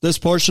This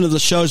portion of the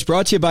show is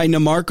brought to you by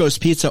Namarco's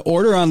Pizza.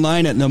 Order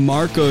online at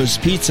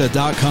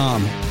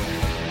namarcospizza.com.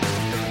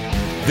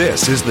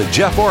 This is the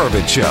Jeff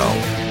Oravits Show.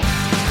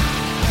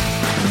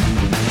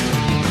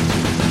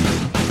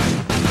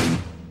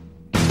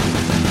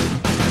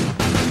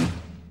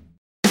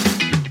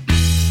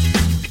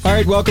 All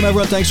right, welcome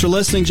everyone. Thanks for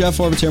listening. Jeff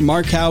Oravits here.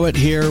 Mark Howitt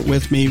here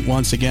with me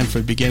once again for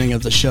the beginning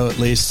of the show, at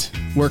least,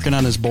 working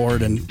on his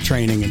board and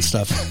training and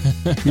stuff.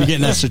 You're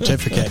getting that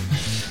certificate.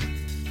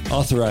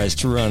 Authorized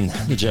to run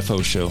the Jeff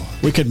O Show.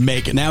 We could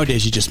make it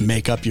nowadays. You just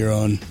make up your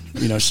own,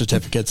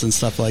 certificates and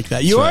stuff like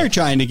that. You That's are right.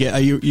 Trying to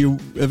get. You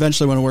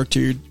eventually want to work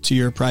to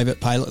your private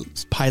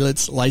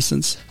pilot's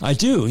license. I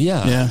do.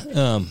 Yeah.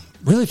 Yeah.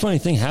 Really funny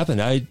thing happened.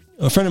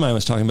 A friend of mine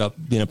was talking about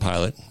being a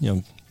pilot.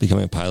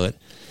 Becoming a pilot.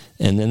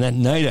 And then that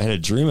night I had a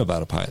dream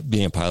about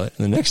being a pilot.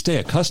 And the next day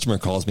a customer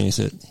calls me and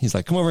he's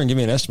like, come over and give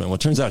me an estimate. Well,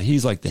 it turns out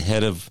he's like the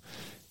head of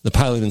the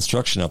pilot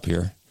instruction up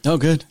here. Oh,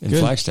 good. In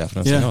Flagstaff. And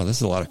I was like, this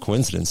is a lot of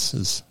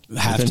coincidences.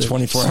 Within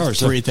 24 hours.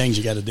 Three things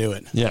you got to do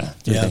it. Yeah.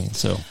 Things.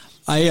 So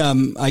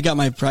I got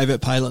my private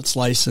pilot's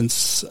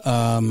license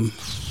early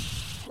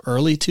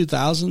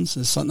 2000s.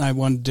 It's something I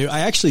wanted to do. I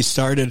actually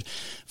started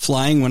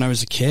flying when I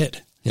was a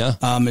kid. Yeah.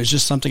 It was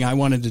just something I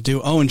wanted to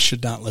do. Owen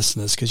should not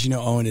listen to this because,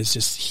 Owen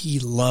is he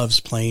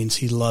loves planes.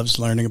 He loves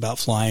learning about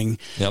flying.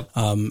 Yep.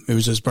 It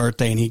was his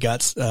birthday and he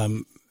got,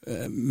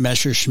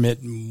 Messerschmitt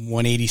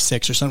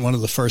 186 or something, one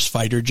of the first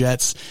fighter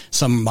jets,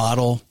 some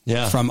model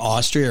from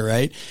Austria,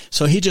 right?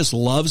 So he just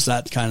loves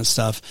that kind of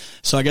stuff.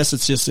 So I guess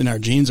it's just in our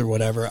genes or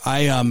whatever.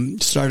 I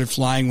started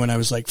flying when I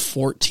was like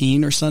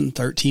 14 or something,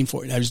 13,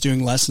 14. I was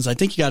doing lessons. I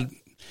think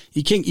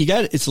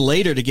it's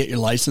later to get your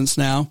license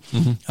now.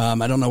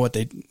 Mm-hmm. I don't know what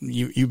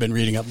you've been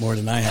reading up more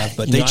than I have,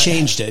 but they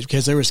changed it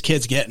because there was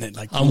kids getting it.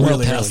 Like I'm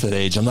really past that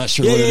age. I'm not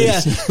sure what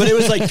it is. But it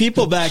was like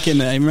people back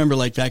in I remember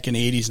like back in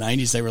the 80s,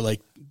 90s, they were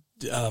like,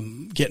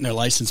 getting their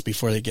license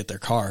before they get their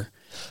car,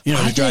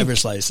 the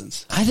driver's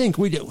license. I think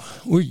we do.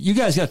 You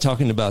guys got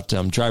talking about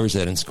driver's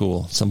ed in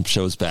school some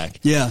shows back.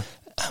 Yeah.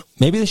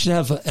 Maybe they should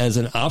have as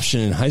an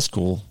option in high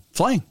school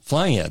flying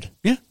ed.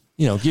 Yeah.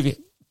 Give you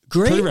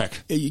great.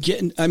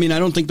 Prereq. I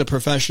don't think the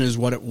profession is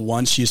what it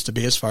once used to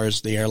be as far as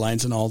the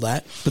airlines and all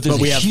that. But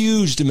there's a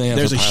huge demand.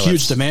 There's for pilots. A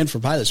huge demand for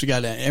pilots. We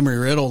got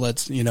Emory-Riddle.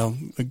 That's a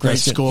great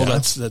school.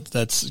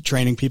 That's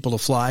training people to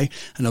fly.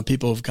 I know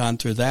people have gone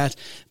through that.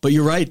 But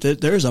you're right.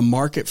 There's a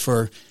market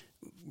for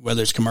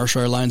whether it's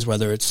commercial airlines,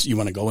 whether it's you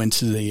want to go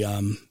into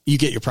the you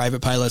get your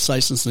private pilot's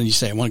license and then you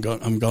say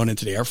I'm going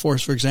into the Air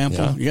Force, for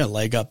example. Yeah. You got a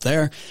leg up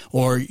there,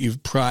 or you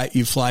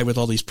fly with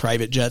all these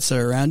private jets that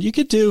are around. You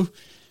could do.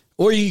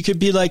 Or you could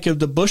be like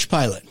the Bush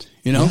pilot,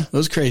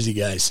 those crazy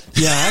guys.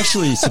 Yeah, I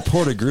actually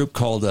support a group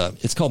called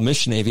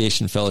Mission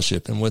Aviation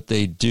Fellowship. And what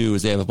they do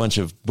is they have a bunch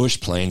of Bush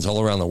planes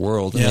all around the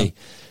world. And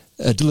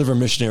they deliver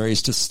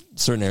missionaries to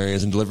certain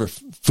areas and deliver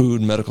food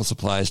and medical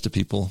supplies to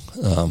people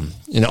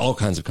in all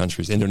kinds of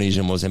countries,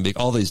 Indonesia, Mozambique,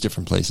 all these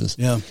different places.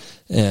 Yeah.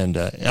 And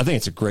I think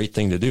it's a great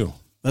thing to do.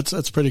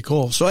 That's pretty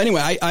cool. So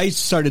anyway, I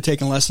started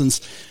taking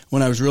lessons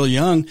when I was real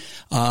young.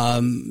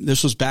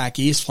 This was back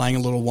east, flying a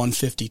little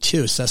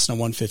 152, Cessna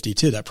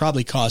 152. That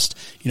probably cost,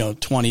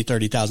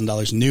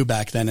 $20,000-$30,000 new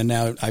back then. And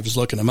now I was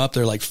looking them up.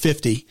 They're like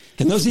 50.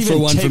 Can those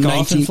even take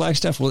off in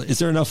Flagstaff? Well, is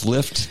there enough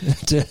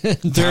lift to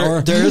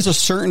power? There is a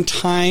certain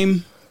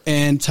time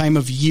and time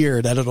of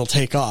year that it'll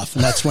take off,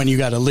 and that's when you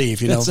got to leave.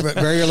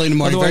 Very early in the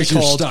morning, very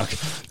cold, stuck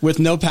with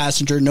no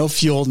passenger, no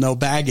fuel, no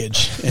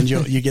baggage, and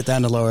you get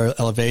down to lower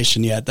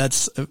elevation. Yeah,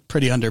 that's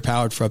pretty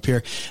underpowered for up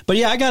here. But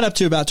yeah, I got up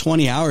to about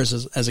 20 hours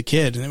as a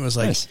kid, and it was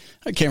like nice.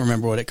 I can't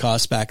remember what it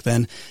cost back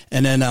then.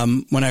 And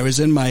then when I was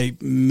in my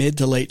mid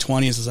to late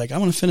 20s, I was like, I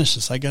want to finish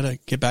this. I got to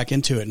get back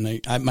into it,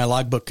 and my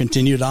logbook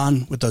continued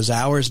on with those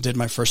hours. Did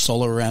my first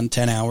solo around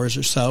 10 hours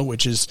or so,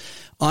 which is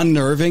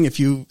unnerving if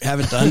you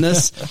haven't done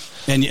this.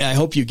 And I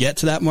hope you get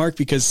to that mark,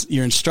 because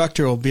your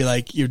instructor will be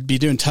like, you'd be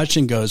doing touch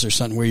and goes or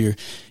something where you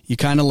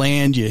kind of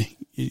land, you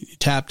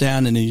tap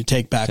down and then you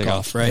take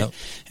off. Right. Yep.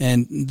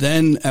 And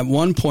then at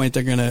one point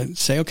they're going to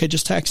say, okay,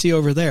 just taxi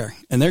over there.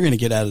 And they're going to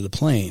get out of the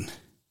plane.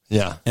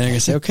 Yeah. And they're going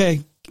to say,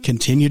 okay,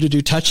 continue to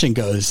do touch and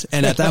goes.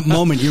 And at that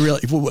moment you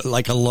realize,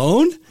 like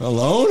alone?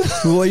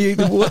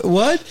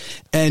 What?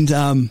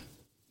 And,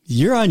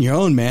 you're on your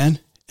own, man.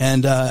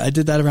 And I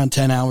did that around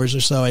 10 hours or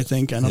so, I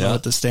think. I don't know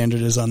what the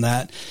standard is on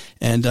that.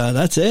 And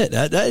that's it.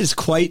 That is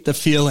quite the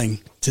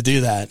feeling to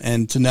do that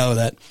and to know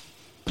that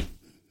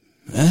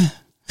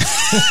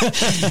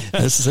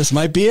this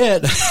might be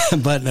it.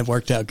 But it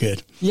worked out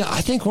good. Yeah,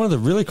 I think one of the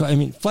really cool,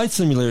 flight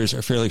simulators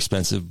are fairly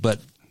expensive, but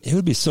it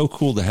would be so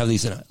cool to have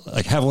these,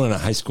 have one in a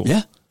high school.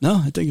 Yeah, no,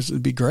 I think it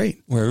would be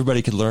great. Where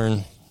everybody could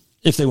learn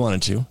if they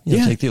wanted to,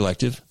 take the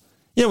elective.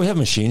 We have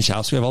machine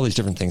shops. We have all these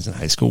different things in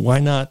high school. Why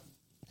not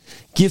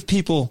give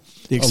people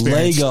a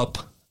leg up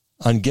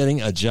on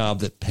getting a job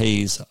that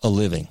pays a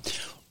living?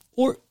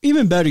 Or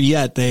even better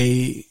yet,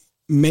 they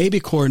maybe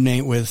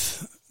coordinate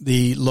with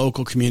the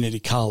local community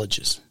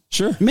colleges.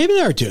 Sure. Maybe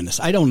they are doing this.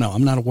 I don't know.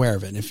 I'm not aware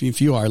of it.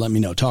 If you are, let me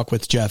know. Talk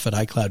with Jeff at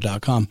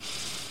iCloud.com.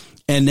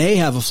 and they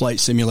have a flight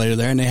simulator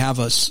there, and they have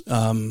a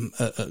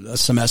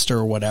semester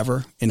or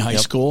whatever in high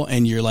school,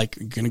 and you're like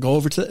going to go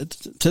over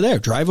to there,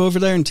 drive over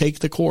there and take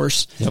the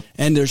course.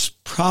 And there's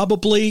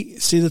probably,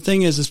 see, the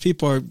thing is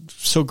people are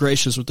so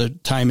gracious with their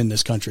time in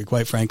this country,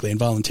 quite frankly, and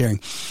volunteering.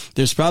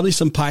 There's probably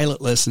some pilot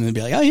listening and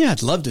be like, oh yeah,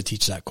 I'd love to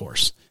teach that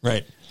course.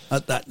 Right.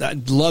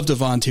 I'd love to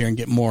volunteer and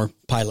get more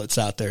pilots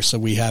out there so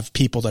we have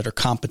people that are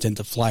competent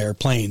to fly our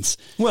planes.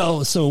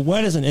 Well, so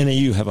why doesn't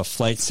NAU have a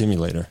flight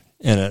simulator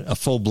and a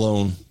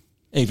full-blown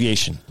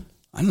aviation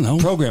I don't know.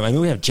 program? I mean,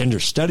 we have gender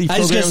study programs.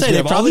 I was going to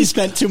say, they probably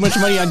spent too much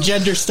money on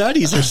gender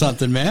studies or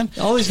something, man.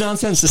 All these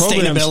nonsense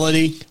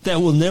Sustainability. programs that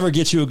will never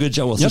get you a good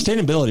job. Well,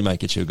 sustainability might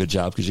get you a good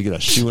job because you get a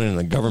shoe in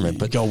the government.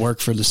 But go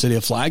work for the city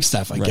of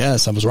Flagstaff, I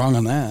guess. I was wrong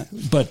on that.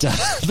 But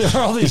there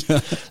are all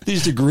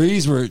these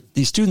degrees where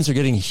these students are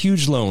getting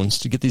huge loans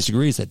to get these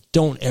degrees that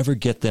don't ever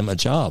get them a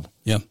job.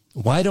 Yeah.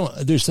 Why don't,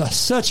 there's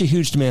such a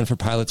huge demand for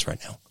pilots right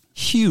now.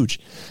 Huge.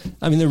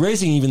 I mean, they're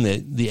raising even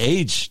the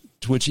age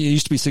to which it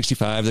used to be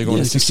 65. They're going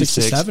to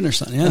 66. 67 or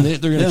something. Yeah. And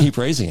they're going to keep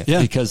raising it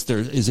because there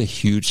is a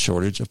huge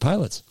shortage of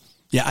pilots.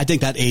 Yeah, I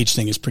think that age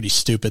thing is pretty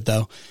stupid,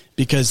 though,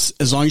 because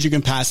as long as you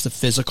can pass the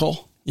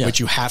physical,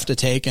 which you have to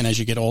take, and as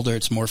you get older,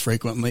 it's more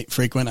frequent. I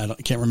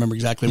can't remember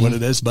exactly what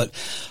it is, but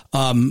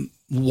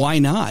why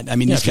not? I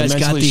mean, these guys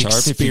got the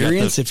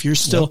experience. If you're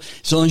still,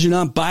 as long as you're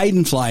not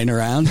Biden flying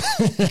around,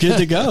 good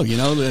to go. You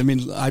know, I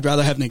mean, I'd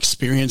rather have an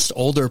experienced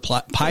older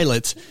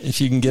pilot.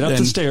 If you can get up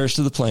the stairs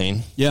to the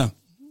plane. Yeah.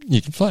 You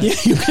can fly. Yeah,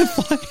 you can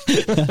fly.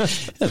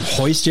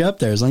 Hoist you up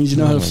there as long as you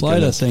know how to fly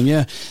that thing.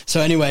 Yeah.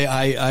 So anyway,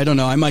 I don't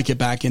know. I might get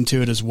back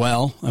into it as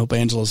well. I hope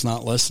Angela's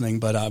not listening,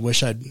 but I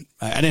wish I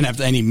didn't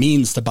have any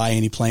means to buy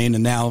any plane,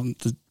 and now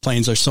the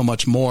planes are so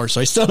much more.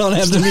 So I still don't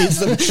have the means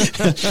to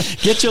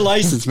get your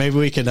license. Maybe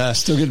we could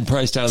still getting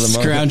priced out of the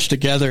market. Scrounge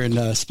together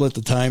and split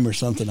the time or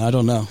something. I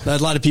don't know. A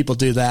lot of people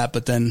do that,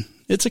 but then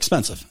it's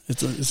expensive.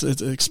 It's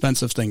an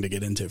expensive thing to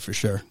get into for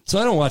sure. So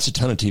I don't watch a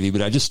ton of TV,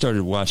 but I just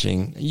started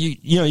watching.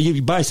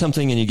 You buy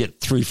something and you get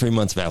 3 free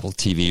months of Apple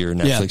TV or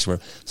Netflix. Or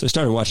so I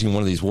started watching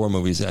one of these war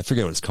movies. I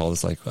forget what it's called.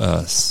 It's like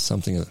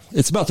something.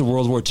 It's about the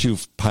World War II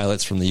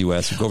pilots from the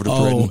U.S. who go over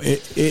to Britain.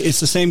 It's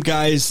the same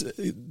guys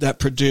that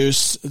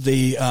produce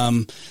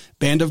the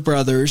Band of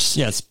Brothers.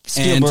 Yes,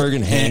 Spielberg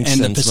and Hanks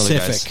and the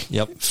Pacific.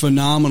 Yep.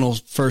 Phenomenal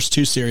first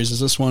 2 series.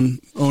 Is this one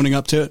owning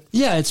up to it?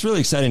 Yeah, it's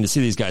really exciting to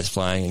see these guys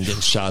flying and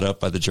getting shot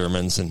up by the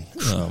Germans. And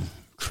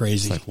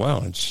crazy. It's like,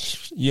 wow.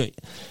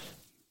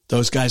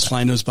 Those guys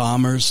flying those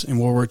bombers in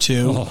World War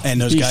II and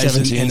those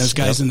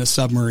guys in the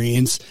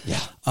submarines.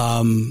 Yeah.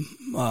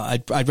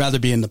 I'd rather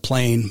be in the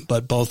plane,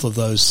 but both of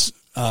those,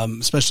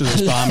 especially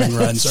those bombing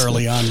runs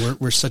early on,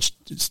 were such,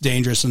 it's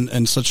dangerous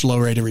and such low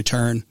rate of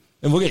return.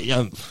 And we'll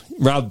get,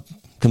 Rob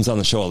comes on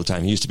the show all the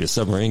time. He used to be a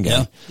submarine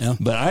guy. Yeah.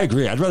 But I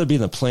agree. I'd rather be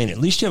in the plane. At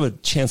least you have a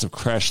chance of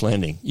crash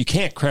landing. You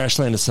can't crash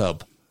land a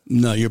sub.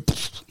 No, you do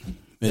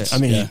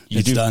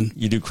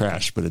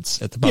crash, but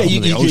it's at the bottom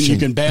of the ocean. You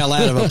can bail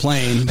out of a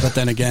plane, but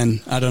then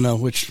again, I don't know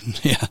which,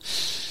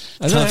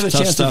 I'd rather have a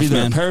chance of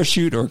either a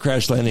parachute or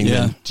crash landing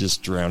than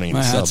just drowning in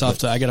the sub. Hats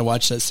off I got to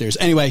watch that series.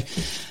 Anyway,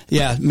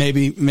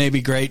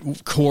 maybe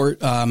great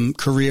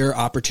career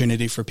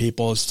opportunity for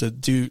people is to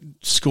do.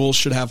 Schools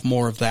should have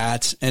more of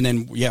that. And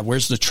then,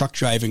 where's the truck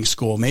driving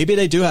school? Maybe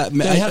they do have.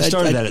 They have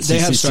started that at CCC. They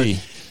have started.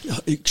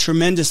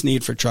 Tremendous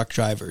need for truck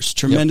drivers.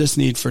 Tremendous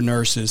need for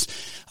nurses.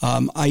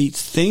 I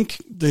think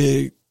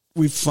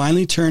we've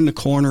finally turned the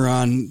corner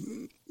on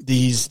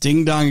these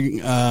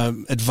ding-dong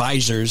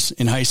advisors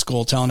in high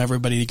school telling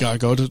everybody you got to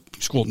go to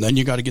school, and then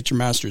you got to get your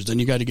master's, then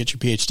you got to get your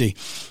PhD.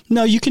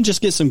 No, you can just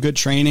get some good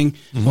training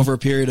over a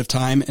period of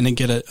time and then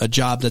get a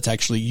job that's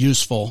actually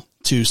useful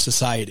to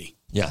society.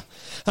 Yeah.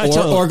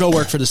 Or go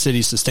work for the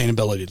city's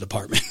sustainability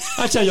department.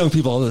 I tell young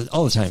people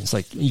all the time, it's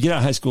like, you get out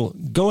of high school,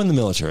 go in the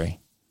military,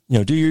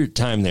 do your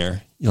time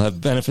there. You'll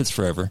have benefits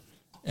forever.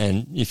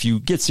 And if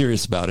you get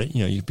serious about it,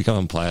 you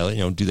become a pilot,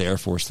 do the Air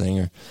Force thing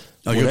or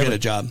you'll get a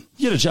job.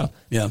 You get a job.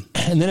 Yeah.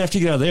 And then after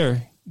you get out of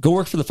there, go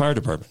work for the fire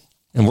department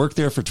and work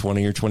there for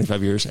 20 or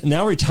 25 years. And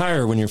now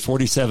retire when you're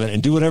 47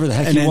 and do whatever the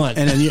heck you want.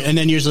 And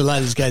then usually a lot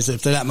of these guys,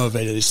 if they're that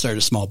motivated, they start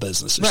a small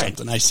business or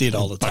something. I see it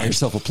all the time. Buy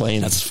yourself a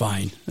plane. That's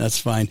fine.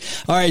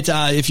 All right.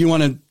 If you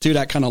want to do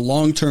that kind of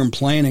long-term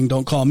planning,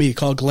 don't call me.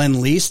 Call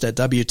Glenn Least at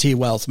WT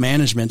Wealth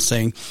Management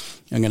saying,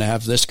 I'm going to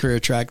have this career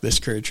track.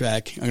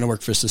 I'm going to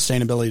work for the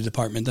sustainability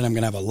department. Then I'm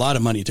going to have a lot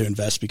of money to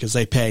invest because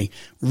they pay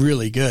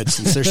really good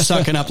since they're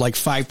sucking up like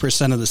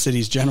 5% of the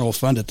city's general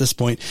fund at this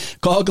point.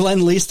 Call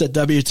Glenn Least at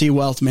WT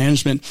Wealth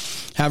Management.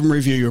 Have him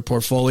review your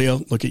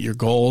portfolio, look at your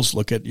goals,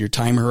 look at your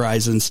time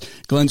horizons.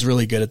 Glenn's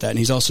really good at that. And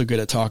he's also good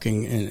at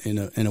talking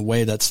in a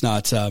way that's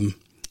not,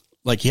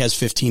 like he has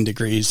 15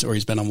 degrees or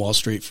he's been on Wall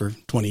Street for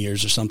 20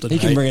 years or something. He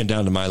can bring it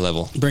down to my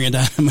level. Bring it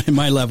down to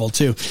my level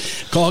too.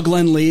 Call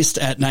Glenn Least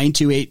at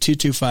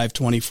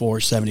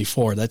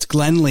 928-225-2474. That's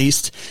Glenn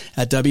Least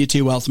at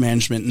WT Wealth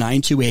Management,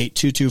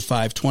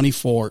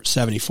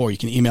 928-225-2474. You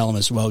can email him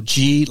as well.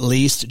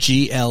 Gleast,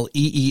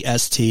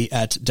 Gleest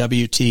at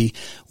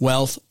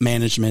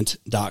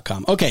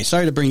WTWealthManagement.com. Okay.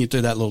 Sorry to bring you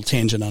through that little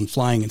tangent on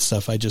flying and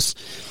stuff. It's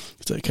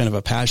a kind of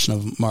a passion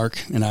of Mark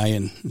and I,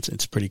 and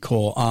it's pretty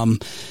cool.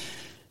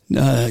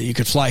 You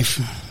could fly,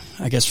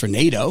 I guess, for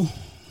NATO,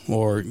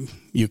 or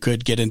you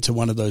could get into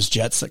one of those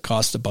jets that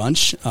cost a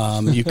bunch.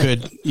 You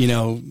could,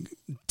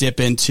 dip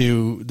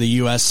into the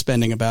U.S.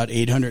 spending about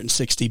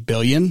 $860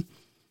 billion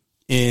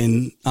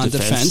on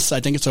defense. I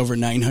think it's over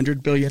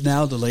 $900 billion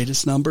now, the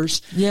latest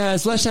numbers. Yeah,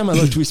 as last time I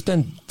looked, we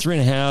spent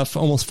 3.5%,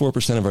 almost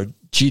 4% of our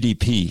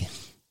GDP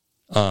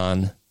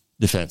on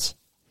defense.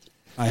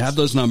 I have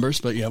those numbers,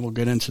 but yeah, we'll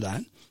get into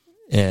that.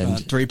 And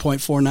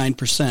 3.49%,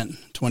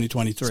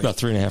 2023. It's about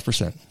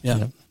 3.5%.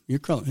 Yeah. You're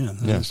close. Yeah.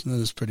 That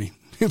is pretty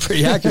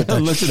accurate. I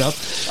looked it up.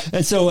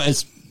 And so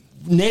as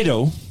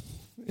NATO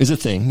is a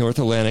thing, North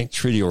Atlantic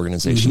Treaty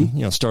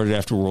Organization, started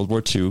after World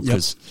War II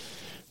because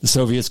the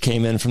Soviets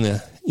came in from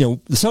the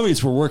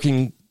Soviets were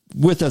working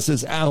with us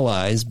as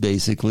allies,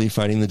 basically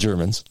fighting the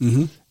Germans.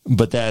 Mm-hmm.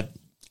 But that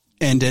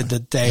ended the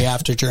day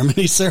after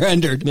Germany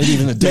surrendered. Maybe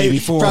even the day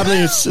before.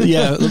 Probably,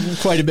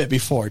 quite a bit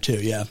before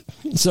too, yeah.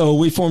 So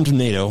we formed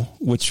NATO,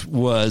 which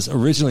was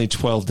originally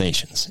 12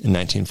 nations in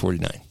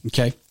 1949.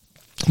 Okay.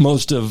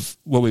 Most of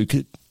what we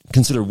could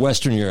consider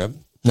Western Europe,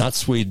 not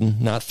Sweden,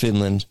 not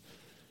Finland,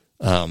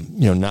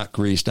 not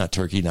Greece, not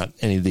Turkey, not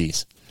any of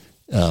these.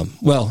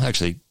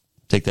 Actually,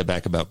 take that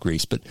back about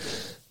Greece, but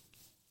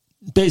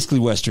basically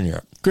Western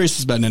Europe. Greece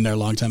has been in there a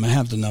long time. I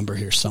have the number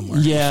here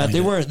somewhere. Yeah,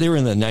 they were in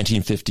the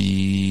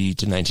 1950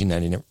 to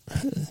 1990.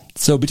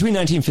 So between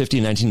 1950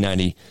 and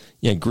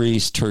 1990,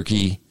 Greece,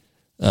 Turkey,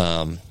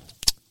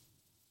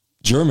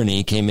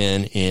 Germany came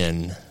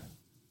in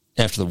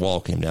after the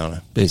wall came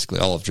down, basically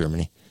all of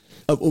Germany.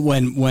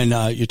 When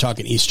you're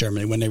talking East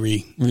Germany, when they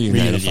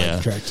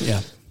reunified, correct,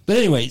 yeah. But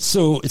anyway,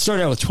 so it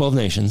started out with 12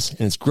 nations, and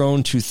it's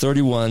grown to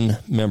 31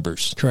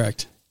 members.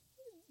 Correct.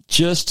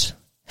 Just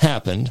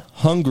happened,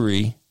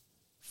 Hungary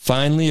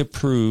finally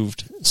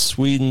approved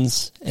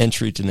Sweden's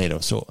entry to NATO.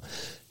 So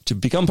to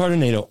become part of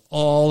NATO,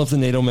 all of the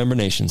NATO member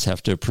nations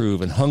have to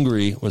approve, and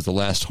Hungary was the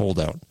last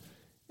holdout.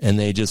 And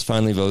they just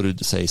finally voted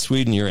to say,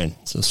 Sweden, you're in.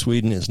 So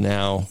Sweden is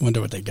now...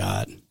 Wonder what they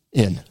got.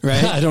 In.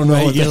 Right? I don't know.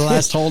 Right, you're the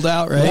last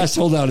holdout, right? Last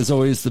holdout is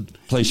always the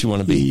place you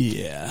want to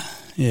be.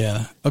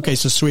 Yeah. Okay,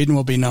 so Sweden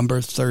will be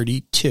number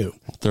 32.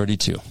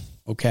 32.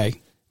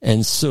 Okay.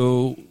 And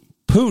so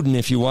Putin,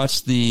 if you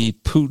watch the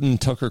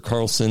Putin-Tucker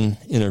Carlson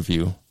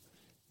interview,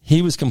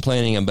 he was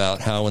complaining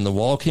about how when the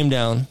wall came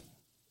down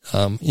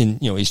in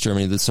East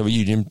Germany, the Soviet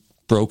Union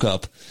broke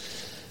up,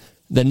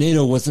 that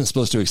NATO wasn't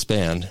supposed to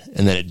expand,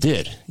 and that it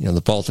did.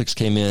 The Baltics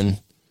came in,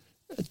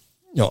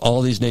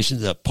 all these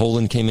nations,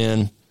 Poland came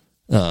in,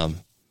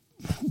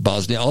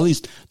 Bosnia, all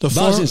these.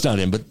 Bosnia's not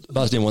in, but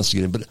Bosnia wants to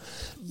get in. But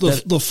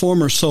the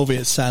former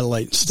Soviet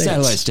satellite states.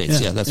 Satellite states,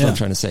 that's what I'm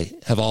trying to say.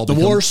 Have all the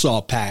Warsaw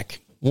Pact.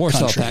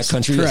 Pact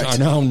countries are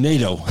now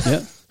NATO.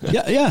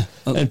 Yeah.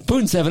 And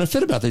Putin's having a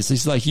fit about this.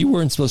 He's like, you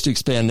weren't supposed to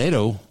expand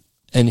NATO,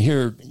 and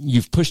here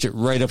you've pushed it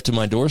right up to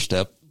my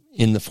doorstep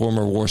in the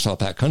former Warsaw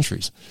Pact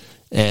countries.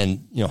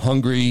 And,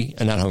 Ukraine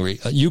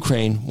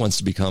wants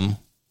to become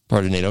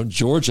part of NATO.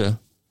 Georgia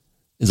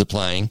is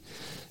applying.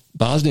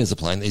 Bosnia is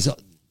applying. These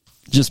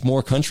just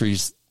more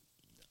countries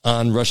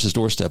on Russia's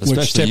doorstep,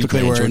 especially which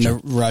typically Ukraine, were in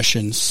the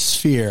Russian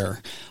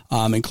sphere,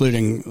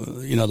 including,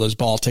 those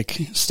Baltic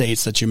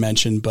states that you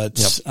mentioned,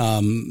 but,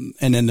 and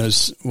then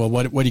those,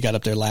 what do you got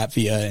up there?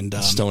 Latvia and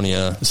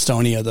Estonia,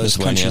 those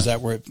Lithuania. Countries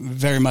that were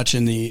very much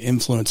in the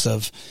influence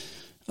of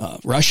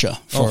Russia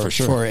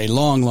for a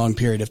long, long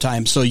period of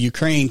time. So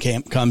Ukraine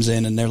comes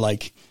in and they're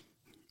like,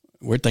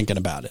 we're thinking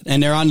about it.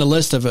 And they're on the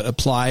list of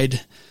applied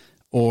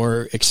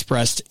or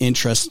expressed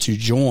interest to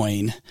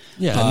join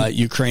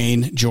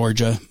Ukraine,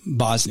 Georgia,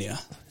 Bosnia.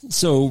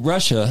 So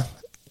Russia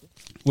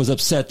was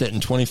upset that in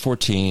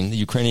 2014, the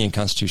Ukrainian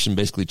constitution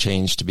basically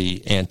changed to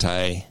be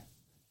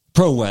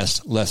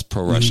pro-West, less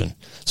pro-Russian.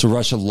 Mm-hmm. So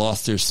Russia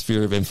lost their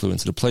sphere of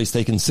influence at a place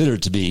they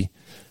considered to be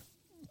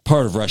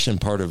part of Russia and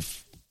part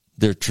of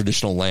their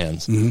traditional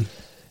lands. Mm-hmm.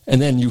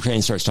 And then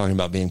Ukraine starts talking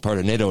about being part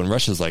of NATO, and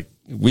Russia's like,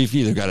 we've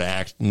either got to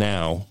act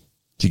now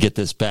to get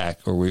this back,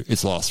 or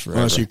it's lost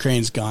forever. So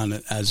Ukraine's gone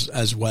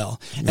as well.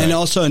 Right. And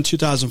also in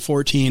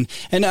 2014,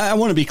 and I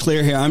want to be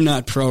clear here, I'm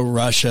not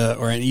pro-Russia,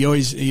 or you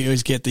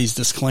always get these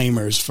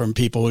disclaimers from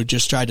people who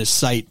just try to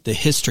cite the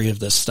history of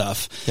this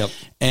stuff. Yep.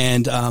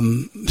 And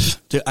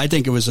I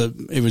think it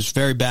was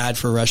very bad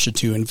for Russia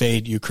to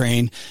invade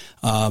Ukraine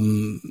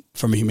from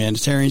a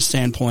humanitarian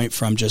standpoint,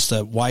 from just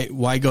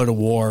why go to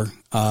war.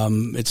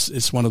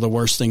 It's one of the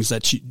worst things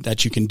that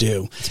you can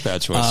do. It's a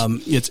bad choice.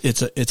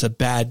 It's a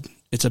bad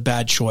it's a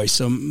bad choice.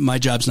 So my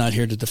job's not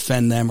here to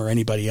defend them or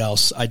anybody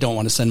else. I don't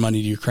want to send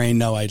money to Ukraine.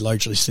 No, I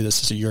largely see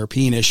this as a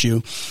European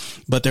issue,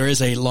 but there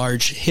is a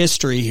large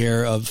history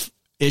here of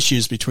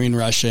issues between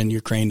Russia and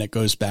Ukraine that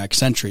goes back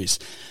centuries.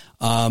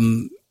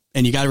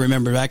 And you got to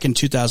remember, back in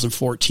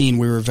 2014,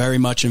 we were very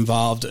much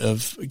involved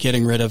of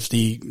getting rid of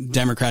the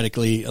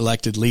democratically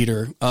elected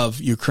leader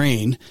of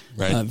Ukraine.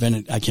 Right.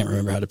 I can't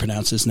remember how to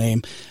pronounce his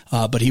name,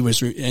 but he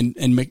was, and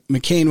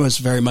McCain was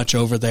very much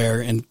over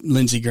there, and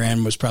Lindsey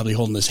Graham was probably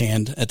holding his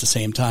hand at the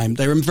same time.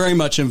 They were very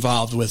much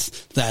involved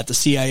with that. The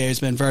CIA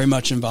has been very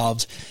much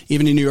involved.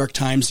 Even the New York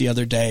Times the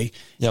other day,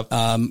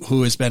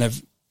 who has been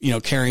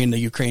carrying the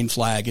Ukraine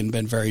flag and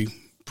been very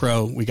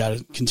pro, we got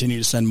to continue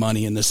to send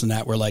money and this and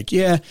that. We're like,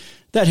 yeah,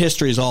 that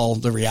history is all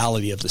the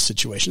reality of the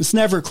situation. It's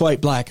never quite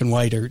black and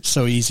white or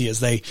so easy as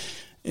they,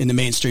 in the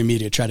mainstream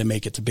media, try to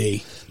make it to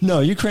be.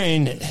 No,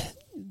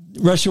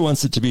 Russia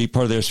wants it to be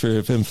part of their sphere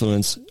of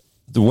influence.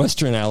 The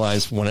Western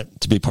allies want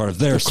it to be part of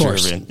their sphere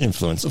of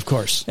influence. Of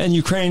course. And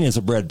Ukraine is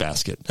a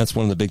breadbasket. That's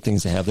one of the big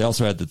things they have. They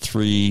also had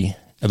three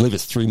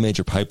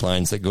major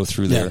pipelines that go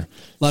through there.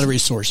 A lot of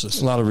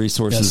resources.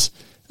 Yes.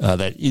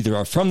 That either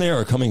are from there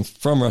or coming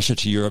from Russia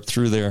to Europe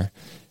through there.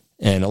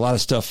 And a lot of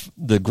stuff,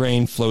 the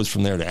grain flows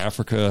from there to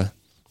Africa.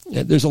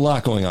 There's a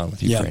lot going on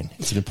with Ukraine. Yeah.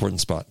 It's an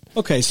important spot.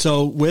 Okay,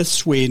 so with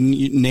Sweden,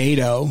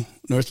 NATO,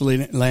 North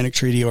Atlantic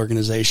Treaty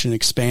Organization,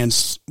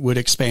 would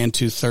expand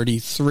to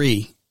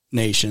 33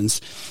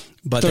 nations.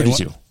 But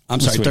 32.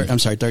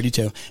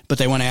 32. But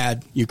they want to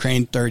add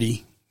Ukraine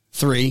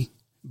 33,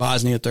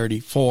 Bosnia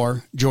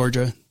 34,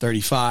 Georgia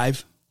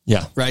 35.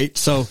 Yeah. Right?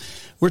 So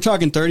we're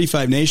talking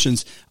 35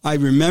 nations. I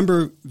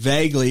remember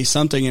vaguely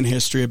something in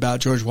history about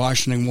George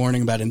Washington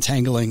warning about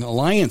entangling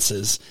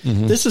alliances.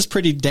 Mm-hmm. This is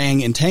pretty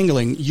dang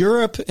entangling.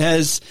 Europe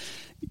has,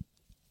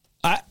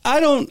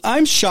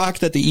 I'm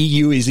shocked that the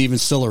EU is even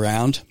still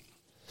around.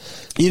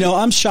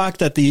 I'm shocked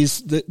that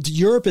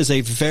Europe is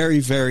a very,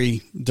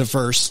 very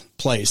diverse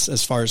place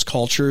as far as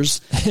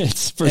cultures.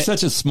 It's for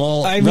such a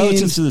small,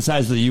 relative to the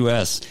size of the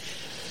U.S.,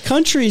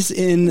 countries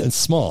in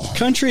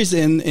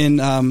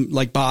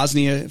like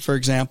Bosnia, for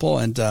example,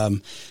 and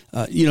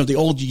the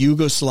old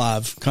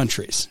Yugoslav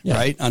countries,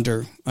 right,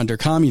 under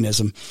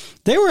communism,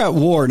 they were at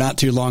war not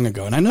too long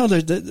ago. And I know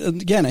that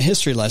again, a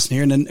history lesson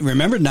here. And then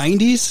remember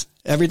 90s,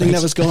 everything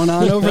that was going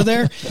on over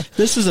there.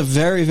 This is a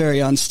very,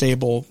 very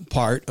unstable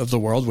part of the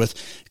world with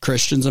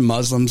Christians and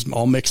Muslims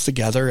all mixed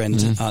together, and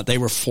they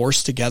were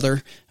forced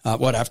together.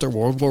 After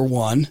World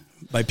War I.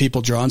 By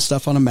people drawing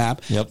stuff on a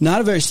map. Yep.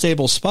 Not a very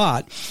stable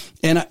spot.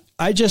 And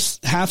I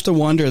just have to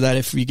wonder that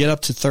if we get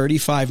up to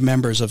 35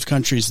 members of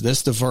countries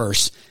this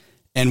diverse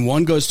and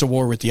one goes to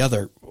war with the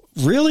other,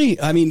 really?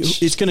 I mean,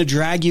 it's going to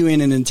drag you in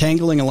an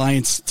entangling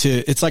alliance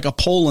it's like a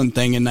Poland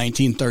thing in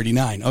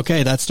 1939.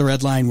 Okay, that's the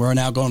red line. We're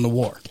now going to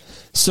war.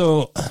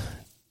 So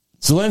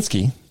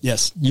Zelensky,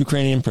 yes,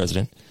 Ukrainian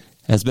president,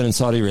 has been in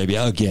Saudi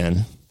Arabia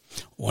again.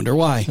 Wonder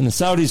why. And the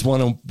Saudis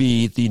want to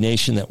be the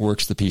nation that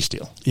works the peace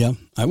deal. Yeah,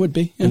 I would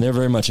be. Yeah. And they're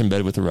very much in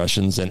bed with the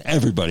Russians and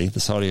everybody.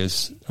 The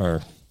Saudis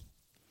are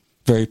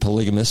very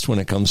polygamist when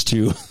it comes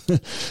to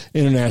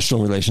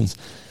international relations.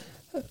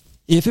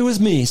 If it was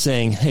me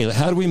saying, hey,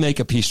 how do we make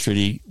a peace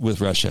treaty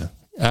with Russia?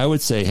 I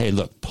would say, hey,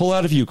 look, pull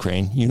out of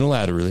Ukraine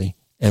unilaterally,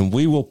 and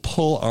we will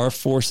pull our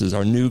forces,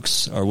 our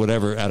nukes, or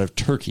whatever, out of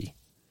Turkey.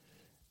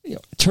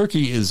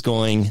 Turkey is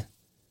going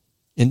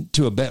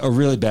into a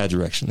really bad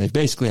direction. They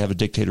basically have a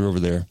dictator over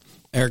there.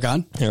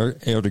 Erdogan,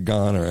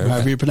 or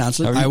however you pronounce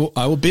it. I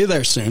will be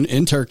there soon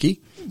in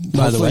Turkey,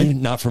 by the way.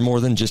 Not for more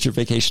than just your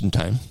vacation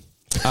time.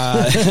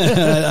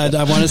 I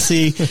want to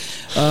see,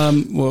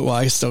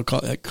 I still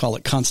call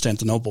it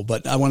Constantinople,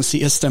 but I want to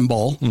see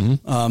Istanbul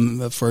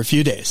for a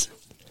few days.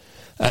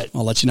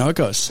 I'll let you know how it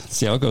goes.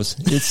 See how it goes.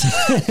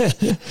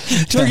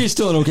 Turkey is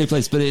still an okay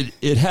place, but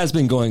it has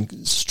been going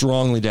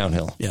strongly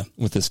downhill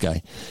with this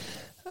guy.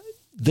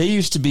 They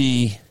used to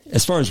be,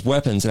 as far as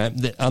weapons,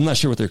 and I'm not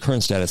sure what their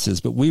current status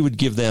is, but we would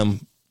give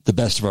them the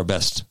best of our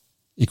best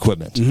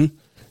equipment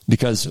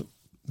because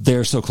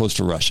they're so close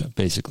to Russia,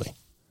 basically.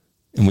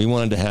 And we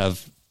wanted to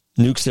have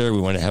nukes there.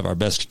 We wanted to have our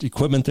best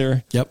equipment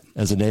there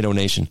as a NATO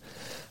nation.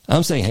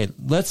 I'm saying, hey,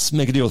 let's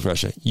make a deal with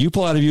Russia. You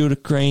pull out of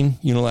Ukraine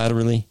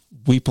unilaterally.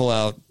 We pull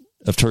out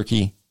of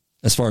Turkey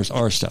as far as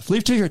our stuff.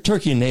 Leave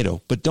Turkey and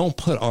NATO, but don't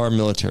put our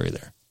military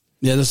there.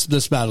 Yeah,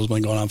 this battle's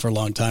been going on for a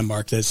long time,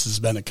 Mark. This has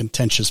been a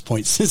contentious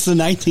point since the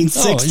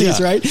 1960s,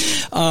 right?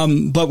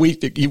 But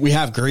we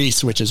have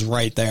Greece, which is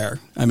right there.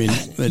 I mean,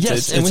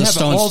 it's a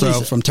stone's throw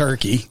from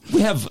Turkey.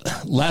 We have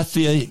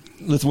Latvia,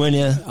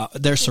 Lithuania.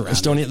 They're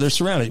surrounded. Estonia, they're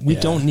surrounded. We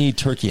don't need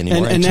Turkey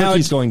anymore. And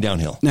Turkey's going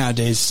downhill.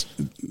 Nowadays,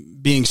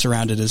 being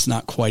surrounded is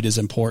not quite as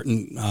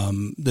important.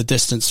 The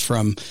distance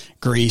from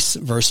Greece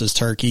versus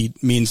Turkey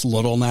means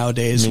little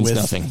nowadays with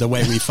nothing. The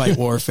way we fight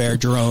warfare,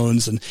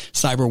 drones and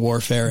cyber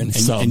warfare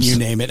and you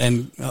name it.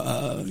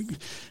 And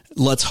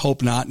let's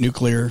hope not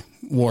nuclear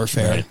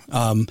warfare.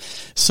 Right.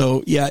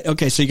 So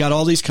you got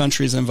all these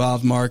countries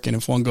involved, Mark, and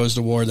if one goes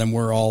to war, then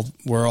we're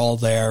all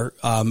there.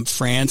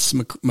 France,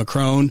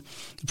 Macron,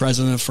 the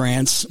president of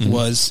France,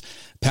 was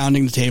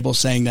pounding the table,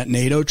 saying that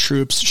NATO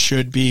troops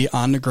should be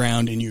on the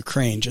ground in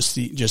Ukraine just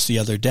the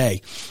other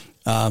day.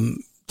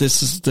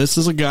 This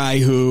is a guy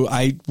who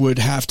I would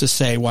have to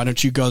say, why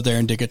don't you go there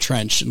and dig a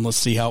trench and let's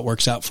see how it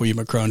works out for you,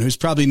 Macron, who's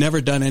probably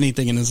never done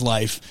anything in his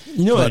life.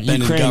 You know what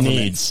Ukraine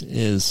needs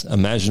is a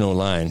Maginot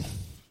Line.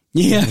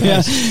 Yeah.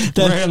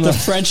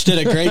 The French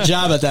did a great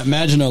job at that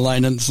Maginot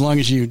Line, and as long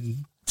as you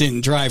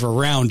didn't drive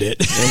around it.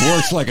 It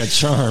works like a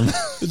charm.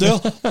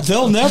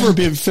 They'll never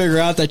figure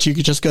out that you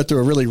could just go through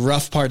a really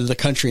rough part of the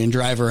country and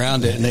drive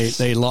around it, and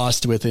they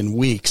lost within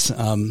weeks.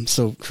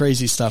 So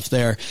crazy stuff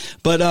there.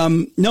 But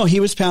no, he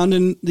was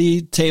pounding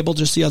the table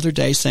just the other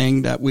day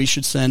saying that we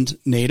should send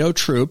NATO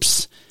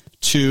troops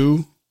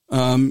to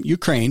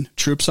Ukraine,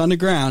 troops on the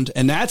ground,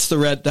 and that's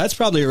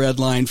probably a red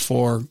line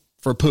for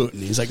Putin.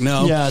 He's like,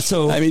 no. Yeah,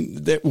 so I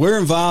mean, we're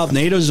involved,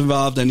 NATO's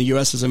involved, and the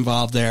U.S. is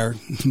involved there,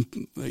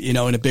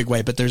 in a big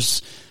way, but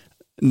there's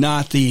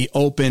not the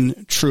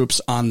open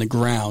troops on the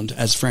ground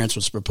as France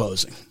was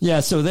proposing. Yeah,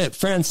 so that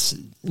France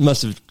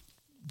must have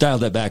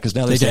dialed that back, because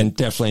now they're saying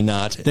definitely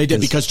not. They did,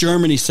 because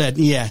Germany said,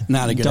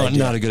 not a good idea.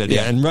 Not a good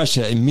idea. Yeah. And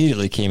Russia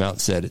immediately came out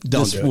and said,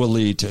 this will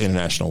lead to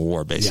international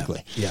war,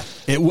 basically. Yeah.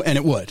 It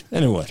would.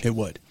 It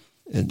would.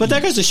 But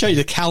that goes to show you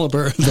the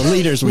caliber of the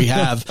leaders we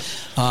have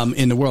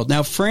in the world.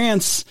 Now,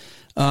 France,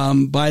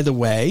 by the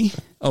way,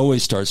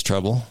 always starts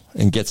trouble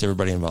and gets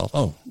everybody involved.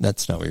 Oh,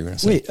 that's not what you're going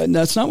to say. Wait,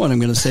 that's not what I'm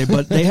going to say.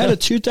 But they had a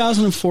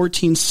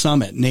 2014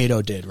 summit,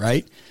 NATO did,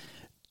 right?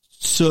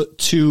 So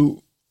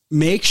to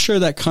make sure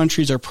that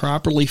countries are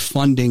properly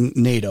funding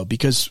NATO,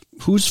 because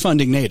who's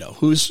funding NATO?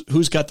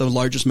 Who's got the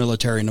largest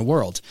military in the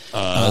world?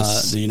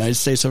 The United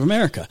States of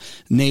America.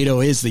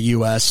 NATO is the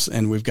U.S.,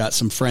 and we've got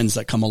some friends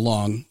that come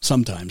along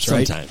sometimes,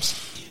 right?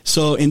 Sometimes.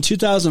 So in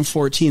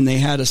 2014, they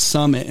had a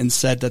summit and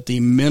said that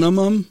the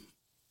minimum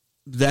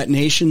that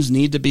nations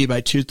need to be by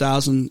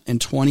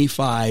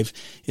 2025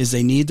 is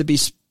they need to be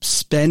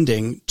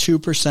spending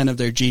 2% of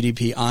their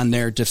GDP on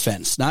their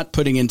defense, not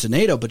putting into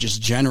NATO, but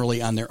just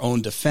generally on their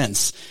own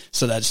defense.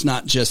 So that's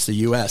not just the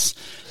U.S.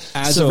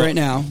 As of right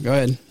now, go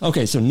ahead.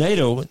 Okay, so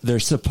NATO, they're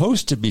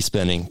supposed to be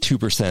spending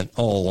 2%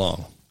 all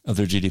along of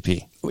their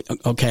GDP.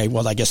 Okay,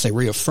 well, I guess they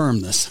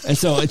reaffirmed this. And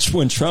so it's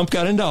when Trump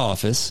got into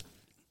office,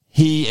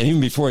 and even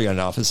before he got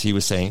into office, he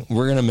was saying,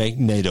 we're going to make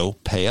NATO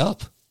pay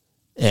up.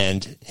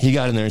 And he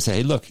got in there and said,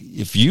 hey, look,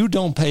 if you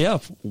don't pay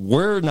up,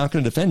 we're not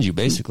going to defend you,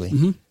 basically.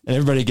 Mm-hmm. And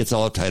everybody gets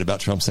all uptight about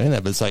Trump saying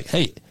that. But it's like,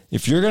 hey,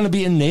 if you're going to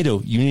be in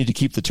NATO, you need to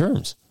keep the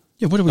terms.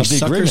 Yeah, what are we,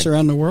 suckers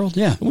around the world?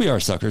 Yeah. We are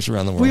suckers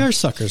around the world. We are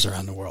suckers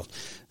around the world.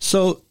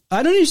 So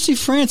I don't even see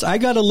France. I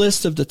got a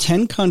list of the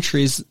 10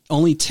 countries,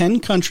 only 10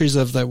 countries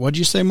of the, what'd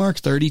you say, Mark?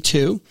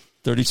 32?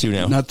 32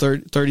 now. Not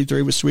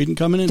 33 with Sweden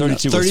coming in?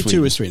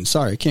 32 with Sweden.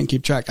 Sorry, I can't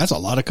keep track. That's a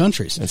lot of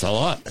countries. It's a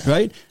lot.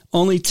 Right?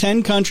 Only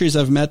 10 countries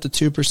have met the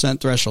 2%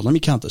 threshold. Let me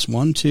count this.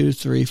 1, 2,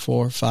 3,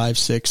 4, 5,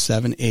 6,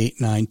 7,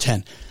 8, 9,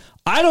 10.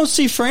 I don't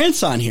see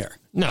France on here.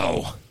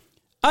 No.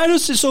 I don't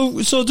see.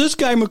 So this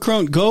guy,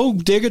 Macron, go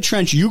dig a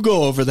trench. You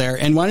go over there.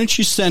 And why don't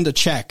you send a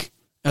check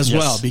as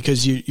well?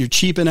 Because you're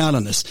cheaping out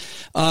on this.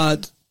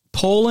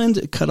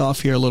 Poland, cut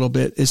off here a little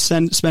bit, is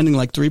spending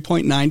like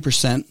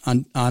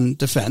 3.9% on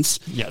defense.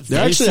 Yeah,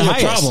 they're actually the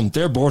highest. Problem.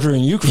 They're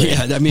bordering Ukraine.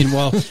 Yeah, I mean,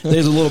 well,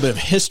 there's a little bit of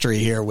history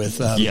here with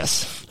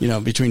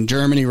between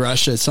Germany,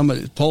 Russia.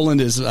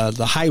 Poland is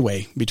the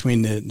highway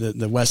between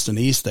the west and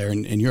the east there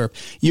in Europe.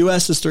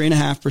 U.S. is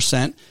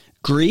 3.5%.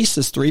 Greece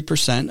is 3%.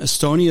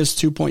 Estonia is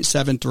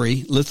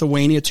 2.73%.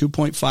 Lithuania,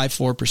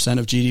 2.54%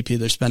 of GDP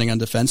they're spending on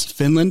defense.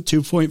 Finland,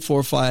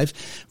 2.45%.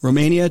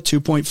 Romania,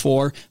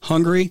 2.4%.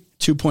 Hungary,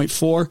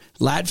 2.4%.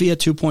 Latvia,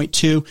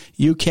 2.2%.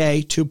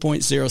 UK,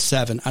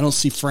 2.07%. I don't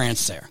see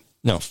France there.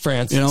 No,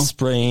 France,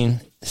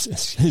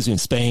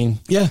 Spain.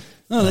 Yeah.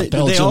 No,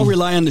 they all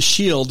rely on the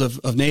shield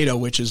of NATO,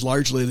 which is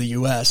largely the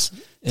U.S.,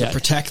 to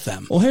protect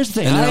them. Well, here's the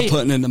thing. And they're not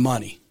putting in the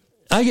money.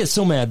 I get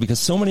so mad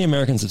because so many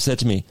Americans have said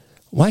to me,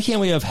 why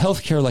can't we have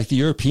health care like the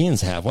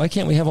Europeans have? Why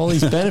can't we have all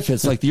these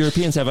benefits like the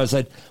Europeans have? I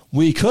said,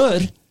 we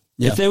could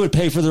if they would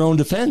pay for their own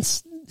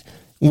defense.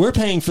 We're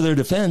paying for their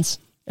defense.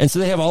 And so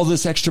they have all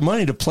this extra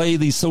money to play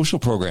these social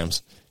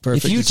programs.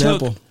 Perfect if you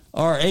example. Took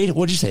our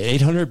what did you say,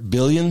 800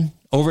 billion,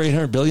 over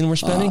 800 billion we're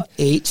spending?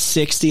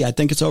 860. I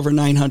think it's over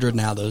 900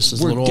 now, though. This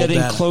is we're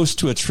getting close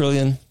to $1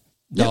 trillion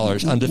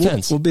on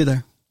defense. We'll be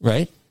there.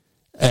 Right?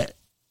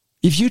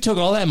 If you took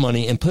all that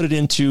money and put it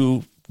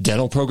into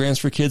dental programs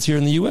for kids here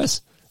in the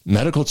U.S.,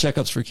 medical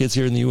checkups for kids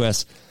here in the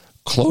U.S.,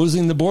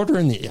 closing the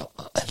border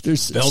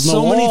there's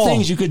so many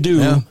things you could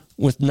do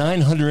with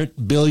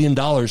 $900 billion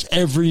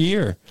every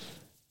year.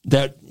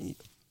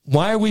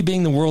 Why are we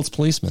being the world's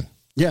policeman?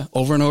 Yeah,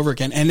 over and over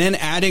again. And then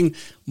adding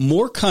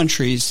more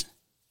countries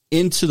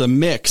into the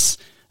mix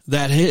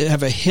that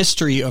have a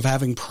history of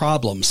having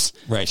problems.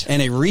 Right.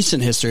 And a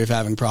recent history of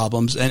having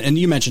problems. And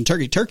you mentioned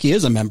Turkey. Turkey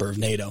is a member of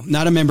NATO.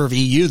 Not a member of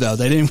EU, though.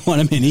 They didn't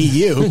want him in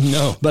EU.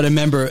 No. But a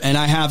member. And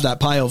I have that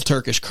pile of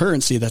Turkish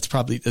currency that's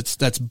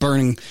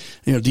burning,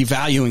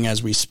 devaluing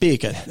as we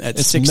speak at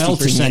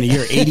 60% a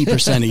year,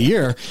 80% a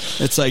year.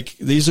 It's like,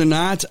 these are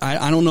not,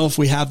 I don't know if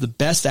we have the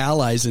best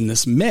allies in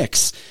this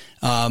mix.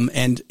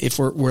 And if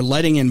we're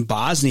letting in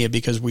Bosnia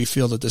because we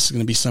feel that this is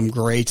going to be some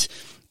great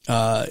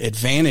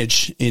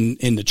advantage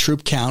in the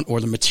troop count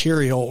or the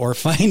material or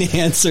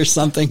finance or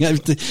something,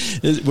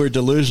 we're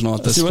delusional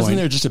at this point. Wasn't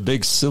there just a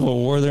big civil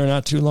war there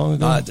not too long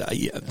ago?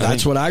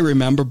 That's what I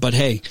remember. But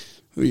hey,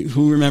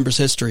 who remembers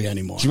history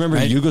anymore? Do you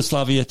remember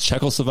Yugoslavia,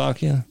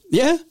 Czechoslovakia?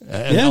 Yeah.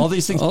 And all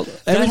these things.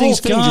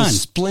 Everything's gone.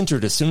 Just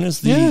splintered as soon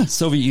as the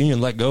Soviet Union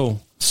let go.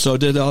 So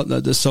did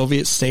the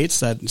Soviet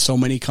states that so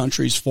many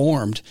countries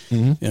formed.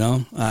 Mm-hmm. You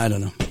know, I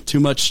don't know. Too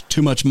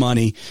much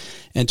money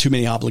and too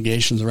many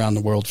obligations around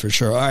the world for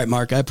sure. All right,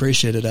 Mark, I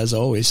appreciate it as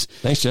always.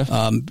 Thanks, Jeff.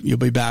 You'll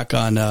be back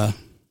on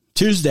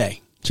Tuesday.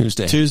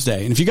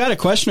 And if you got a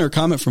question or a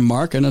comment from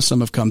Mark, I know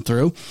some have come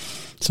through.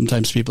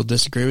 Sometimes people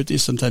disagree with you.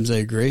 Sometimes they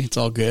agree. It's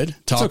all good.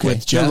 Talk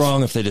with Jeff. You're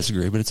wrong if they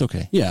disagree, but it's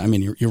okay. Yeah, I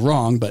mean, you're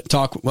wrong, but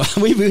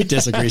we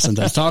disagree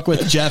sometimes. Talk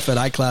with Jeff at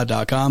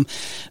iCloud.com.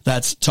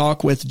 That's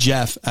talk with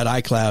Jeff at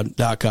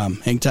iCloud.com.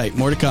 Hang tight.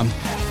 More to come.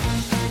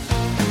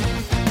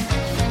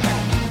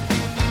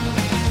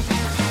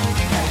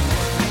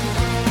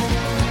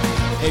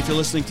 Hey, if you're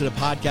listening to the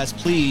podcast,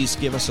 please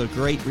give us a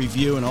great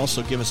review and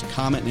also give us a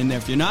comment in there.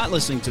 If you're not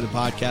listening to the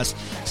podcast,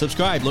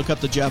 subscribe. Look up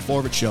The Jeff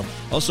Orbit Show.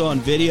 Also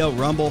on video,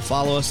 Rumble,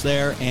 follow us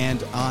there,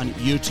 and on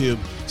YouTube,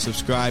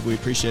 subscribe. We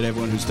appreciate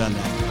everyone who's done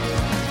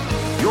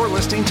that. You're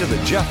listening to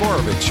The Jeff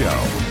Orbit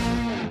Show.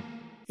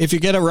 If you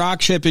get a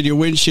rock chip in your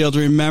windshield,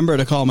 remember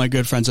to call my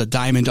good friends at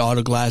Diamond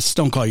Auto Glass.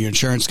 Don't call your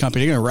insurance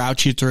company. They're going to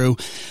route you through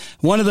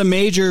one of the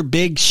major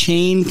big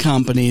chain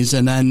companies,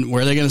 and then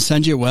where are they going to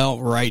send you?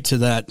 Well, right to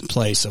that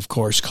place, of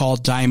course. Call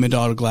Diamond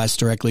Auto Glass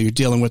directly. You're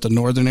dealing with a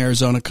Northern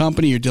Arizona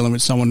company. You're dealing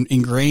with someone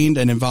ingrained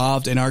and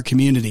involved in our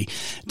community.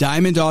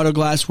 Diamond Auto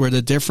Glass, where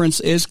the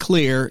difference is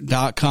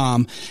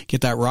clear.com.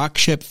 Get that rock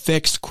chip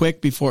fixed quick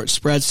before it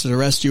spreads to the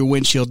rest of your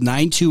windshield.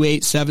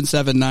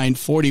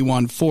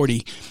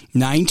 928-779-4140.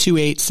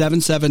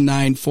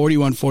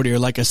 928-779-4140. Or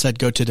like I said,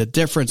 go to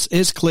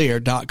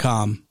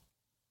thedifferenceisclear.com.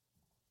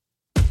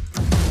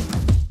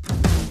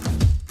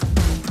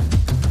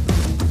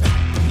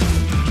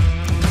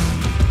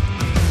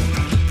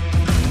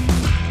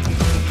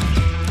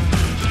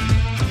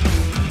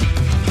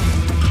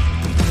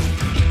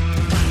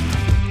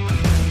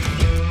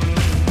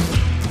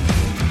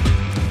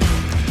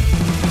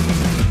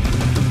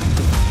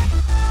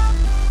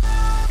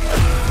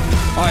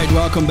 All right,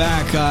 welcome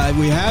back.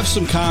 We have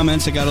some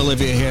comments. I got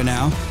Olivia here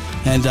now,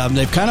 and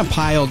they've kind of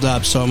piled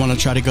up, so I want to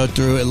try to go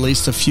through at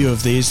least a few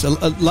of these. A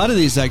lot of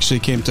these actually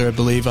came through, I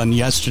believe, on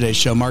yesterday's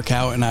show. Mark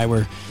Howitt and I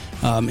were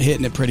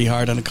hitting it pretty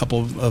hard on a couple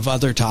of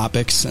other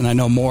topics, and I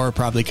know more are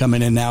probably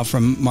coming in now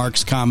from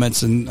Mark's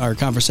comments and our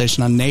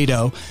conversation on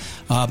NATO.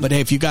 But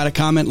hey, if you got a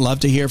comment, love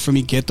to hear from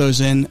you. Get those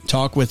in.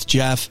 Talk with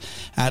Jeff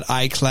at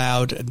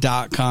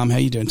iCloud.com. How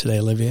you doing today,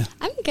 Olivia?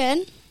 I'm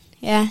good.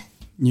 Yeah.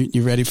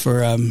 You ready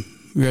for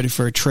ready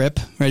for a trip?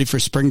 Ready for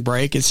spring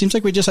break? It seems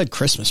like we just had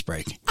Christmas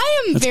break.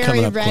 I am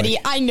very ready.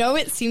 Quick. I know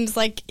it seems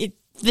like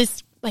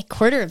this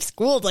quarter of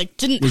school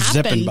didn't happen,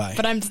 zipping by.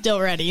 But I'm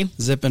still ready.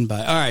 Zipping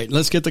by. All right,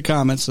 let's get the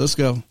comments. Let's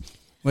go.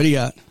 What do you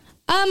got?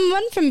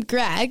 One from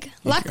Greg. Hey,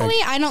 luckily,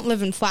 Greg. I don't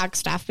live in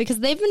Flagstaff because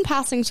they've been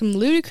passing some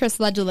ludicrous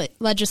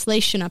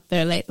legislation up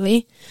there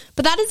lately.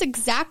 But that is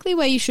exactly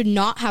why you should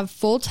not have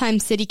full-time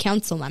city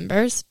council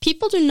members.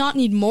 People do not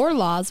need more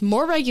laws,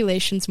 more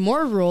regulations,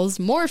 more rules,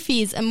 more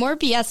fees, and more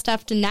BS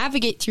stuff to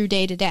navigate through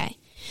day to day.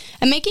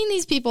 And making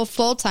these people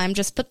full-time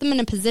just put them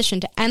in a position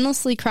to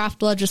endlessly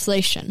craft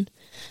legislation.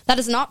 That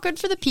is not good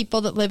for the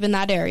people that live in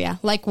that area,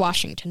 like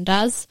Washington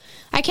does.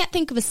 I can't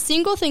think of a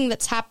single thing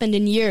that's happened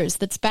in years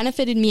that's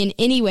benefited me in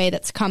any way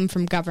that's come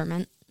from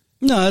government.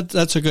 No,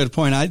 that's a good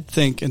point. I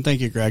think, and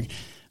thank you, Greg,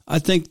 I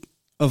think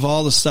of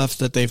all the stuff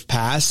that they've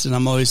passed, and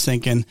I'm always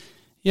thinking,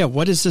 yeah,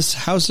 what is this?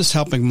 How is this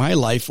helping my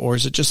life, or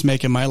is it just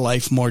making my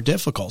life more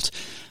difficult?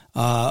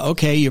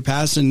 Okay, you're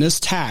passing this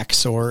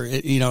tax or,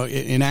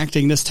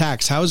 enacting this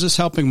tax. How is this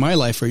helping my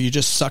life? Or are you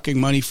just sucking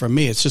money from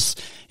me? It's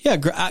just, yeah,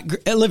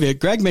 Olivia,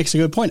 Greg makes a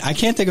good point. I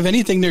can't think of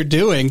anything they're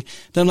doing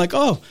that I'm like,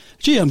 oh,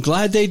 gee, I'm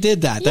glad they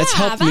did that. That's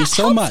helped me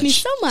so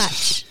much.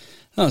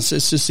 No, it's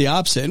just the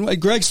opposite. And what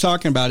Greg's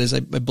talking about is, I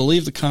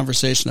believe, the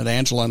conversation that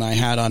Angela and I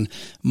had on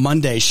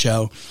Monday's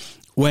show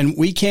when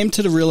we came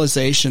to the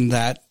realization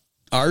that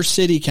our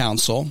city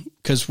council,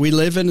 because we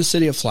live in the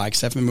city of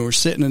Flagstaff, and we're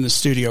sitting in the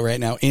studio right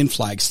now in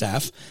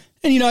Flagstaff.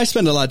 And, I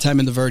spend a lot of time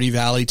in the Verde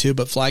Valley too,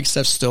 but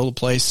Flagstaff's still a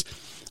place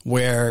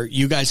where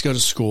you guys go to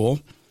school,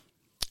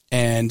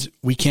 and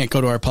we can't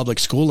go to our public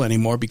school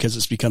anymore because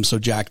it's become so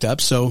jacked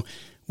up. So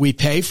we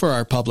pay for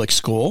our public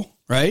school,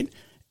 right?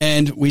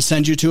 And we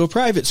send you to a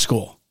private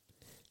school.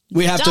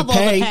 We have to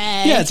pay.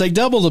 Yeah, it's like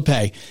double the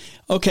pay.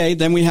 Okay,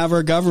 then we have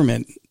our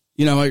government,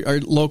 our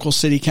local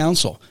city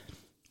council.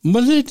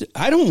 But let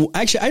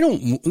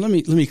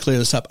me clear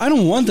this up. I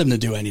don't want them to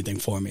do anything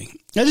for me.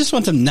 I just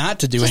want them not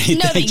to do anything.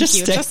 No, thank you.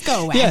 Just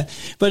go away. Yeah.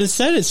 But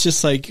instead, it's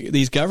just like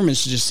these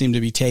governments just seem to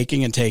be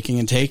taking and taking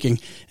and taking.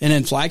 And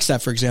in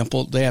Flagstaff, for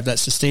example, they have that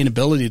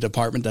sustainability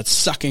department that's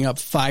sucking up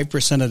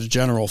 5% of the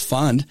general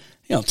fund.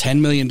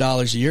 $10 million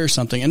a year or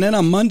something. And then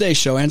on Monday's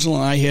show, Angela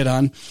and I hit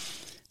on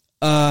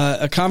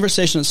a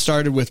conversation that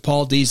started with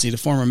Paul Deasy, the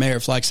former mayor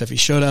of Flagstaff. He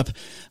showed up.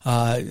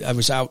 I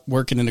was out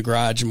working in the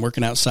garage and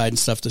working outside and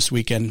stuff this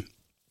weekend.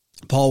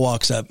 Paul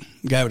walks up,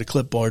 guy with a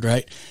clipboard,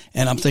 right?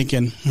 And I'm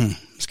thinking,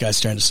 this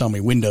guy's trying to sell me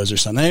windows or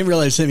something. I didn't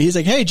realize him. He's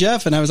like, "Hey,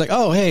 Jeff," and I was like,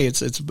 "Oh, hey,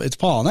 it's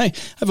Paul." And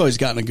I've always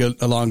gotten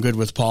along good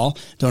with Paul.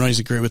 Don't always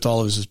agree with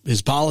all of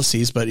his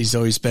policies, but he's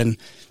always been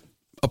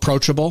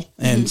approachable,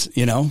 and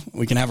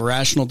we can have a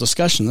rational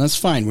discussion. That's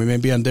fine. We may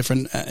be on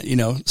different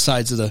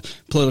sides of the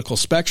political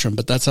spectrum,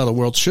 but that's how the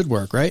world should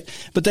work, right?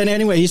 But then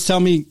anyway, he's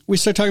telling me, we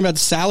start talking about the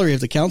salary of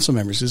the council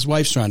members. His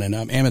wife's running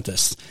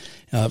Amethyst,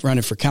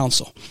 running for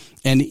council,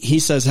 and he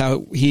says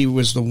how he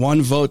was the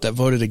one vote that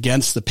voted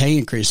against the pay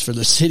increase for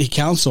the city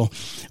council,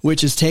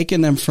 which has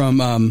taken them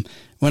from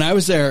when I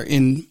was there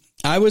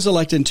I was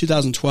elected in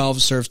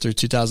 2012, served through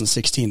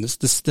 2016.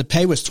 The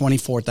pay was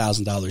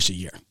 $24,000 a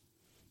year.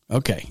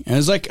 Okay. And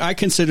it's like, I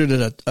considered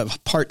it a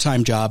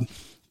part-time job,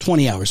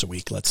 20 hours a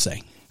week, let's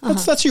say.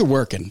 That's you're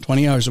working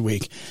 20 hours a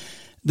week.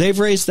 They've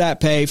raised that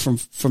pay from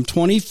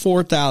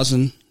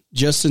 $24,000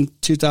 just in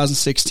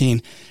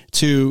 2016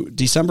 to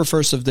December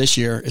 1st of this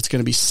year. It's going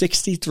to be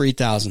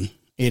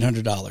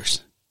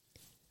 $63,800.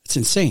 It's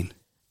insane.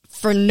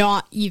 For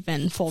not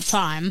even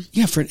full-time.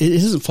 Yeah, it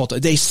isn't full-time.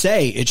 They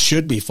say it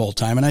should be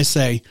full-time, and I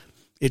say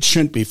it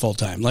shouldn't be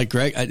full-time. Like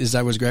Greg, is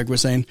that what Greg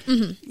was saying?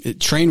 Mm-hmm.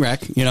 Train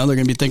wreck, they're going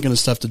to be thinking of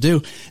stuff to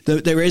do.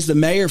 They raised the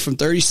mayor from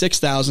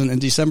 $36,000 and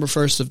December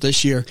 1st of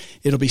this year,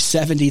 it'll be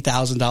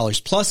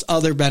 $70,000 plus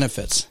other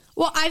benefits.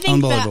 Well, I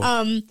think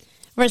that,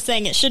 we're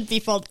saying it shouldn't be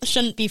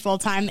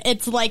full-time.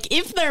 It's like,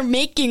 if they're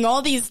making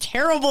all these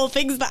terrible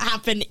things that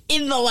happen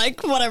in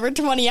the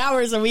 20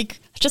 hours a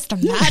week, just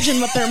imagine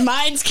what their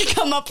minds could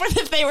come up with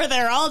if they were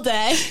there all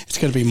day. It's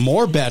going to be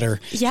more better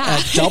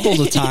at double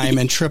the time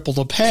and triple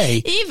the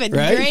pay. Even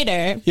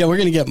greater. Yeah, we're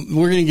going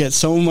to get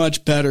so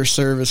much better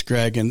service,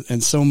 Greg,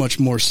 and so much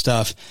more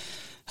stuff.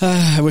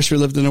 I wish we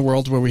lived in a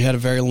world where we had a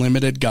very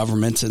limited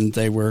government and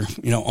they were,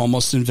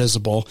 almost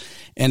invisible,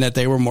 and that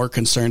they were more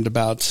concerned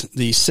about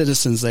the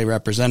citizens they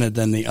represented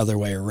than the other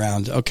way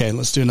around. Okay,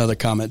 let's do another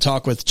comment.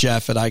 Talk with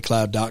Jeff at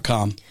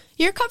iCloud.com.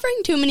 You're covering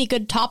too many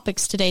good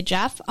topics today,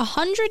 Jeff.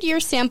 100-year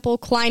sample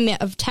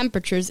climate of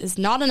temperatures is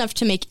not enough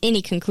to make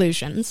any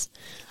conclusions.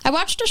 I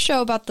watched a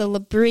show about the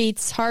Labrie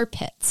tar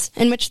pits,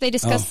 in which they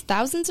discussed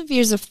thousands of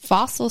years of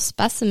fossil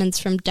specimens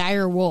from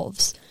dire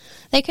wolves.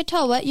 They could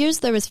tell what years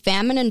there was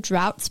famine and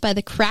droughts by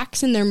the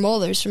cracks in their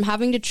molars from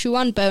having to chew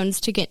on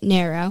bones to get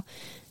marrow,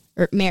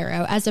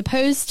 as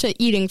opposed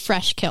to eating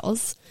fresh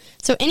kills.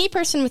 So any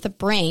person with a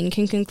brain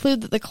can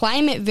conclude that the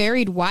climate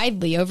varied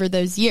widely over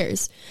those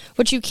years,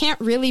 which you can't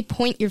really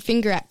point your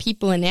finger at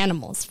people and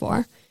animals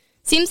for.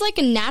 Seems like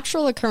a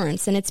natural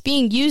occurrence, and it's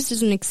being used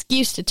as an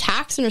excuse to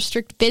tax and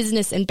restrict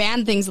business and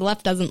ban things the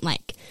left doesn't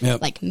like,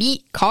 like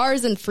meat,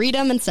 cars, and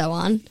freedom, and so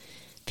on.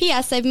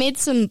 P.S. I've made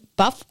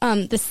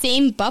the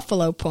same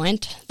buffalo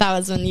point, that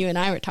was when you and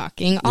I were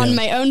talking, on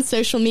my own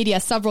social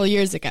media several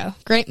years ago.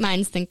 Great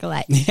minds think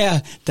alike. Yeah,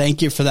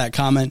 thank you for that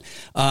comment.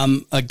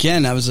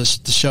 Again, that was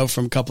the show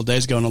from a couple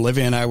days ago, and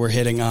Olivia and I were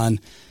hitting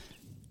on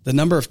the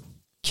number of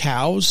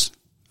cows,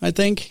 I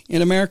think,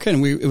 in America,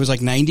 and it was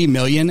like 90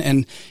 million,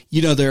 and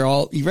they're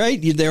all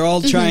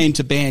trying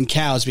to ban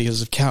cows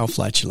because of cow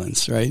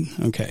flatulence, right?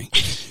 Okay,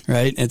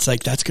 right? It's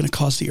like, that's going to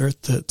cause the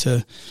earth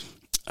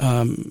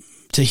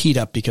to heat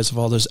up because of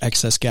all those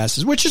excess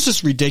gases, which is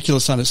just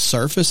ridiculous on its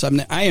surface.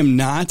 I am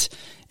not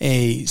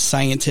a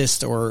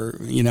scientist or,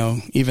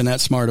 even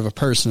that smart of a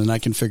person, and I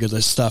can figure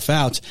this stuff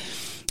out.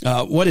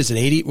 What is it?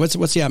 80?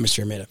 What's the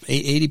atmosphere made of?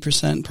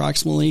 80%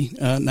 approximately,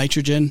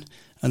 nitrogen,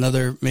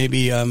 another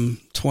maybe,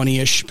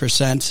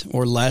 20-ish%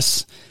 or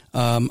less,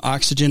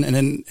 oxygen,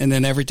 and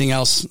then everything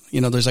else,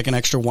 there's like an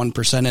extra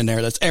 1% in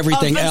there. That's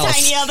everything else.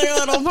 Tiny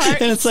other little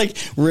part. And it's like,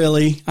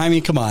 really? I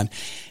mean, come on.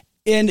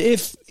 And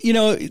if,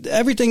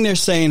 everything they're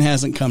saying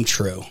hasn't come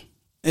true,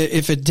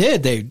 if it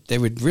did, they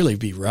would really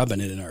be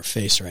rubbing it in our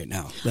face right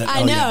now.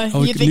 I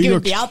know. You think it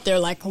would be out there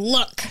like,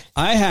 look,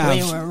 we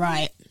were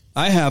right.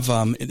 I have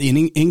an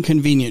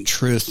inconvenient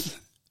truth,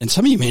 and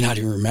some of you may not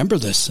even remember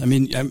this. I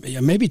mean, I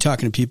may be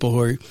talking to people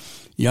who are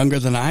younger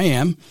than I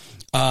am,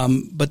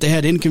 but they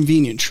had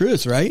Inconvenient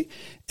Truth, right?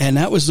 And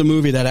that was the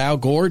movie that Al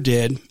Gore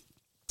did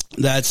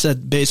that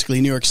said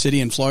basically New York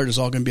City and Florida is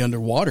all going to be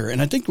underwater.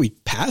 And I think we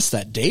passed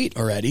that date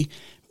already.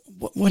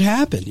 What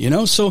happened?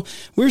 So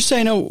we're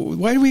saying,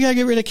 why do we got to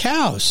get rid of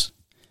cows?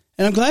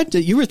 And I'm glad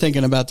that you were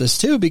thinking about this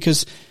too,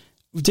 because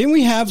didn't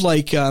we have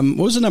what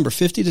was the number?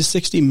 50 to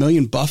 60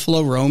 million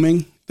buffalo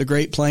roaming the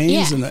Great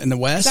Plains in the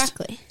West?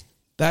 Exactly.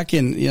 Back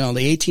in, the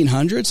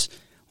 1800s.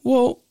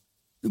 Well,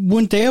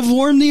 wouldn't they have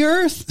warmed the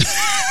earth?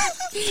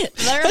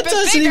 That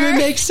doesn't even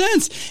make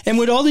sense. And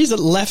would all these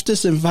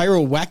leftist and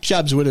viral whack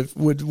jobs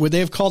would they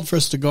have called for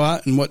us to go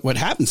out? And what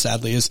happened,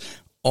 sadly, is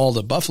all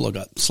the buffalo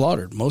got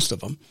slaughtered, most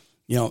of them.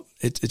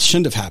 it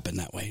shouldn't have happened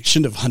that way. It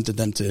shouldn't have hunted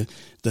them to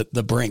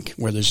the brink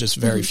where there's just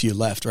very few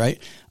left, right?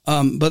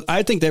 But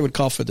I think they would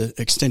call for the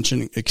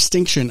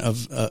extinction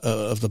of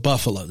the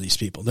buffalo. These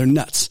people, they're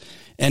nuts.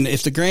 And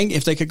if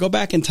they could go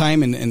back in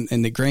time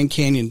and the Grand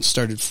Canyon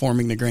started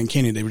forming the Grand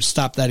Canyon, they would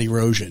stop that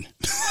erosion.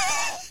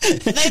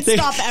 They'd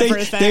stop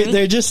everything.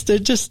 They're just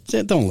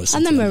don't listen.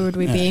 And then where would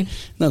we be?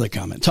 Another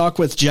comment. Talk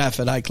with Jeff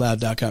at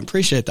iCloud.com.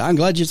 Appreciate that. I'm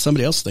glad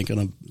somebody else thinking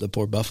of the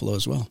poor buffalo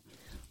as well.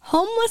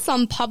 Homeless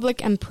on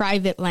public and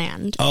private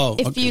land. Oh,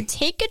 okay. If you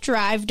take a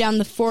drive down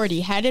the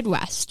 40 headed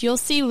west, you'll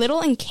see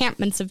little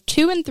encampments of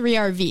 2 and 3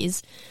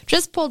 RVs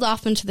just pulled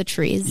off into the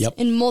trees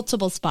in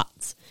multiple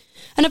spots.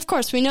 And of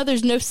course, we know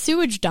there's no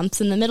sewage dumps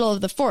in the middle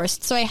of the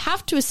forest, so I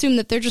have to assume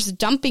that they're just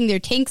dumping their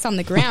tanks on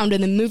the ground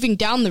and then moving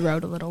down the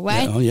road a little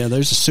way. Yeah,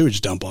 there's a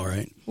sewage dump, all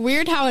right.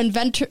 Weird how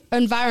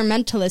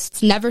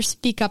environmentalists never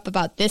speak up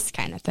about this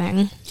kind of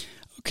thing.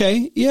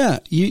 Okay, yeah.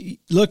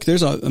 Look,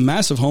 there's a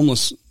massive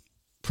homeless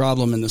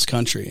problem in this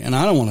country, and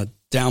I don't want to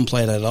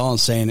downplay that at all and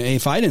saying, hey,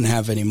 if I didn't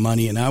have any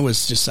money and I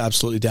was just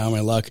absolutely down on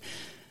my luck,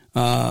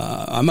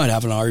 I might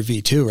have an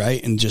RV too,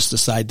 right? And just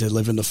decide to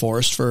live in the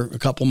forest for a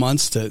couple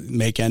months to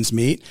make ends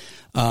meet.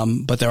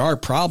 But there are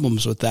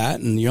problems with that,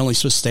 and you're only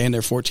supposed to stay in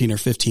there 14 or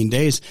 15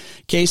 days.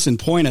 Case in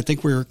point, I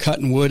think we were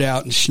cutting wood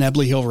out in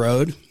Schnebley Hill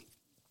Road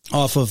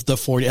off of the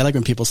 40. I like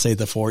when people say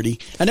the 40.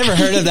 I never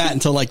heard of that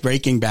until like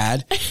Breaking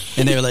Bad,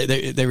 and they were like,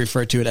 they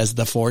refer to it as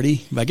the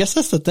 40. But I guess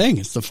that's the thing.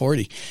 It's the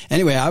 40.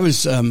 Anyway, I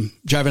was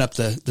driving up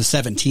the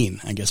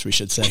 17, I guess we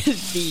should say,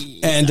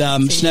 and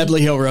Schnebley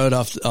Hill Road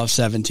off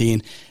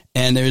 17,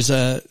 and there's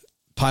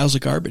piles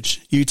of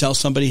garbage. You tell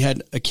somebody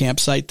had a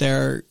campsite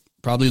there,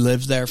 probably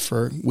lived there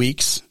for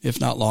weeks, if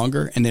not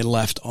longer, and they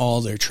left all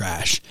their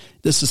trash.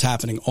 This is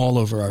happening all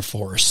over our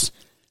forests.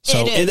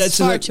 So it's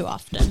far too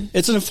often.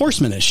 It's an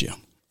enforcement issue.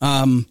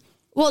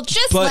 Well,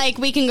 like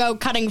we can go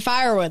cutting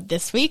firewood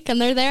this week and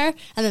they're there,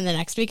 and then the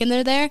next week and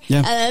they're there,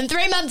 and then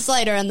 3 months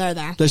later and they're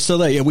there. They're still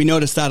there. Yeah, we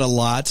noticed that a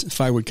lot.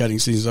 Firewood cutting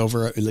season's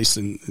over, at least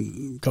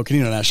in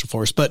Coconino National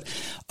Forest. But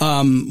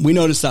we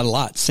noticed that a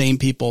lot. Same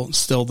people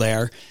still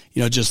there,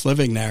 just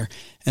living there.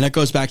 And that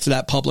goes back to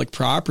that public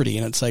property.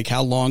 And it's like,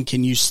 how long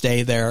can you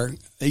stay there?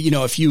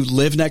 If you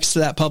live next to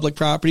that public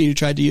property and you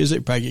tried to use it,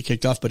 you probably get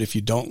kicked off. But if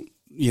you don't,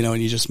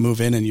 and you just move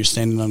in and you're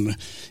standing on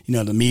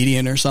the, the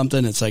median or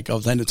something, it's like,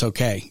 then it's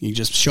okay. You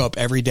just show up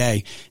every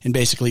day and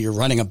basically you're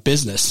running a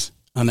business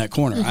on that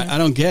corner. I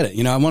don't get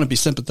it. I want to be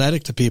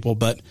sympathetic to people,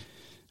 but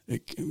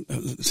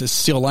it's a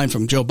steal a line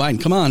from Joe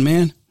Biden. Come on,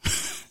 man.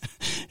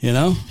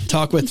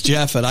 Talk with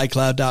Jeff at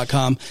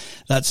iCloud.com.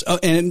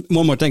 And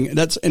one more thing,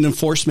 that's an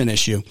enforcement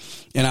issue.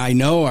 And I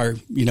know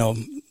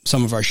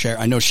some of our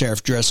I know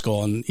Sheriff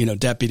Driscoll and,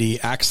 Deputy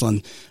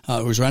Axlin,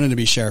 who's running to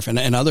be sheriff,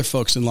 and other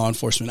folks in law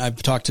enforcement.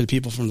 I've talked to the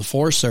people from the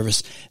Forest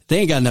Service. They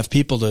ain't got enough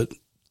people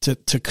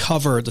to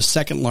cover the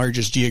second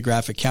largest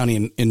geographic county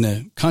in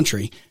the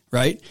country,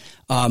 right?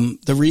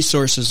 The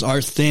resources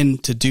are thin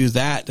to do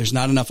that. There's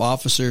not enough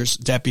officers,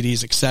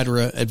 deputies, et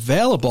cetera,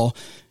 available.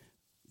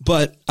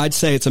 But I'd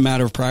say it's a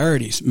matter of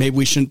priorities. Maybe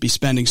we shouldn't be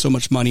spending so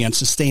much money on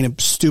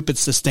stupid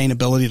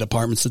sustainability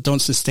departments that don't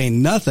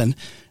sustain nothing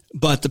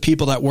but the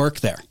people that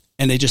work there.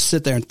 And they just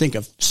sit there and think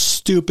of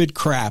stupid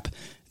crap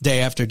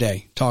day after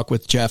day. Talk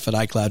with Jeff at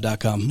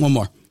iCloud.com. One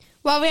more.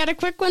 Well, we had a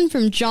quick one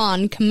from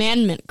John,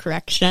 commandment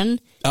correction.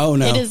 Oh,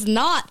 no. It is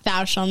not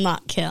thou shalt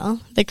not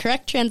kill. The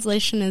correct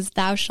translation is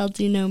thou shalt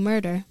do no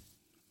murder.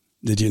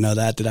 Did you know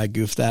that? Did I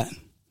goof that?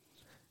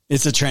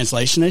 It's a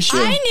translation issue?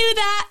 I knew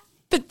that,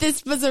 but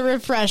this was a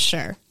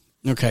refresher.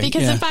 Okay.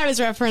 Because if I was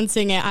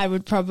referencing it, I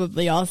would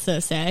probably also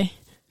say...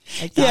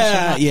 No,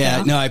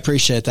 I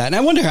appreciate that. And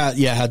I wonder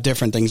how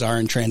different things are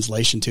in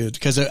translation too,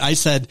 because I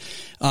said,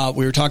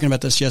 we were talking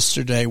about this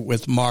yesterday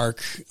with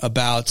Mark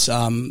about,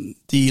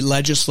 the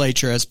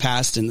legislature has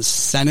passed in the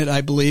Senate,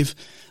 I believe,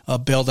 a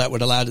bill that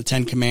would allow the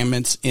 10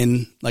 Commandments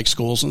in like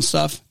schools and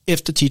stuff.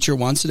 If the teacher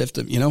wants it,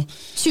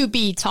 to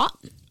be taught,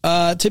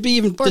 to be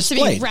even or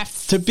displayed,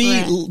 to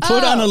be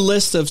put on a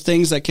list of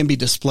things that can be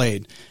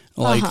displayed.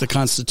 Like the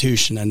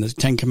Constitution and the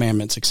 10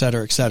 Commandments, et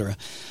cetera, et cetera.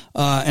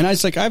 And I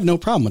was like, I have no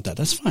problem with that.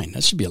 That's fine.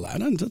 That should be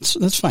allowed.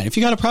 That's fine. If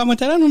you got a problem with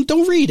that,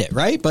 don't read it,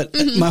 right? But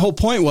my whole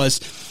point was,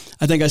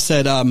 I think I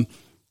said,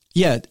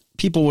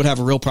 people would have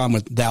a real problem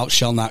with thou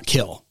shalt not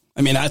kill.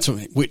 I mean,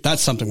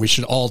 that's something we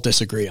should all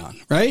disagree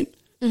on, right?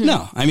 Mm-hmm.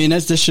 No, I mean,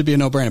 this should be a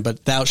no-brainer.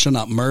 But thou shalt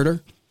not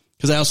murder,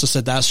 because I also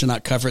said thou shalt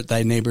not covet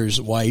thy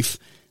neighbor's wife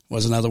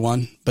was another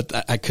one.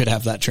 But I could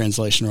have that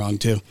translation wrong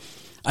too.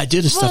 I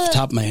did this off the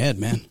top of my head,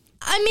 man.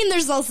 I mean,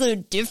 there's also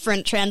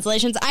different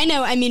translations. I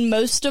know,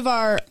 most of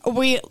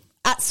we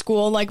at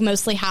school,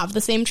 mostly have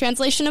the same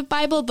translation of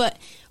Bible, but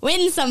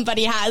when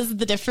somebody has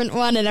the different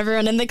one and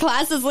everyone in the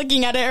class is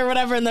looking at it or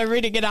whatever and they're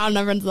reading it out and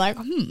everyone's like,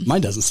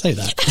 Mine doesn't say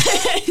that.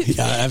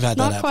 Yeah, I've had that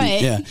Not happen.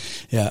 Quite.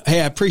 Yeah. Hey,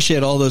 I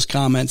appreciate all those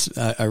comments.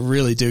 I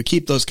really do.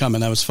 Keep those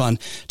coming. That was fun.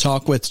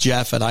 Talk with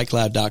Jeff at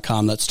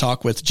iCloud.com. That's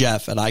talk with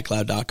Jeff at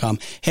iCloud.com.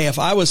 Hey, if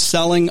I was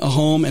selling a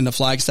home in the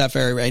Flagstaff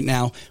area right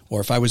now,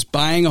 or if I was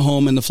buying a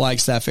home in the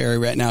Flagstaff area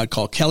right now, I'd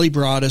call Kelly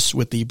Broadus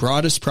with the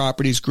Broadus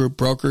Properties Group,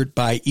 brokered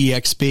by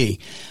EXP.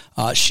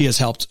 She has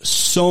helped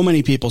so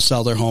many people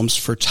sell their homes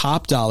for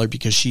top dollar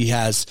because she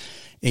has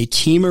a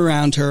team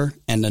around her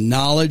and the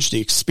knowledge,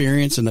 the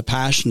experience, and the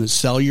passion to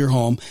sell your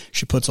home.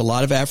 She puts a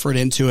lot of effort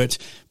into it,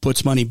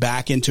 puts money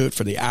back into it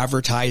for the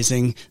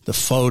advertising, the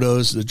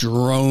photos, the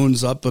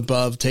drones up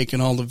above,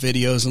 taking all the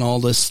videos and all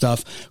this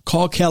stuff.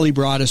 Call Kelly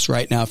Broadus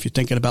right now if you're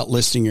thinking about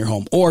listing your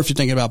home or if you're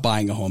thinking about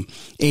buying a home.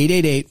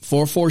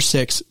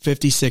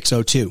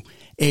 888-446-5602.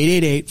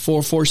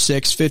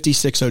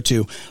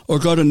 888-446-5602, or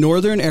go to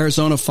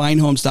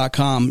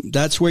northernarizonafinehomes.com.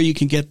 That's where you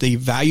can get the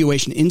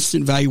valuation,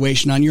 instant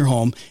valuation on your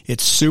home.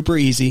 It's super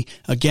easy.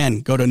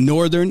 Again, go to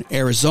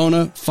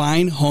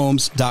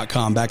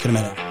northernarizonafinehomes.com. Back in a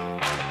minute.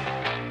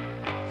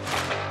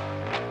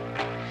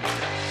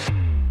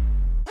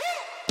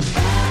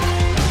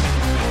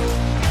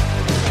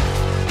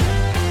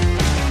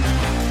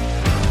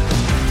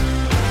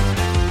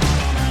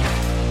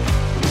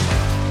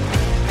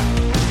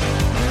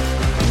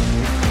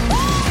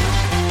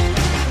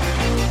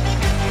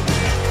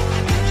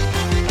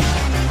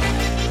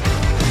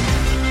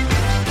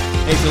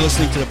 If you're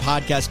listening to the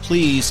podcast,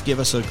 please give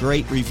us a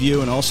great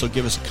review and also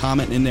give us a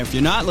comment in there. If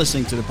you're not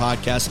listening to the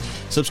podcast,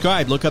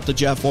 subscribe. Look up the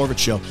Jeff Oravits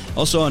Show.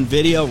 Also on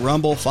video,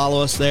 Rumble,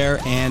 follow us there,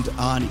 and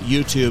on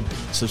YouTube,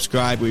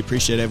 subscribe. We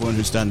appreciate everyone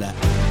who's done that.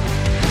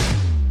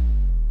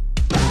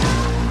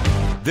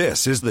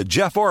 This is the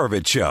Jeff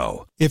Oravits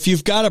Show. If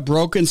you've got a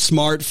broken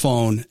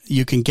smartphone,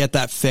 you can get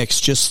that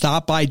fixed. Just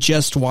stop by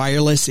Just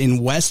Wireless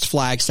in West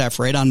Flagstaff,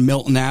 right on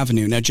Milton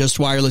Avenue. Now, Just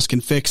Wireless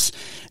can fix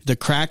the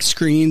cracked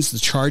screens, the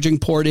charging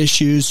port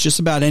issues, just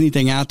about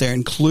anything out there,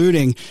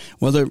 including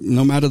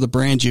no matter the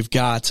brand you've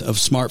got of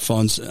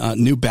smartphones,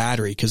 new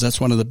battery, because that's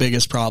one of the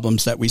biggest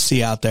problems that we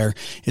see out there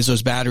is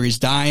those batteries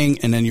dying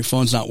and then your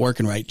phone's not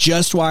working right.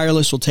 Just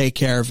Wireless will take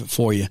care of it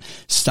for you.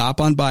 Stop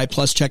on by,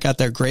 plus check out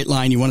their great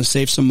line. You want to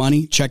save some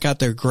money? Check out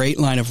their great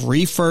line of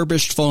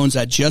refurbished phones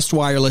at Just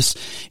Wireless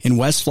in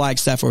West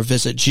Flagstaff, or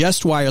visit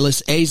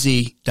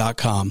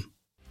justwirelessaz.com.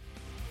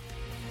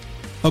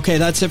 Okay,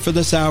 that's it for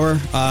this hour.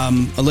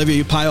 Olivia,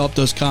 you pile up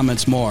those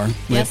comments more.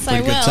 Yes,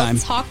 I will.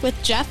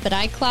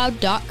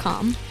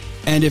 Talkwithjeff@icloud.com.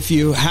 And if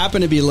you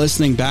happen to be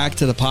listening back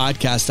to the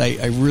podcast, I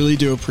really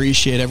do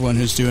appreciate everyone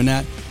who's doing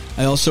that.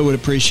 I also would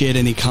appreciate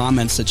any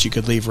comments that you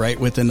could leave right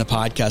within the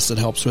podcast. That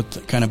helps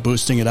with kind of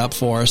boosting it up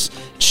for us.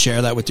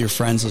 Share that with your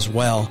friends as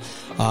well.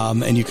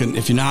 And you can,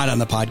 if you're not on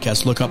the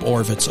podcast, look up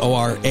Oravits,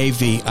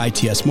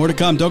 Oravits. More to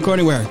come. Don't go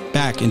anywhere.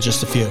 Back in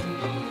just a few.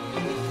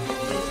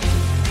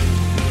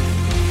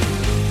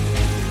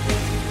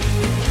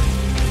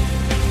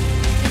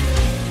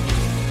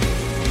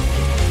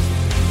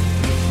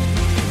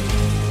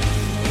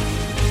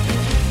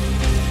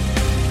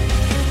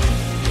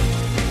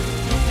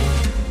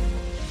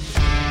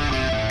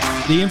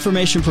 The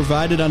information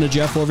provided on the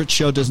Jeff Oravits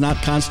Show does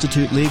not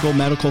constitute legal,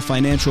 medical,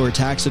 financial, or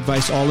tax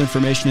advice. All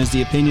information is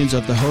the opinions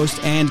of the host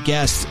and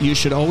guests. You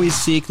should always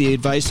seek the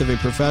advice of a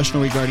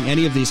professional regarding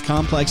any of these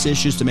complex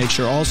issues to make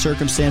sure all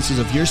circumstances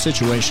of your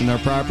situation are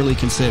properly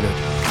considered.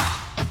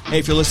 Hey,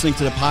 if you're listening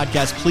to the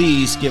podcast,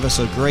 please give us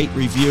a great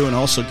review and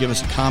also give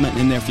us a comment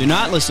in there. If you're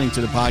not listening to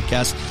the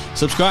podcast,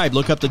 subscribe.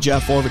 Look up the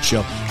Jeff Oravits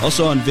Show.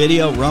 Also on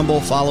video, Rumble,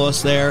 follow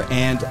us there,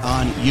 and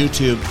on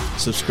YouTube,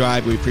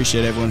 subscribe. We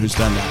appreciate everyone who's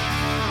done that.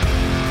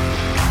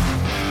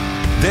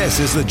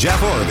 This is the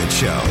Jeff Oravits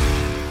Show.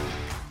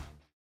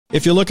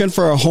 If you're looking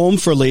for a home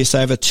for lease, I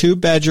have a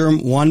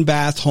 2-bedroom,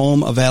 1-bath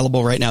home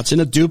available right now. It's in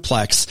a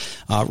duplex,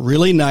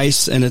 really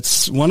nice, and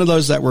it's one of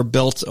those that were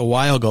built a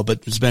while ago,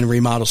 but it's been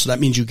remodeled, so that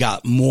means you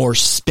got more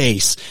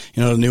space.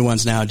 You know, the new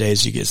ones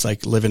nowadays, it's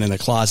like living in a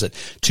closet.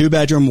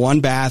 2-bedroom,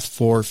 1-bath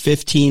for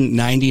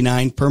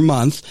 $15.99 per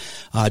month.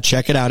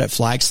 Check it out at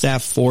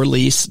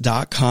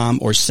flagstaff4lease.com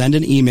or send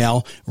an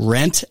email,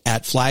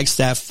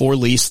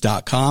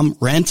 rent@flagstaff4lease.com,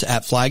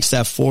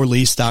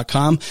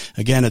 rent@flagstaff4lease.com.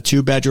 Again, a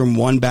 2-bedroom,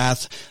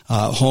 1-bath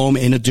home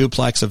in a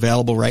duplex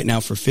available right now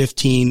for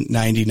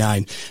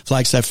 $15.99.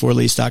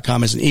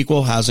 Flagstaff4lease.com is an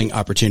equal housing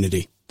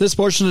opportunity. This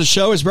portion of the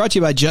show is brought to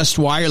you by Just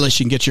Wireless.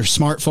 You can get your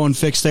smartphone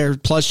fixed there.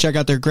 Plus, check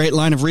out their great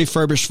line of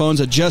refurbished phones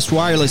at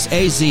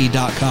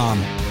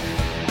justwirelessaz.com.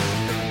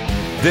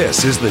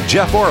 This is the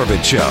Jeff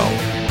Oravits Show.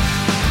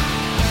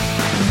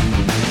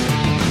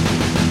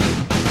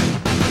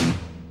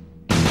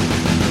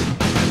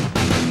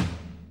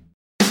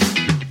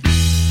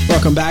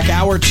 Welcome back.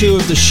 Hour 2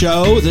 of the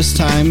show. This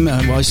time,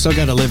 I still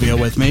got Olivia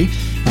with me,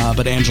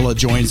 but Angela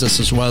joins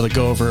us as well to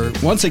go over,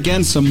 once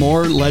again, some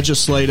more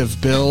legislative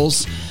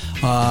bills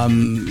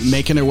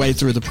making their way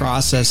through the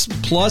process,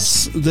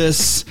 plus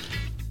this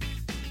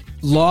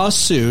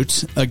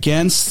lawsuit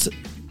against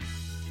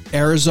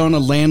Arizona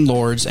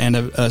landlords and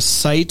a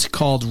site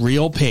called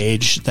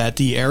RealPage that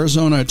the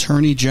Arizona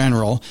Attorney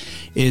General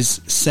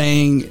is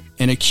saying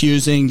and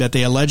accusing that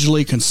they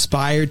allegedly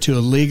conspired to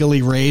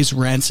illegally raise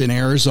rents in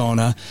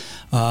Arizona.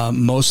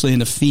 mostly in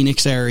the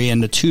Phoenix area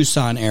and the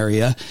Tucson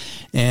area.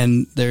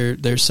 And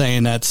they're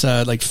saying that's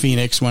like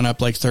Phoenix went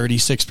up like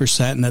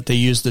 36%, and that they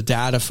used the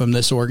data from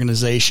this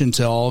organization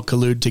to all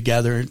collude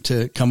together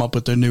to come up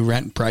with their new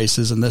rent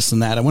prices and this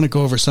and that. I want to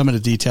go over some of the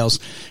details.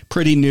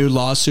 Pretty new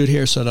lawsuit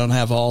here, so I don't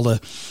have all the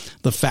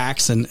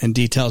facts and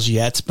details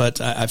yet,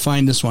 but I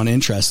find this one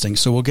interesting.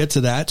 So we'll get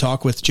to that.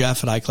 Talk with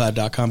Jeff at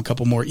iCloud.com. A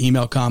couple more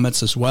email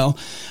comments as well.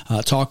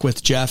 Talk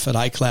with Jeff at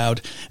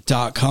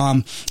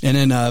iCloud.com. And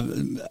then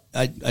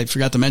I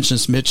forgot to mention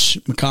this. Mitch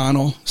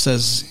McConnell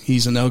says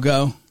he's a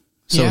no-go.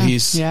 So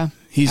he's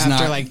after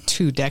not like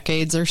 2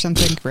 decades or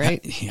something,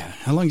 right?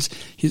 How long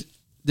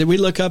did we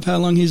look up how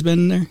long he's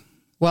been there?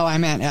 Well, I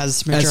meant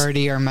as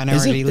majority or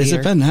minority leader. Has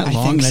it been that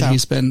long that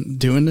he's been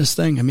doing this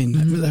thing? I mean,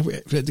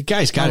 the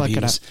guy's got to be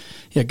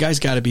guy's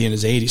got to be in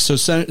his 80s. So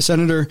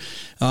Senator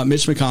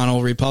Mitch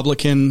McConnell,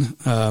 Republican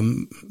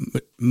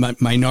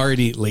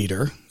minority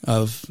leader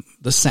of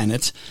the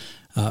Senate,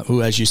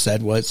 who, as you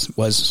said,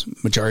 was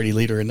majority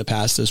leader in the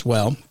past as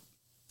well,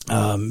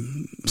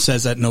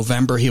 says that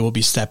November he will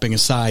be stepping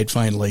aside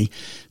finally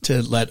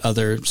to let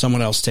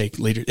someone else take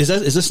leader. Is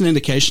this an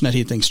indication that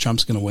he thinks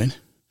Trump's going to win?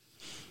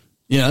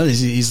 You know,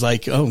 he's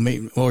like, oh,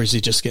 maybe, or is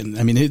he just getting?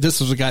 I mean, this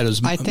was a guy that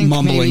was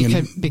mumbling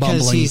and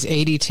because bumbling. He's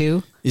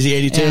 82. Is he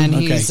 82? And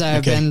he's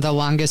been the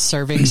longest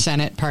serving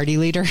Senate party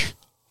leader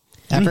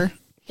ever.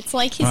 It's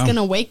like he's going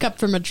to wake up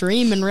from a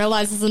dream and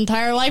realize his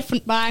entire life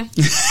went by.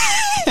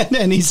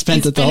 And he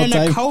spent it the whole time. He's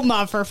been in a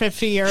coma for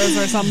 50 years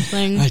or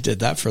something. I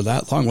did that for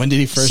that long. When did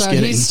he first get in?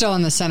 So he's still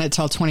in the Senate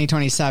till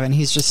 2027.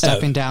 He's just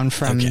stepping down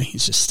from. Okay,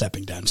 he's just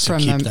stepping down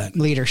from keep the that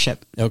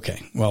leadership.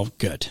 Okay, well,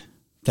 good.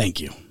 Thank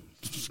you.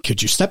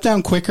 Could you step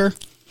down quicker?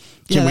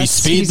 Can we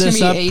speed this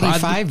up? He's going to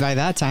be 85 by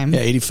that time. Yeah,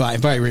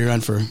 85. Probably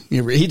rerun for.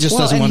 He just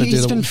doesn't want to do the.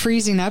 He's been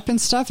freezing up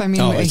and stuff. I mean,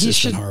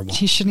 it's been horrible.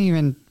 He shouldn't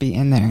even be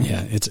in there.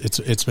 Yeah,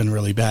 it's been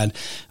really bad.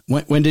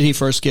 When did he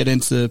first get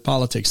into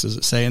politics? Does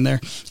it say in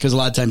there? Because a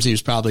lot of times he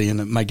was probably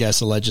in, my guess,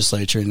 the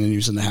legislature, and then he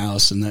was in the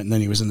House, and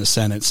then he was in the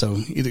Senate. So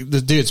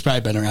the dude's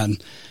probably been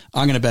around.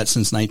 I'm going to bet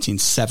since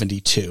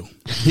 1972.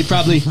 He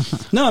probably.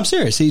 No, I'm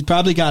serious. He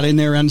probably got in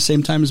there around the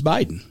same time as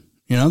Biden.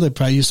 You know, they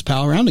probably used to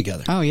pal around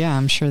together. Oh, yeah,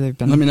 I'm sure they've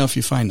been. Let me know if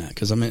you find that,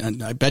 because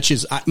I bet you.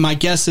 My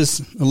guess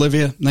is,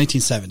 Olivia,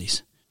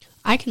 1970s.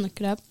 I can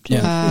look it up, too.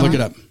 Yeah, look it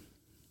up.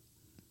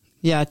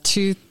 Yeah,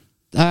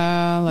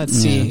 let's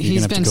see.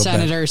 He's been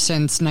senator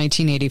since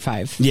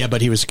 1985. Yeah, but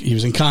he was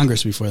in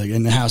Congress before that,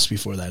 in the House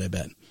before that, I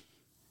bet.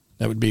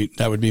 That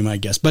would be my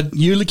guess. But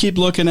you keep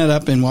looking it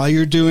up, and while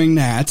you're doing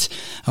that,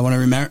 I want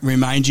to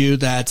remind you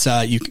that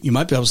you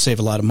might be able to save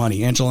a lot of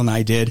money. Angela and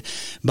I did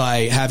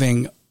by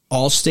having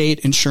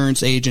Allstate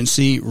Insurance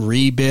Agency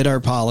rebid our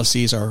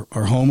policies, our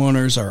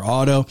homeowners, our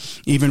auto,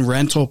 even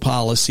rental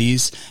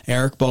policies.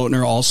 Eric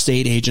Boatner,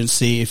 Allstate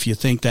Agency. If you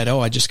think that,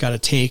 I just got to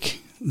take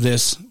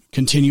this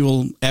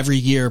continual every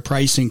year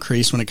price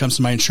increase when it comes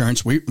to my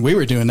insurance, we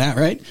were doing that,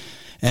 right?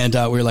 And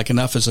we were like,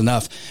 enough is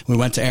enough. We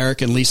went to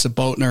Eric and Lisa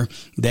Boatner.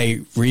 They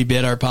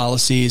rebid our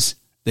policies.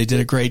 They did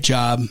a great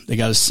job. They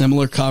got a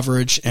similar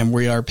coverage, and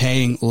we are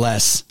paying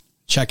less.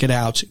 Check it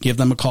out. Give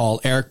them a call.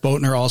 Eric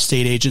Boatner,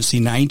 Allstate Agency,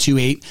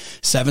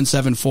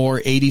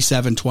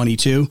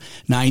 928-774-8722.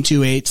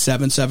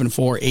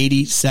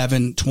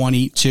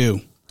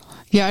 928-774-8722.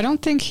 Yeah, I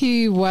don't think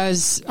he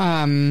was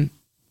in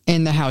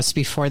the House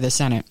before the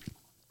Senate.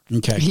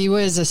 Okay. He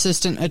was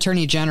Assistant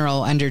Attorney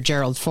General under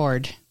Gerald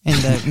Ford in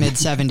the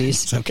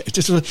mid-'70s. Okay.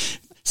 Just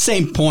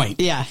same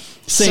point. Yeah.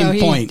 Same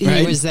point,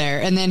 right? He was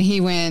there. And then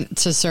he went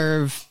to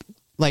serve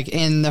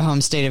in the home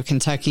state of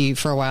Kentucky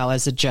for a while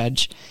as a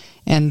judge.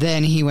 And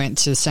then he went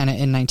to the Senate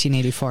in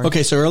 1984.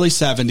 Okay, so early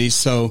 70s,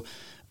 so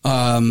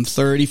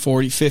 30,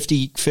 40,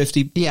 50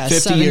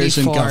 years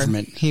in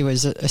government. He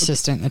was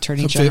Assistant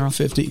Attorney General.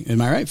 50,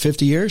 am I right?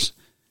 50 years?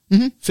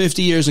 Mm-hmm.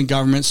 50 years in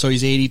government, so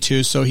he's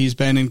 82, so he's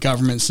been in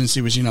government since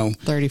he was,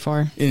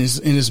 34. In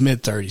his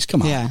mid-30s.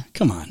 Come on. Yeah.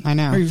 Come on. I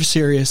know. Are you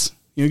serious?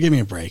 Give me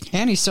a break.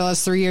 And he still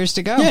has 3 years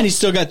to go. Yeah, and he's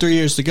still got 3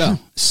 years to go.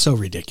 So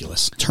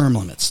ridiculous. Term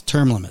limits.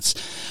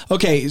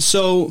 Okay,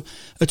 so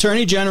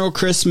Attorney General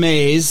Chris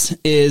Mays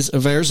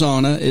of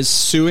Arizona is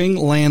suing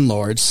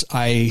landlords.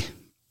 I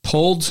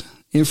pulled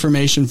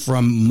information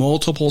from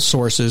multiple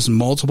sources,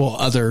 multiple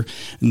other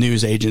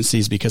news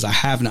agencies, because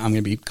I'm going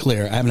to be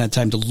clear, I haven't had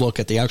time to look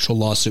at the actual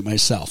lawsuit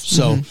myself.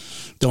 So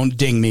don't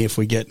ding me if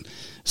we get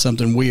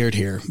something weird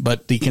here.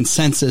 But the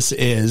consensus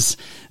is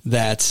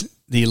that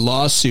the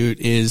lawsuit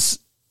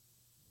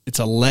it's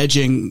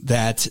alleging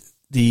that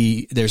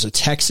there's a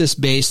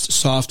Texas-based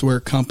software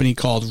company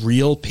called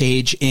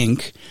RealPage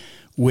Inc.,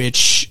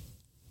 which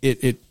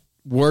it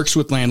works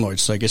with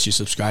landlords. So I guess you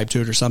subscribe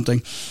to it or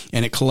something,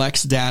 and it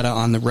collects data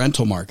on the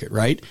rental market,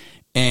 right?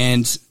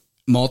 And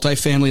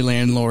multifamily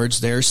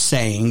landlords, they're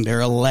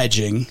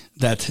alleging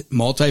that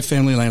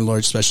multifamily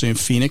landlords, especially in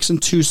Phoenix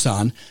and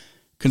Tucson,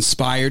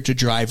 conspired to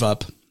drive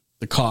up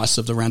the costs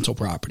of the rental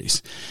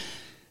properties.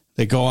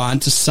 They go on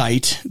to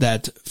cite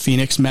that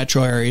Phoenix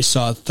metro area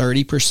saw a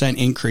 30%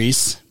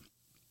 increase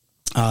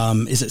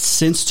Is it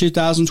since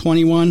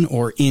 2021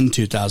 or in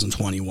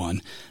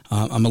 2021?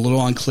 I'm a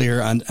little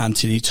unclear on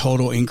to the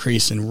total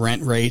increase in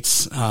rent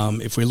rates.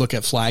 If we look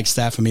at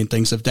Flagstaff, I mean,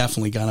 things have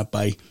definitely gone up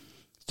by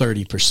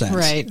 30%,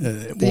 right?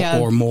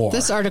 Or more.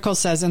 This article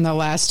says in the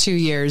last 2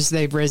 years,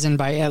 they've risen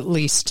by at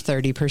least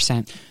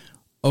 30%.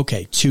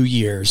 Okay. 2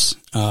 years,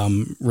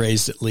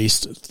 raised at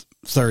least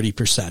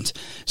 30%.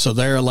 So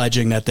they're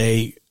alleging that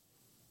they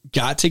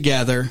got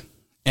together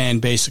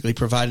and basically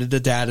provided the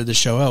data to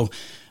show,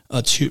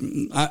 I'm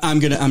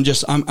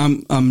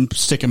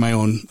sticking my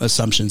own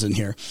assumptions in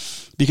here,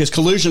 because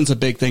collusion's a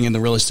big thing in the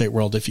real estate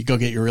world. If you go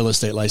get your real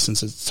estate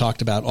license, it's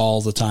talked about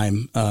all the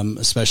time,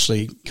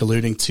 especially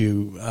colluding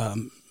to,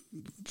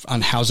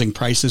 on housing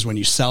prices when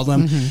you sell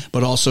them,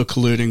 but also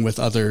colluding with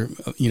other,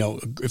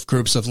 if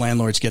groups of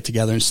landlords get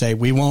together and say,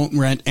 we won't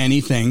rent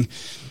anything,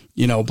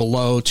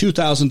 below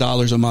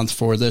 $2,000 a month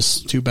for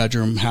this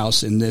 2-bedroom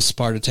house in this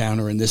part of town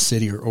or in this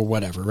city or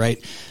whatever.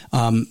 Right.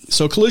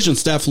 So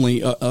collusion's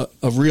definitely a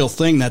real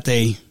thing that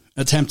they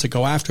attempt to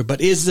go after,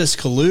 but is this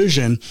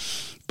collusion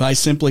by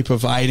simply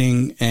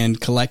providing and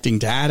collecting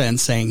data and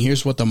saying,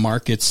 here's what the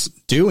market's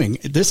doing?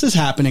 This is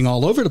happening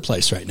all over the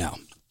place right now.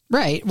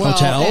 Right. Well,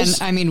 hotels.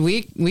 And I mean,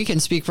 we can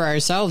speak for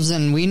ourselves,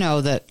 and we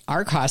know that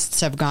our costs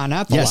have gone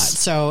up a lot.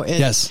 So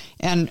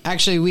and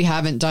actually we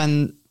haven't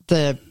done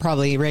the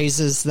probably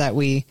raises that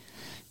we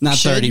not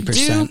should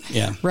 30%. do.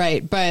 Yeah.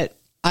 Right. But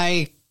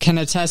I can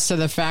attest to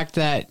the fact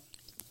that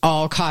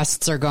all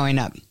costs are going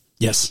up.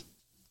 Yes.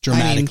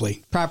 Dramatically. I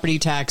mean, property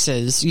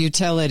taxes,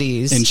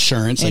 utilities,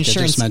 insurance, like I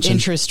just mentioned.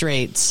 Interest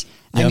rates.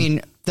 Yep. I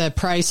mean, the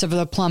price of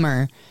the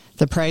plumber,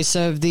 the price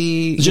of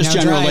the just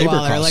general labor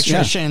drywaller, costs.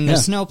 electrician, the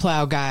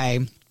snowplow guy.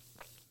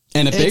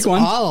 And a big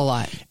one. All a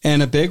lot.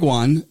 And a big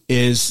one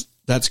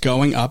that's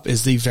going up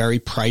is the very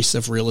price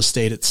of real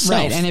estate itself.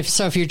 Right. And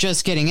if you're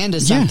just getting into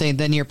something,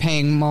 then you're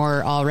paying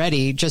more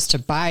already just to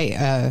buy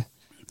a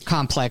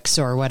complex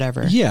or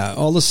whatever. Yeah.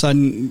 All of a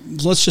sudden,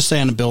 let's just say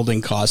on a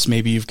building cost,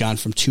 maybe you've gone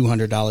from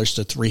 $200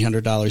 to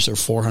 $300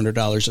 or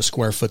 $400 a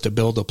square foot to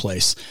build a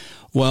place.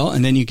 Well,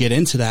 and then you get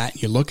into that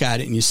and you look at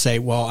it and you say,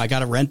 well, I got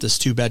to rent this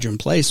 2-bedroom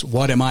place.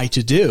 What am I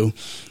to do?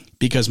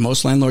 Because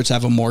most landlords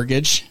have a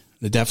mortgage.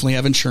 They definitely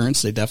have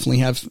insurance. They definitely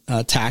have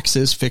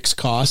taxes, fixed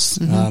costs,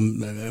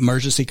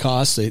 emergency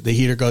costs. The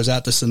heater goes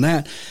out, this and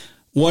that.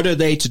 What are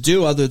they to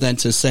do other than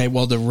to say,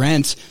 well, the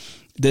rent,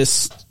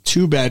 this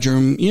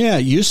 2-bedroom,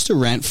 used to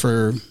rent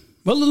for,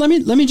 well, let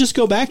me just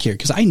go back here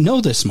because I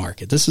know this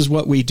market. This is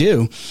what we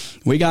do.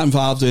 We got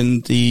involved in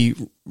the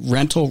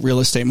rental real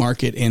estate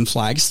market in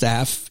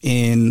Flagstaff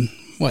in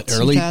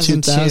early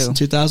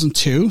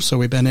 2002. So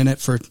we've been in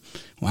it for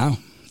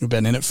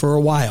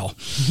a while.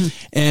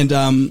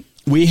 And,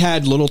 we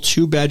had little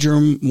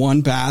 2-bedroom,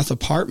 1-bath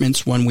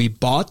apartments when we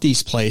bought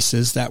these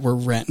places that were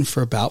renting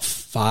for about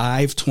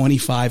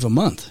 $525 a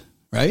month,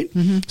 right?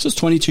 This was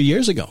 22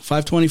 years ago,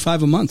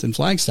 $525 a month in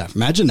Flagstaff.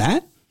 Imagine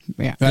that.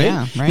 Yeah. Right?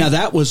 Yeah, right. Now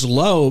that was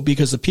low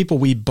because the people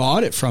we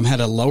bought it from had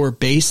a lower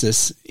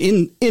basis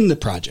in the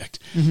project.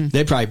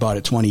 They probably bought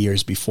it 20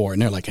 years before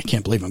and they're like, I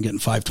can't believe I'm getting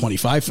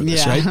 $525 for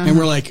this, right? And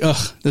we're like,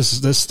 ugh,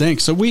 this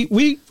stinks. So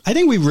I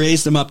think we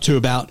raised them up to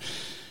about,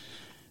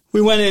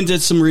 we went in and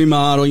did some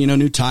remodel,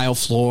 new tile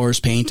floors,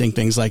 painting,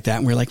 things like that.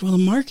 And we're like, well, the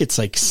market's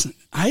like,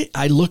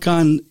 I look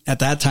on, at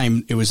that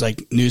time, it was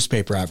like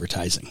newspaper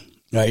advertising,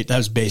 right? That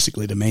was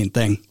basically the main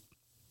thing.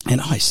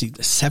 And I see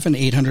the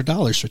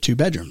 $700-800 for 2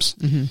 bedrooms.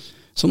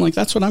 So I'm like,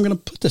 that's what I'm going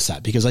to put this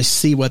at because I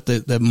see what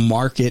the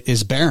market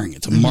is bearing.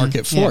 It's a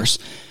market force.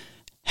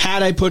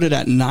 Had I put it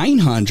at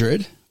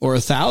 900 or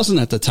 1,000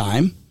 at the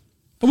time,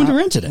 I wouldn't have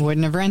rented it. I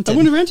wouldn't have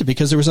rented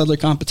because there was other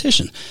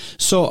competition.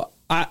 So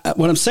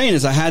what I'm saying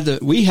is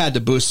we had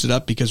to boost it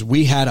up because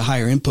we had a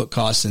higher input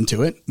cost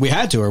into it. We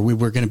had to, or we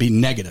were going to be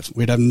negative.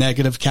 We'd have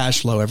negative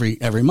cash flow every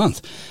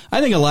month. I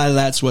think a lot of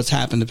that's what's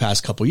happened the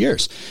past couple of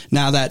years.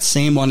 Now that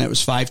same one that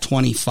was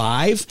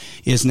 $525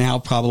 is now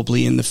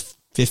probably in the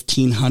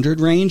 1,500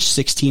 range,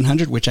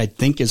 1,600, which I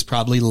think is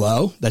probably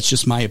low. That's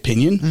just my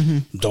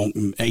opinion.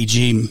 Don't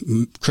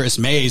AG Chris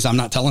Mays. I'm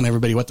not telling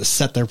everybody what to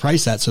set their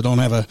price at. So don't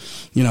have a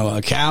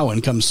cow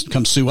and come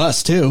sue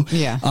us too.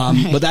 Yeah.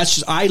 But that's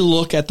just, I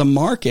look at the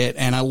market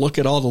and I look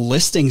at all the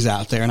listings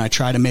out there and I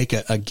try to make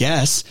a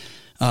guess.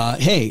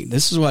 Hey,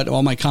 this is what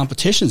all my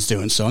competition's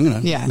doing. So I'm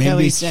going to, at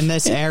least in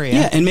this area.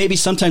 Yeah. And maybe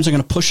sometimes I'm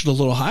going to push it a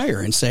little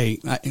higher and say,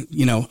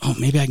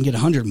 maybe I can get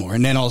 100 more.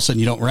 And then all of a sudden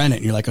you don't rent it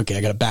and you're like, okay,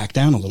 I got to back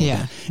down a little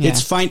bit.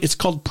 It's fine. It's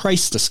called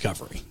price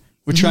discovery.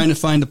 We're trying to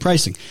find the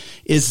pricing.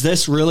 Is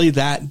this really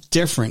that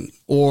different?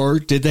 Or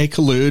did they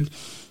collude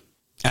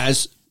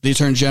as the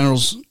Attorney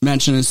General's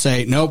mentioned and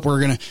say, nope,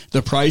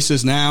 the price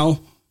is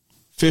now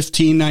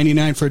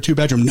 $1,599 for a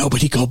 2-bedroom.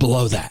 Nobody go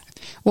below that.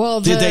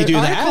 Well, did they do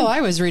that? The article I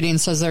was reading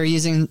says they're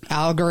using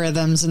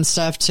algorithms and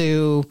stuff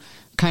to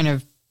kind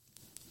of,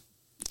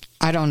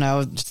 I don't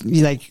know,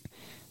 like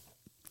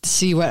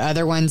see what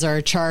other ones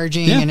are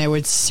charging, and it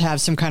would have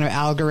some kind of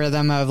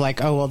algorithm of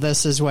like, oh, well,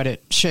 this is what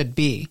it should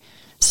be.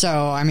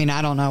 So, I mean,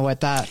 I don't know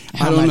what that.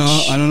 I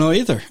don't know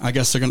either. I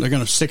guess they're going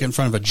to stick in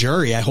front of a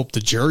jury. I hope the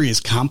jury is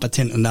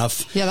competent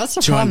enough. Yeah, that's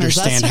the to problem.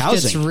 Understand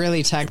housing. It's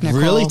really technical.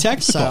 Really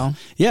technical. So.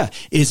 Yeah.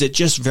 Is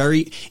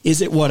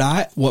it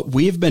what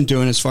we've been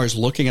doing as far as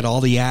looking at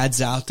all the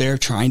ads out there,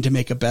 trying to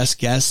make a best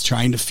guess,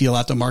 trying to feel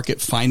out the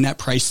market, find that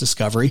price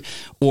discovery,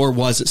 or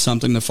was it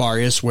something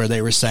nefarious where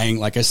they were saying,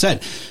 like I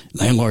said,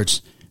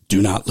 landlords,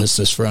 do not list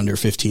this for under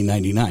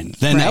 $15.99.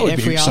 Then that would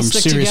be some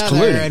serious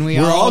colluding.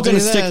 We're all going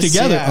to stick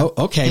together. Yeah.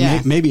 Oh, okay,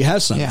 yeah. Maybe it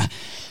has some. Yeah.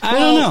 I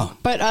don't know.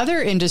 But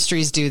other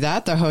industries do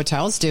that. The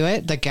hotels do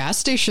it. The gas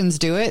stations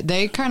do it.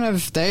 They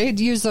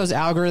use those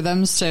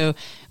algorithms. So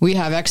we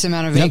have X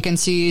amount of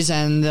vacancies,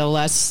 and the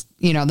less,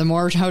 the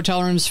more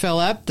hotel rooms fill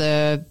up,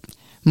 the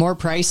more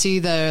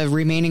pricey the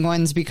remaining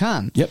ones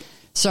become. Yep.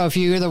 So if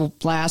you're the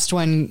last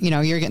one,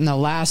 you're getting the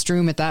last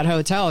room at that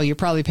hotel, you're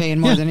probably paying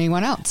more than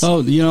anyone else.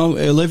 Oh,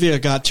 Olivia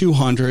got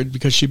 200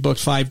 because she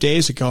booked 5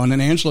 days ago, and then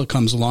Angela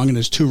comes along and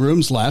there's 2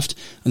 rooms left.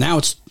 And now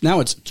it's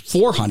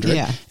 400.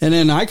 Yeah. And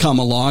then I come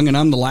along and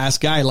I'm the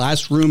last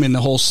room in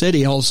the whole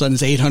city. All of a sudden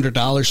it's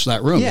 $800 for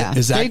that room. Yeah,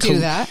 they do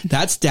that.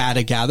 That's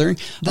data gathering.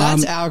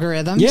 That's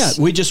algorithms. Yeah,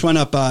 we just went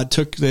up,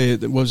 took the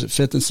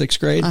 5th and 6th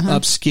grade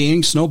up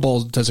skiing.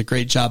 Snowball does a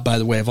great job, by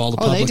the way, of all the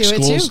public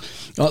schools.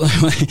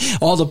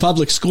 All the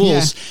public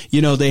schools,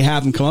 they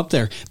have them come up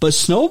there. But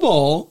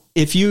Snowball,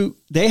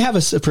 they have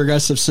a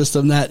progressive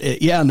system that,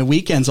 on the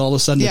weekends, all of a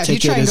sudden the ticket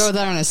is... Yeah, if you try and go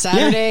there on a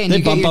Saturday and you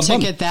get your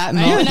ticket that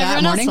morning.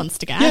 Else wants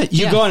to go. Yeah,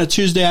 you go on a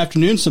Tuesday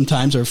afternoon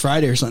sometimes, or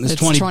Friday or something.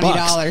 It's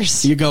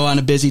 $20. You go on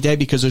a busy day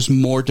because there's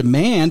more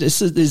demand. Is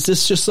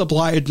this just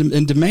supply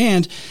and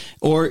demand,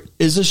 or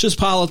is this just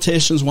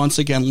politicians once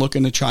again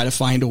looking to try to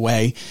find a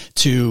way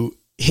to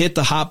hit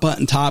the hot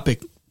button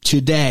topic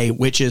today,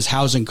 which is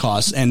housing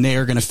costs, and they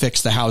are going to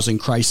fix the housing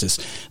crisis?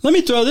 Let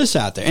me throw this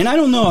out there, and I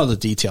don't know all the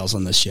details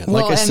on this yet.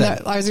 Like I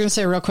said, I was going to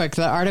say real quick,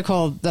 the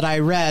article that I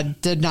read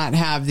did not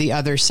have the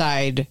other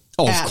side.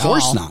 Oh, of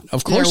course not.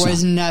 Of course, there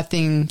was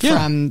nothing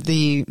from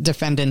the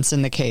defendants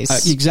in the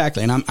case.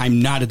 Exactly, and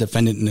I'm not a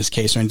defendant in this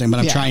case or anything,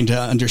 but I'm trying to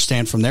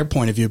understand from their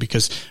point of view,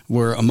 because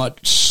we're a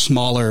much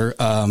smaller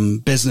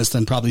business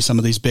than probably some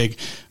of these big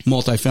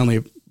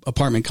multifamily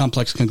apartment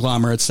complex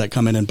conglomerates that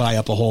come in and buy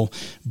up a whole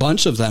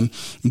bunch of them.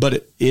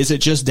 But is it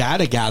just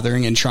data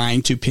gathering and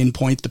trying to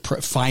pinpoint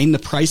find the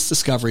price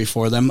discovery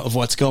for them of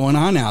what's going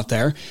on out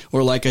there?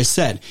 Or like I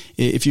said,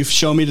 if you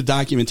show me the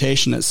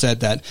documentation that said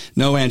that,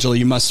 no, Angela,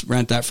 you must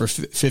rent that for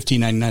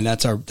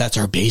 $15.99. That's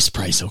our base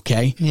price.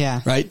 Okay.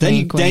 Yeah. Right.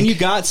 Then you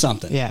got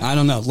something. Yeah. I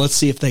don't know. Let's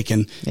see if they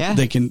can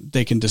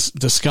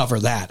discover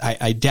that.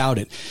 I doubt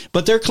it,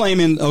 but they're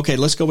claiming, okay,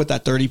 let's go with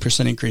that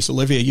 30% increase.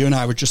 Olivia, you and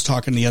I were just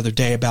talking the other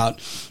day about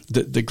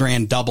the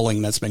grand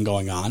doubling that's been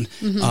going on.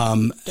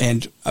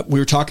 And we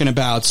were talking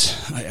about,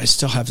 I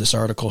still have this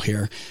article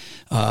here.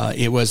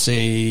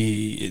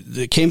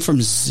 It came from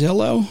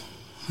Zillow.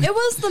 It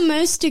was the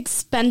most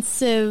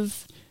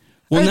expensive.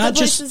 Well, not the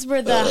places just where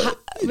it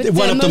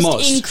went up the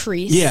most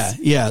increase.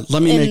 Yeah.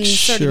 Let me make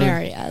sure. Certain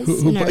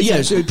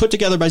areas. So put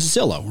together by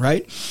Zillow,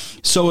 right?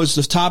 So it's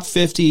the top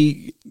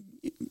 50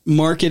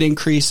 market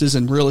increases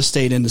in real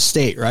estate in the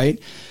state, right?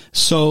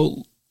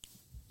 So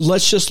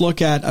let's just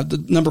look at the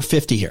number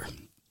 50 here.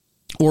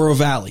 Oro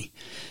Valley.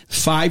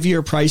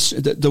 5-year price,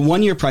 the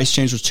 1-year price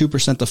change was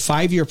 2%. The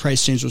 5-year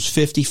price change was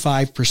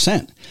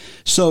 55%.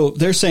 So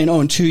they're saying,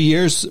 in 2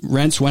 years,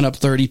 rents went up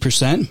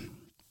 30%.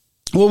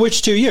 Well,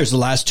 which 2 years? The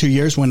last 2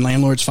 years, when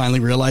landlords finally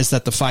realized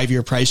that the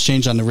 5-year price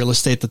change on the real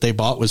estate that they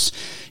bought was,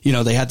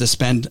 they had to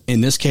spend,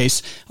 in this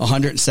case,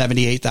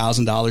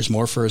 $178,000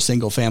 more for a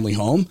single family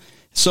home.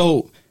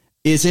 So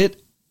is it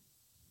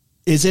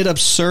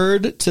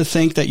absurd to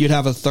think that you'd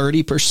have a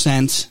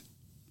 30%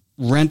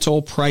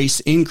 rental price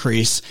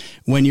increase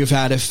when you've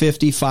had a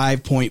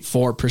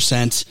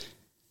 55.4%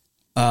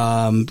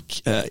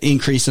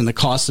 increase in the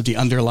cost of the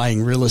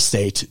underlying real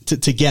estate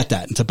to get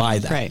that and to buy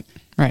that?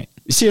 Right.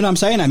 You see what I'm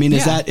saying? I mean,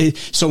 is that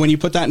so? When you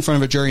put that in front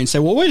of a jury and say,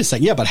 "Well, wait a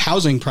second, but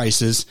housing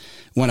prices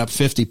went up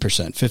 50%,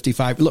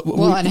 55%."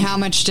 Well, and how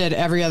much did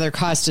every other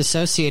cost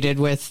associated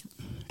with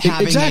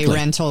having a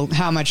rental,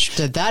 how much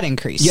did that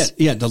increase?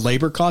 Yeah, the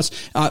labor costs.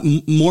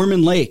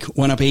 Mormon Lake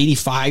went up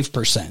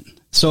 85%.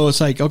 So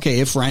it's like, okay,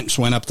 if rents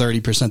went up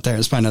 30% there,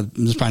 there's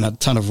probably not a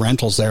ton of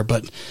rentals there,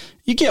 but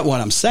you get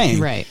what I'm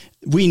saying. Right.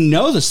 We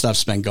know the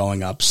stuff's been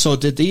going up. So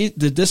did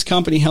this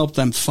company help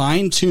them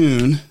fine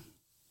tune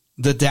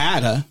the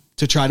data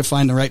to try to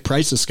find the right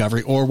price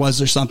discovery, or was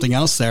there something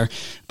else there?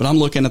 But I'm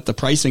looking at the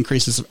price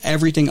increases of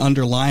everything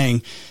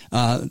underlying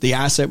the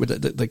asset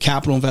with the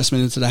capital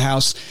investment into the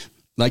house.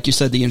 Like you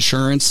said, the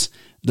insurance,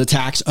 the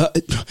tax.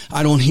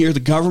 I don't hear the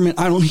government.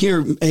 I don't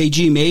hear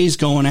AG Mays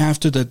going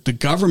after the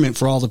government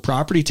for all the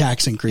property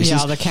tax increases. Yeah,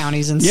 all the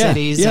counties and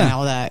cities and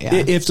all that. Yeah.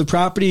 If the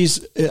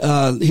properties,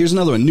 here's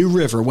another one. New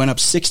River went up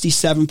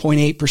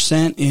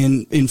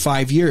 67.8% in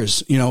 5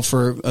 years,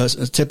 for a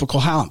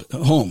typical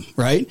home,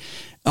 right?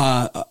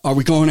 Are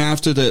we going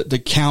after the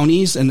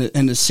counties and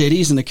the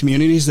cities and the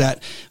communities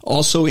that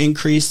also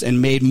increased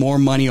and made more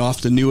money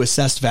off the new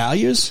assessed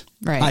values?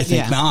 Right. I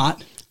think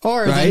not.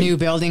 Or right? the new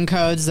building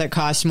codes that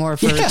cost more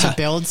to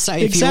build. So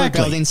if you were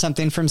building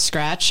something from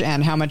scratch,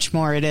 and how much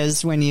more it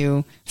is when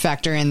you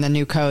factor in the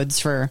new codes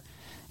for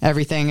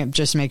everything, it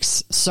just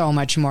makes so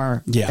much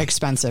more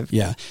expensive.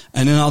 Yeah.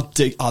 And then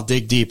I'll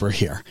dig deeper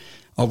here.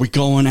 Are we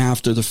going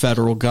after the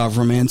federal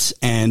government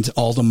and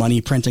all the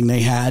money printing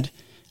they had?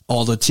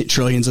 All the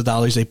trillions of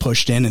dollars they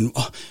pushed in, and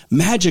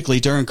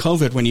magically during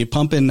COVID, when you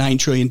pump in $9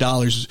 trillion,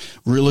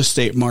 real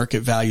estate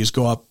market values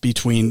go up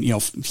between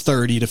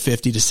 30 to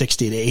 50 to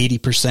 60 to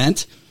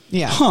 80%.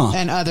 Yeah,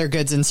 and other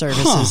goods and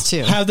services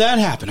too. How'd that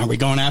happen? Are we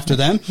going after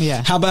them?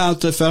 Yeah. How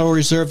about the Federal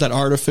Reserve that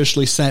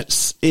artificially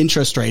sets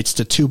interest rates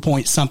to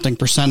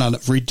 2-point-something% on a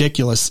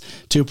ridiculous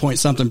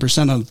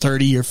 2-point-something% on a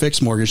 30-year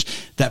fixed mortgage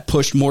that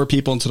pushed more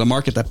people into the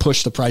market, that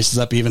pushed the prices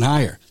up even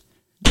higher?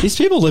 These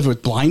people live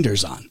with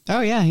blinders on. Oh,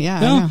 yeah.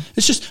 I know.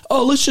 It's just,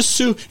 let's just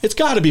sue. It's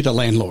got to be the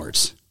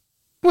landlords.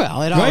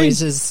 Well, it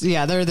always is.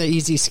 Yeah, they're the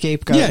easy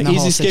scapegoat in the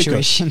whole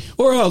situation.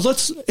 Or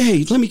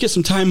let me get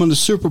some time on the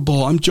Super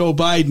Bowl. I'm Joe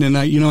Biden, and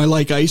I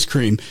like ice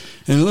cream,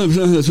 and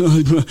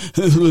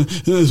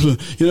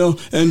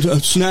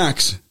and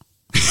snacks,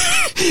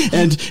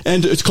 and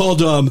it's called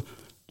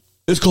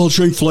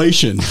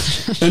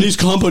shrinkflation, and these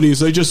companies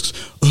they're just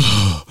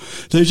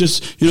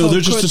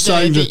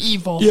deciding they're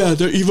evil. Yeah,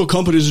 they're evil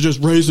companies are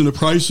just raising the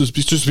prices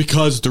just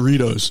because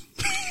Doritos.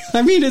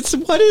 I mean,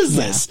 what is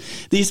this?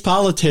 These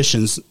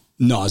politicians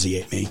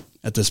nauseate me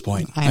at this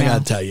point. I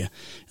gotta tell you.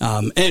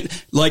 And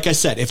like I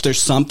said, if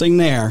there's something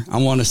there,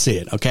 I want to see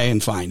it. Okay.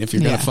 And fine. If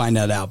you're going to find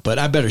that out, but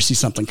I better see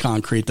something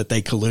concrete that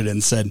they colluded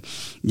and said,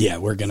 yeah,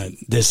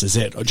 this is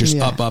it. Or just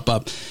up.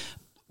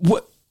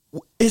 What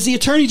is the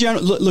Attorney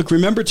General? Look,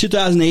 remember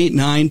 2008,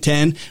 9,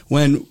 10,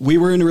 when we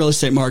were in the real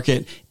estate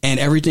market and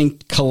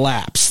everything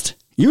collapsed.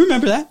 You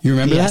remember that?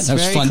 That? That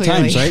was fun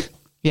times, right?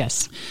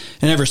 Yes.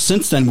 And ever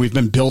since then, we've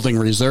been building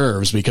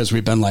reserves because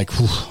we've been like,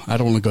 I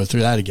don't want to go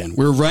through that again.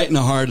 We're right in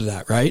the heart of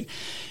that, right?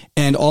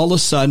 And all of a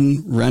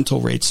sudden,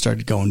 rental rates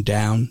started going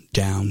down,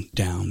 down,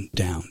 down,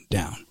 down,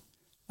 down.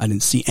 I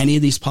didn't see any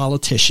of these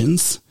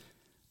politicians.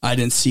 I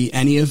didn't see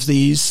any of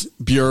these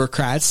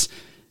bureaucrats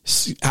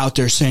out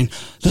there saying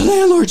the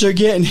landlords are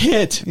getting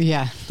hit.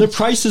 Yeah. The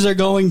prices are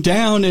going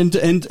down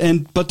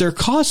but their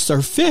costs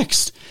are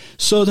fixed.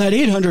 So that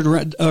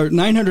 $800 or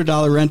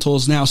 $900 rental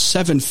is now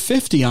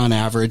 $750 on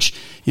average,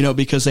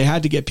 because they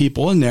had to get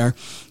people in there.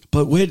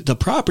 But the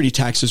property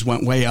taxes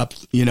went way up,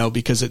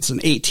 because it's an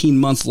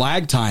 18-month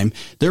lag time.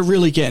 They're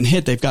really getting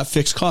hit. They've got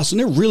fixed costs,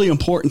 and they're really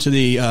important to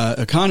the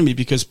economy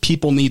because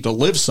people need to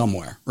live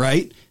somewhere,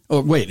 right?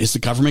 Oh, wait, is the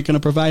government going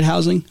to provide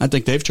housing? I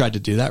think they've tried to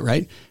do that,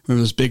 right?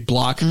 Remember those big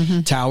block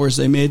towers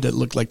they made that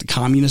looked like the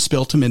communists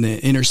built them in the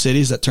inner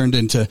cities that turned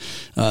into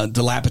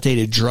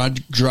dilapidated drug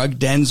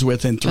dens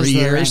within 3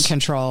 years? Rent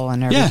control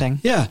and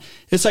everything. Yeah.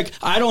 It's like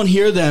I don't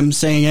hear them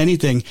saying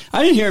anything.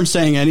 I didn't hear them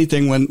saying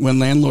anything when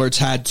landlords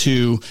had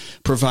to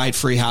provide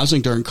free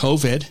housing during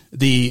COVID.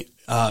 The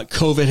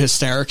COVID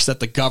hysterics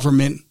that the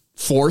government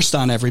forced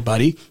on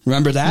everybody.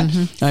 Remember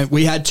that?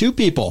 We had 2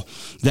 people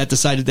that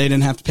decided they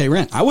didn't have to pay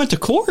rent. I went to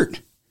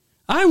court.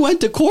 And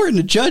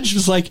the judge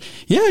was like,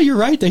 yeah, you're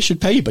right. They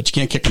should pay you, but you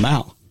can't kick them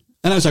out.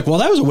 And I was like, well,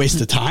 that was a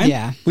waste of time.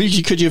 Yeah.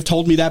 Could you have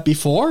told me that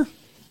before?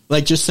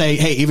 Like just say,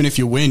 hey, even if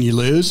you win, you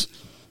lose.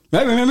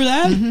 Right? Remember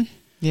that?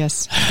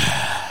 Yes.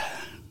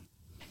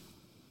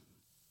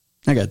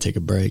 I got to take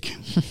a break.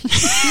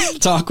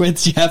 Talk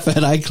with Jeff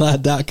at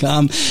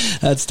iCloud.com.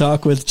 That's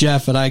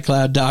talkwithjeff at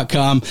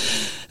iCloud.com.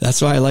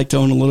 That's why I like to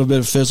own a little bit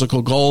of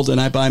physical gold, and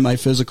I buy my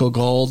physical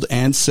gold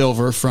and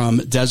silver from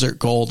Desert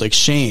Gold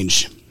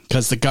Exchange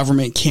because the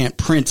government can't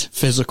print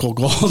physical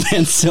gold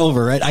and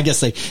silver, right? I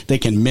guess they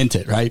can mint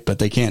it, right? But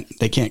they can't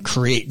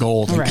create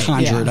gold and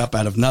conjure it up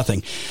out of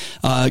nothing.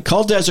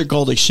 Call Desert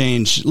Gold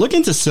Exchange. Look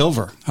into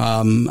silver.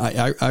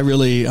 I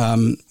really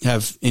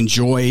have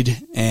enjoyed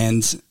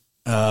and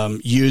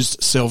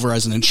used silver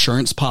as an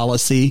insurance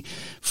policy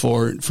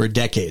for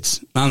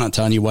decades. I'm not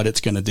telling you what it's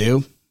going to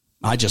do.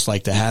 I just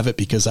like to have it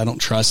because I don't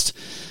trust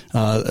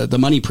the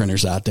money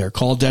printers out there.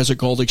 Call Desert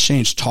Gold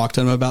Exchange. Talk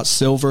to them about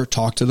silver.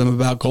 Talk to them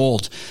about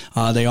gold.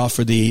 They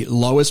offer the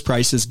lowest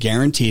prices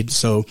guaranteed.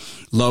 So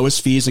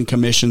lowest fees and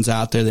commissions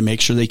out there. They make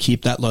sure they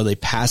keep that low. They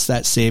pass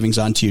that savings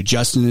on to you.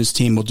 Justin and his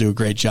team will do a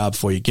great job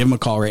for you. Give them a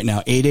call right now.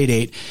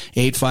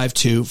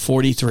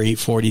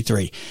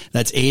 888-852-4343.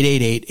 That's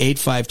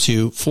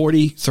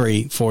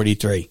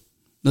 888-852-4343.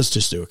 Let's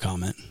just do a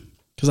comment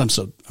because I'm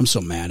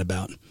so mad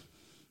about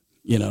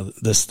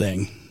this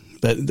thing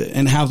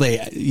and how they,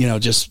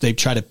 they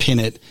try to pin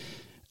it.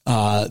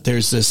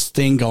 There's this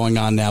thing going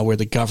on now where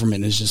the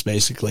government is just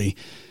basically,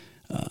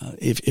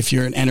 if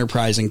you're an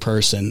enterprising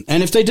person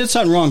and if they did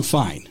something wrong,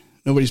 fine.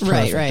 Nobody's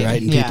perfect,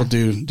 right? And people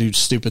do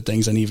stupid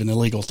things and even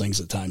illegal things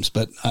at times,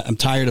 but I'm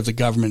tired of the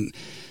government,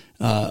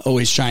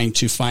 always trying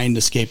to find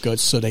the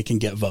scapegoats so they can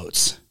get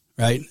votes.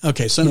 Right.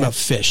 Okay. Something about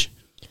fish.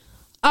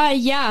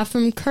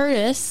 From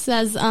Curtis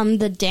says,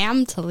 the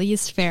dam to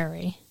Lee's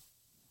Ferry.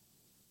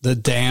 The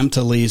dam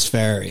to Lee's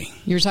Ferry.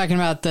 You're talking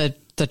about the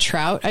the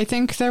trout, I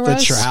think there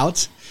was. The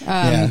trout?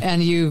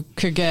 And you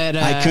could get...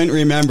 I couldn't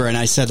remember, and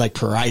I said like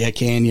Pariah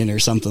Canyon or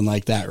something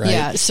like that, right?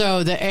 Yeah,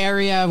 so the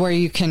area where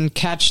you can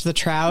catch the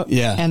trout,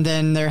 and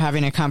then they're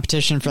having a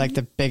competition for like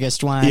the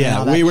biggest one.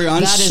 Yeah, we were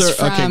on... That is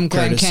from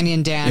Grand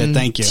Canyon Dam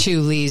thank you.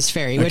 to Lee's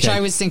Ferry, which I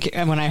was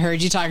thinking, when I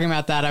heard you talking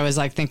about that, I was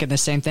like thinking the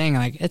same thing,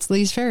 like, it's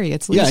Lee's Ferry,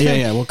 it's Lee's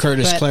Ferry. Yeah. Well,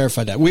 Curtis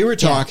clarified that. We were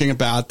talking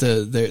about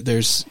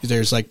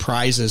there's like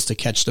prizes to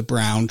catch the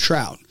brown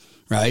trout,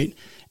 right?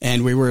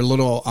 And we were a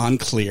little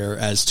unclear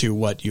as to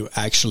what you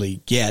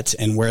actually get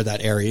and where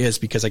that area is,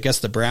 because I guess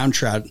the brown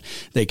trout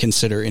they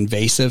consider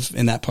invasive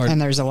in that part. And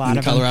there's a lot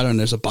of Colorado, them. and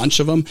there's a bunch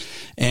of them.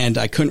 And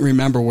I couldn't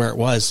remember where it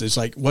was. It's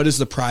like, what is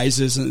the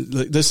prizes? And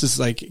this is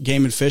like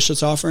Game and Fish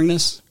that's offering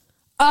this?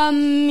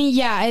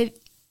 Yeah,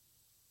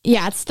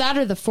 it's that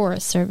or the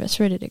Forest Service.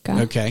 Where did it go?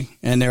 Okay.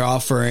 And they're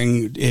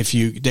offering,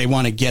 they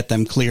want to get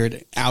them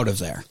cleared out of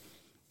there.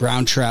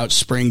 Brown trout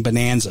spring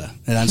bonanza.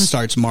 And that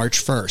starts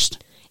March 1st.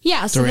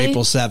 Yeah, through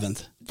April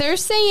 7th. They're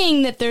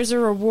saying that there's a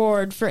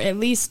reward for at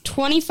least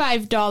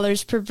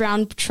 $25 per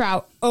brown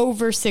trout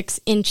over 6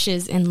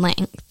 inches in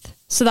length.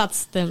 So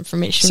that's the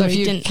information. So if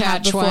you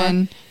catch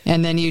one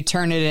and then you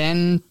turn it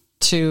in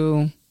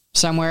to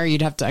somewhere,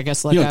 you'd have to, I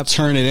guess, look up.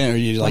 Turn it in, or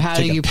you like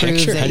take a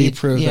picture. How do you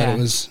prove that it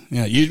was?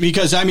 Yeah,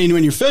 because I mean,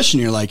 when you're fishing,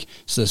 you're like,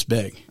 it's this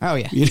big. Oh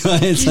yeah,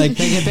 it's like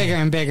they get bigger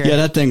and bigger. Yeah,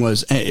 that thing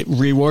was.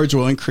 Rewards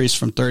will increase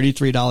from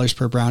 $33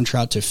 per brown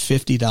trout to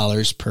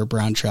 $50 per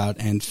brown trout,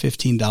 and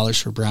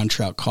 $15 for brown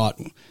trout caught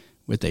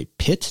with a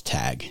pit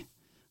tag.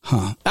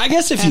 Huh. I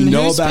guess if you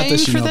know about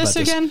this, you know about this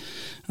again.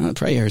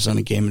 Probably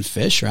Arizona Game and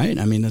Fish, right?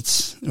 I mean,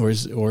 or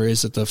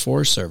is it the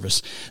Forest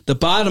Service? The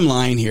bottom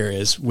line here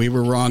is we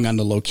were wrong on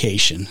the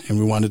location, and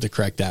we wanted to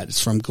correct that.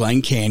 It's from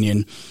Glen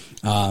Canyon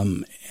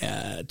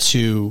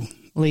to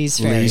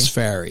Lee's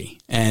Ferry.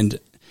 And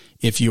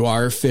if you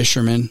are a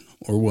fisherman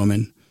or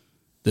woman,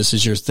 this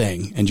is your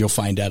thing, and you'll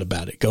find out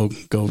about it. Go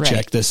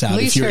check this out.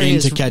 Lee's if you're Ferry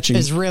into catching,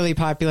 is really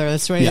popular.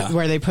 That's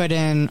where they put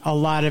in a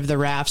lot of the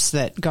rafts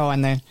that go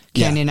on the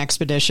canyon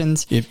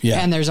expeditions.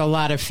 And there's a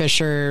lot of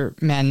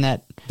fishermen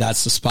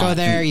that's the spot. Go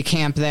there, you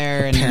camp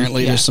there.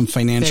 Apparently, there's some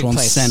financial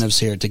incentives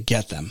here to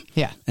get them.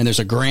 Yeah, and there's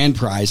a grand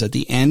prize at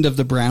the end of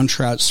the brown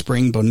trout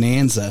spring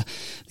bonanza.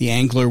 The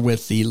angler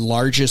with the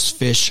largest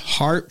fish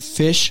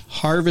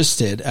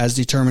harvested, as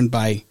determined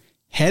by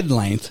head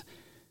length.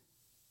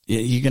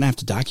 You're going to have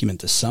to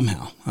document this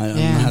somehow. I don't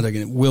know how they're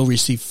going to, will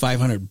receive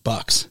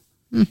 $500.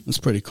 That's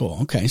pretty cool.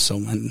 Okay. So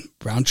when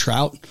brown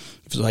trout,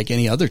 if it's like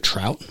any other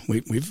trout,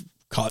 we've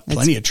caught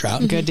plenty of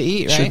trout. Good to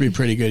eat, right? Should be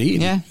pretty good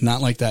eating. Yeah.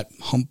 Not like that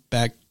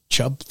humpback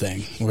chub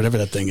thing or whatever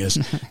that thing is.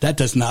 That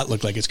does not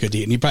look like it's good to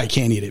eat. And you probably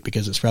can't eat it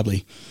because it's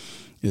probably,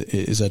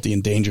 is that the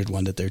endangered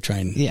one that they're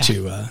trying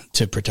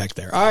to protect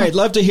there. All right.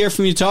 Love to hear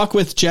from you. Talk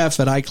with Jeff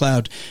at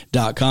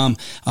iCloud.com.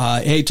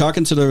 Hey,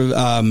 talking to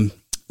the,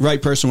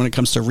 right person when it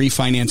comes to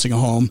refinancing a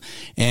home,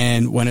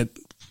 and when it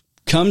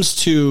comes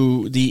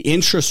to the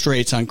interest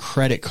rates on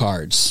credit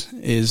cards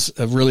is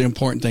a really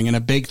important thing and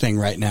a big thing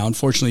right now.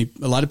 Unfortunately,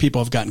 a lot of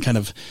people have gotten kind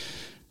of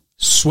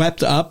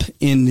swept up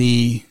in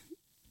the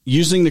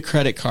using the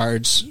credit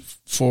cards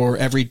for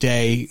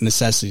everyday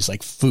necessities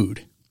like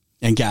food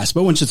and gas.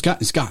 But once it's gone.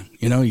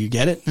 You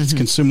get it. It's a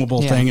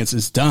consumable thing.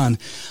 It's done.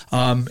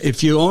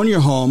 If you own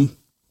your home,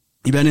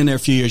 you've been in there a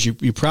few years,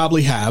 you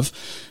probably have.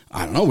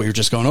 I don't know. We were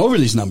just going over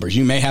these numbers.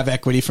 You may have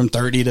equity from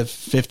 30 to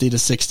 50 to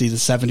 60 to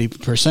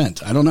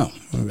 70%. I don't know.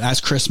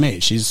 Ask Chris May.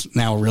 She's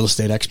now a real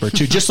estate expert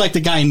too. Just like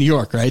the guy in New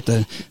York, right?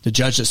 The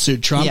judge that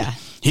sued Trump. Yeah.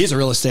 He's a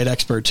real estate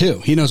expert too.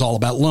 He knows all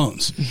about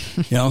loans.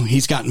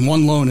 He's gotten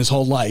one loan his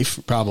whole life,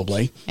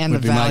 probably. And the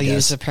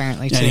values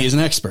apparently too. And he's an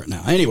expert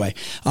now. Anyway,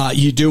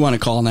 you do want to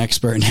call an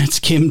expert, and that's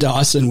Kim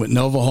Dawson with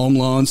Nova Home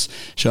Loans.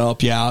 She'll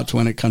help you out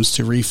when it comes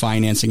to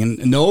refinancing.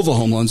 And Nova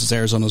Home Loans is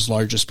Arizona's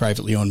largest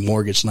privately owned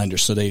mortgage lender.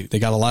 So they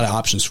got a lot of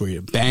options for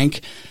you.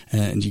 Bank,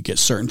 and you get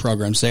certain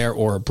programs there,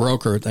 or a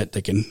broker that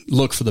they can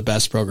look for the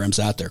best programs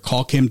out there.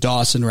 Call Kim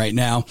Dawson right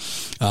now.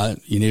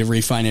 You need a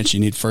refinance. You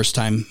need first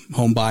time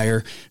home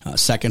buyer,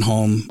 second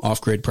home,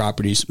 off-grid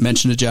properties.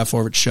 Mention the Jeff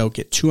Orvich Show.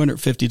 Get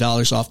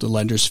 $250 off the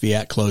lender's fee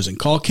at closing.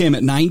 Call Kim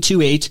at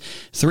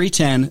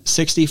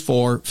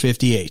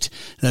 928-310-6458.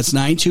 That's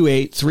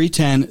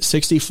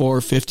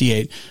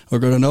 928-310-6458. Or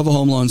go to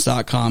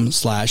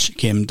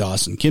novahomeloans.com/Kim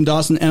Dawson. Kim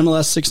Dawson,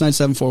 MLS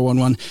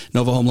 697-411.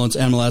 Nova Home Loans,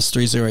 MLS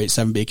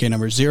 3087, BK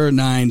number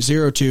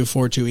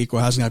 090242.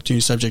 Equal housing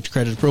opportunity subject to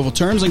credit approval.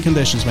 Terms and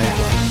conditions may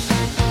apply.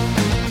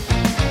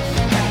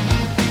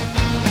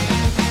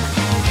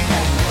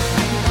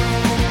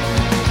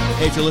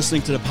 Hey, if you're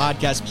listening to the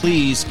podcast,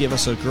 please give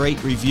us a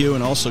great review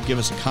and also give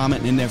us a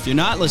comment in there. If you're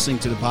not listening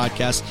to the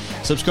podcast,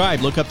 subscribe.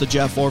 Look up the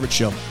Jeff Orvich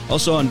Show.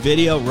 Also on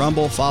video,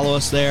 Rumble, follow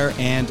us there,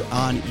 and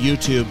on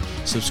YouTube,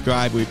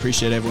 subscribe. We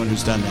appreciate everyone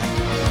who's done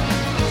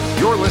that.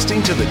 You're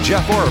listening to the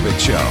Jeff Orvich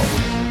Show.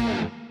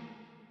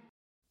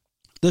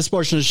 This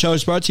portion of the show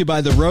is brought to you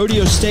by the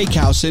Rodeo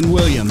Steakhouse in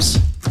Williams.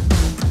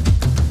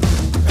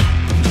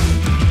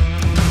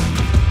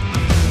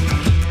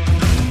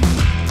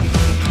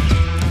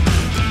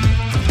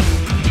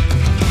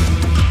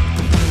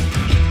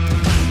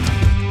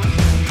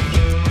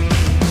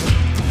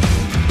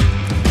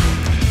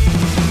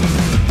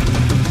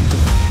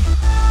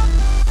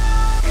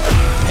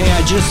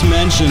 I just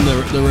mentioned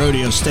the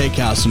Rodeo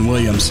Steakhouse in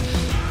Williams.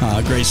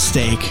 Great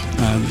steak,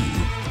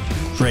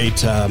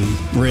 great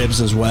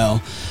ribs as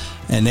well.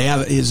 And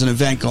there's an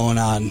event going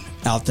on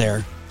out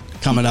there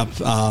coming up.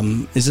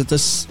 Is it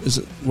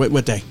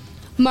what day?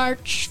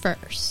 March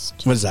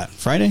 1st. What is that?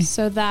 Friday?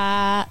 So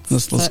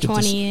that's let's get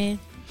 20th.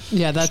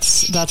 Yeah,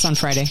 that's on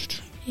Friday.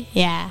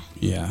 Yeah.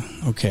 Yeah.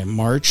 Okay.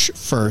 March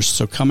 1st.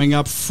 So coming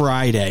up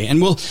Friday, and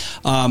we'll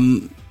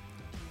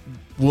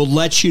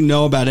let you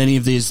know about any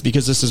of these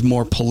because this is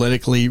more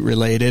politically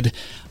related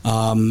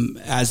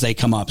as they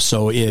come up.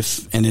 So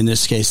and in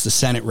this case, the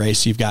Senate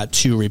race, you've got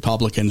two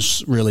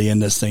Republicans really in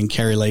this thing.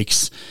 Carrie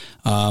Lake's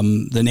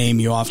the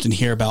name you often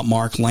hear about,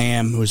 Mark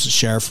Lamb, who's the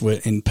sheriff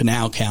in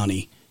Pinal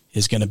County,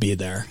 is going to be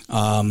there.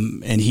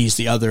 And he's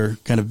the other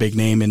kind of big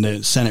name in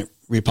the Senate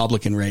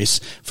Republican race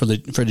for the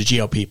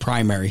GOP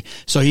primary.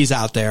 So he's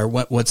out there.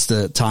 What's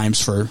the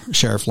times for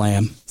Sheriff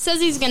Lamb?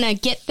 Says he's going to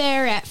get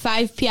there at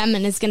 5 p.m.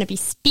 and is going to be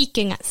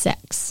speaking at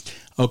 6.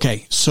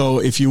 Okay, so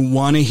if you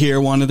want to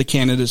hear one of the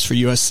candidates for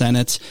U.S.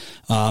 Senate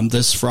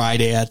this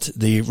Friday at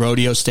the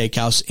Rodeo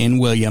Steakhouse in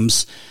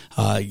Williams,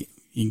 you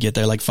can get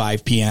there like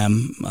 5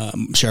 p.m.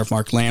 Sheriff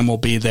Mark Lamb will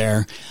be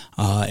there,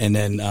 and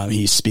then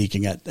he's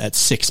speaking at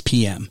 6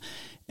 p.m.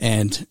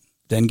 And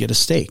then get a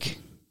steak.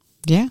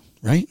 Yeah.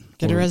 Right?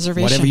 Get a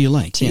reservation. Whatever you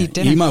like. To eat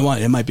dinner. You might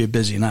want it. Might be a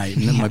busy night,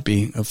 and it might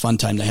be a fun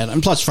time to head.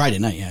 And plus Friday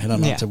night, head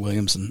on out to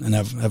Williams and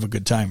have a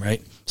good time,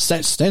 right?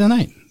 Stay the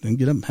night. Then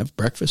get up, have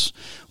breakfast,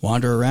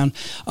 wander around.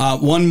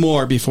 One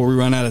more before we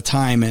run out of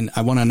time, and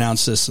I want to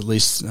announce this at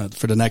least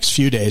for the next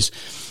few days.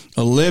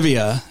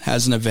 Olivia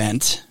has an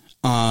event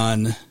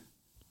on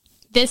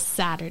this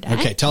Saturday.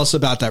 Okay, tell us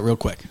about that real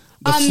quick.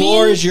 The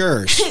floor is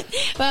yours.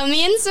 Well,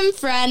 me and some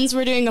friends,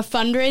 we're doing a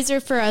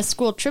fundraiser for a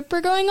school trip we're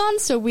going on,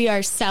 so we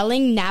are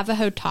selling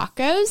Navajo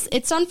tacos.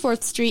 It's on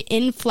 4th Street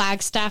in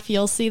Flagstaff.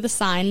 You'll see the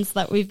signs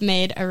that we've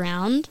made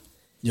around.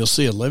 You'll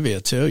see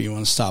Olivia, too. You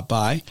want to stop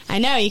by? I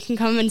know. You can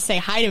come and say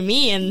hi to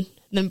me and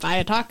then buy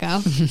a taco.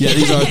 Yeah,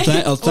 these are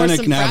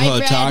authentic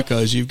Navajo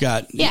tacos. You've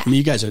got,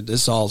 you guys are,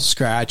 this is all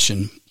scratch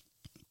and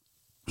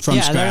from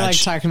scratch. They're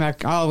like talking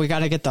about, we got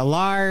to get the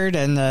lard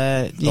and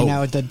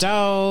the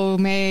dough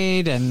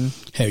made and,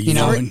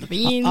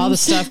 all the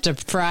stuff to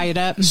fry it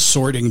up.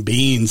 Sorting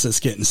beans, it's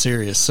getting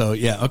serious. So,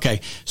 yeah,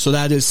 okay. So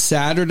that is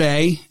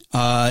Saturday.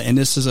 And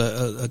this is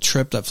a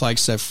trip that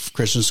Flagstaff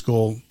Christian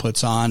School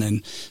puts on,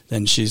 and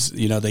then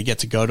they get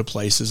to go to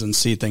places and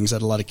see things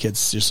that a lot of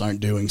kids just aren't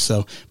doing.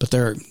 So, but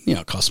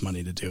it costs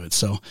money to do it.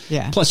 So,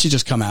 plus you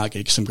just come out,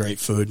 get some great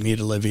food,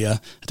 meet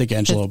Olivia. I think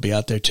Angela will be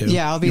out there too.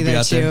 Yeah, I'll be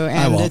there too.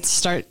 And it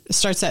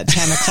starts at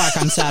 10 o'clock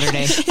on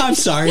Saturday. I'm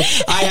sorry.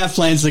 I have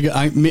plans to go.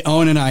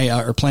 Owen and I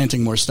are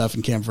planting more stuff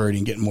in Camp Verde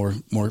and getting more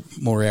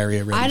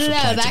area ready. I don't know.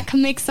 Planting. That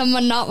can make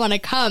someone not want to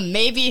come.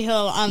 Maybe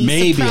he'll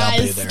Maybe I'll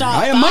be there.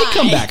 I might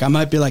come back. I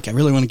might be like, I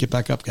really want to get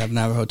back up, have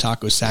Navajo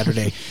tacos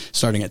Saturday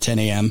starting at 10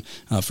 a.m.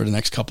 For the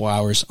next couple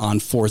hours on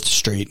 4th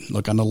Street.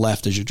 Look on the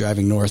left as you're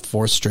driving north,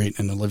 4th Street,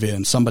 and Olivia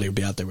and somebody will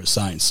be out there with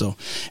signs. So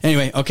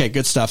anyway, okay,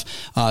 good stuff.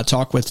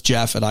 Talk with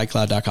Jeff at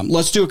iCloud.com.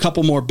 Let's do a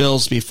couple more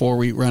bills before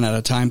we run out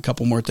of time.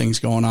 Couple more things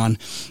going on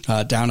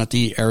down at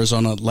the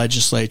Arizona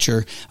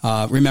legislature.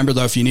 Remember,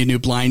 though, if you need new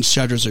blinds,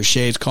 shutters, or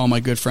shades, call my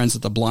good friends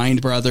at the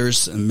Blind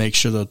Brothers and make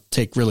sure they'll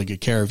take really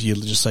good care of you,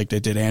 just like they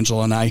did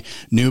Angela and I.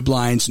 New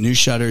blinds, new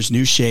shutters,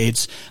 new shades.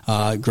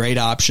 Great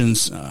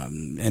options,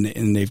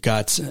 and they've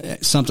got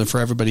something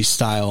for everybody's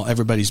style,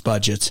 everybody's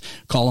budgets.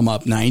 Call them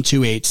up,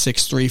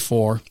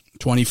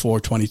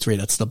 928-634-2423.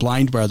 That's the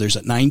Blind Brothers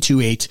at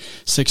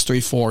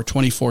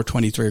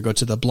 928-634-2423, or go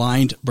to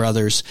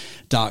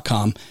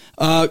theblindbrothers.com.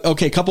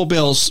 Okay, couple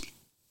bills.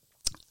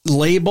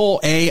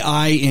 Label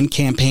AI in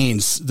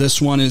campaigns.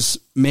 This one is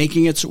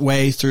making its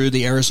way through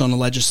the Arizona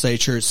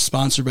legislature. It's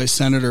sponsored by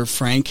Senator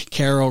Frank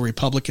Carroll,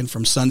 Republican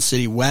from Sun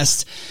City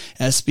West,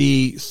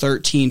 SB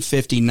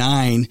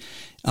 1359.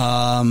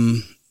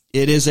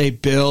 It is a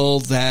bill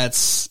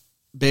that's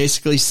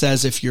basically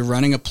says if you're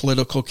running a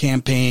political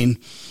campaign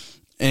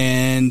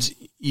and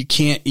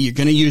if you're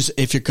going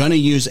to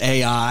use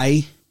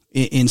AI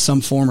in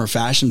some form or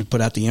fashion to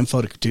put out the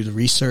info, to do the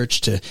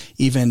research, to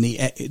even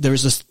there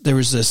was this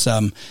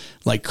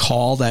like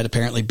call that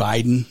apparently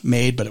Biden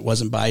made, but it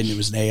wasn't Biden. It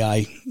was an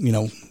AI,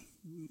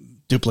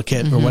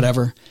 duplicate or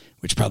whatever,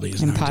 which probably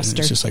isn't imposter.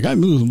 It's just like,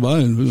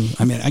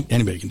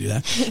 anybody can do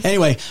that.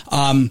 Anyway,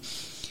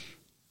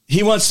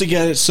 he wants to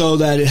get it so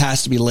that it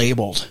has to be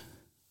labeled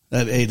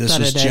that, hey, this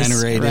was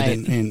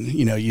generated in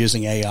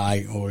using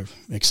AI or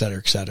et cetera,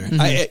 et cetera.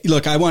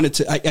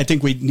 Mm-hmm. I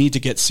think we need to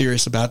get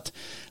serious about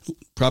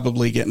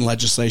probably getting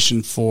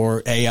legislation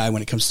for AI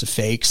when it comes to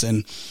fakes.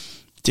 And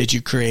did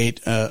you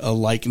create a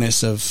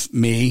likeness of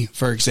me,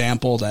 for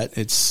example, that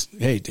it's,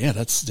 hey, yeah,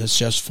 that's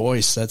Jeff's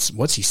voice.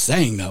 What's he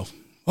saying though?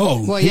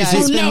 Oh, well, yeah.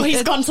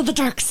 He's gone to the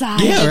dark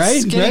side. Yeah, right.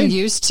 It's getting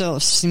used to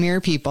smear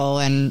people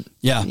and,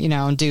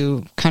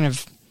 do kind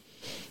of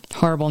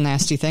horrible,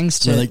 nasty things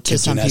to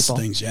some people.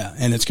 Things, yeah,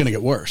 and it's going to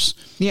get worse.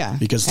 Yeah,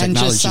 because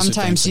technology. And just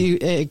sometimes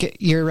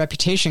your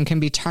reputation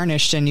can be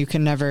tarnished, and you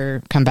can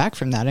never come back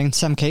from that. In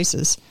some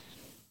cases.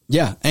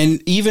 Yeah.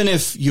 And even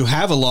if you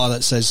have a law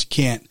that says you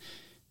can't,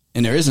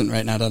 and there isn't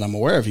right now that I'm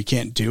aware of, you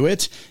can't do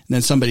it, and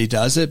then somebody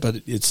does it, but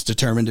it's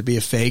determined to be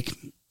a fake,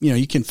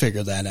 you can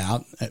figure that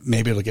out.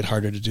 Maybe it'll get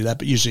harder to do that,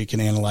 but usually you can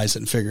analyze it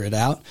and figure it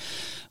out.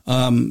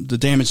 The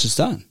damage is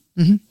done.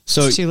 Mm-hmm.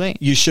 So it's too late.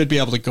 You should be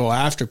able to go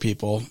after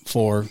people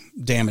for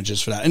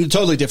damages for that. And a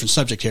totally different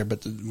subject here,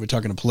 but we're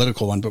talking a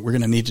political one, but we're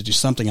going to need to do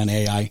something on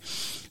AI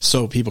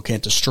so people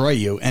can't destroy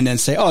you and then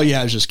say, oh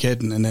yeah, I was just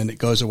kidding. And then it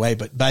goes away.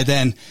 But by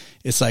then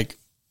it's like,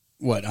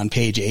 what, on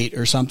page 8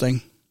 or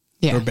something?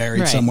 Yeah. Or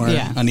buried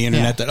somewhere on the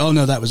internet that, oh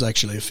no, that was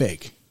actually a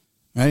fake.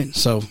 Right.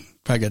 So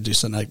probably got to do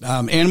something like,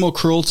 animal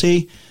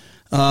cruelty.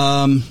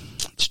 Got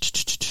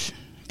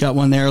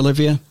one there,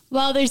 Olivia?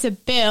 Well, there's a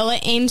bill.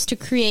 It aims to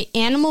create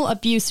animal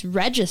abuse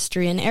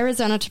registry in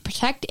Arizona to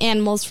protect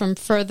animals from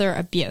further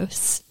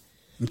abuse.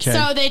 Okay.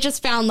 So they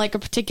just found like a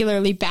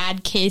particularly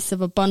bad case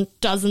of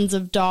dozens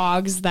of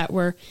dogs that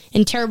were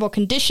in terrible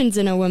conditions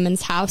in a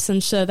woman's house,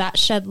 and so that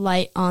shed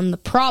light on the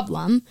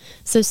problem.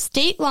 So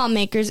state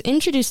lawmakers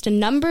introduced a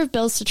number of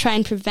bills to try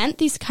and prevent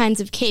these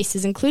kinds of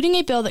cases, including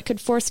a bill that could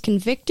force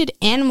convicted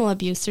animal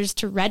abusers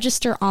to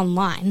register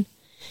online.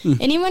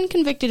 Anyone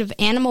convicted of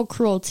animal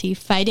cruelty,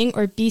 fighting,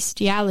 or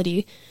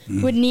bestiality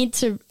would need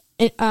to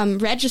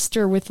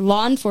register with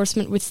law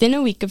enforcement within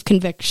a week of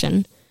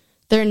conviction.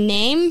 Their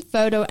name,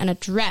 photo, and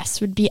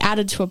address would be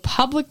added to a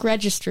public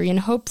registry in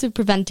hopes of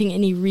preventing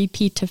any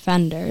repeat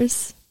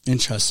offenders.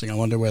 Interesting. I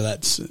wonder where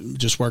that's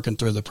just working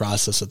through the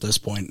process at this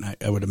point,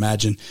 I would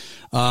imagine.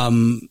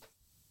 So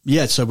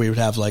we would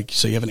have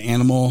so you have an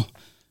animal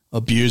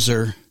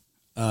abuser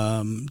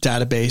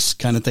database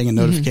kind of thing and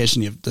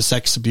notification. You have the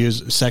sex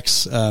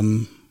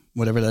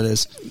whatever that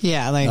is.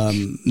 Yeah,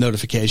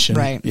 notification.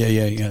 Right.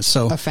 Yeah.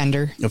 So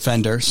offender.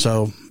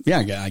 So yeah,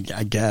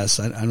 I guess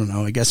I don't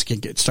know. I guess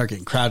it can start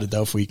getting crowded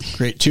though if we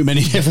create too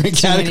many different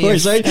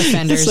categories. Right?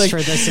 Offenders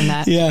for this and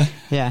that.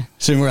 Yeah.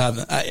 So we're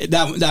having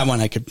that one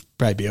I could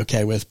probably be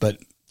okay with, but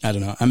I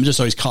don't know. I'm just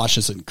always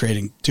cautious in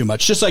creating too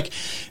much. Just like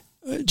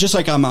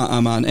I'm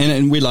on,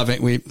 and we love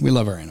it. We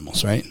love our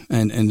animals, right?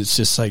 And it's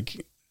just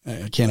like.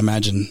 I can't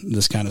imagine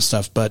this kind of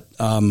stuff, but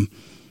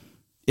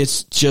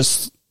it's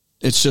just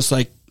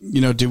like,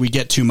 do we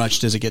get too much?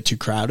 Does it get too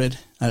crowded?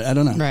 I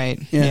don't know. Right.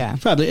 Yeah.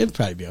 It'd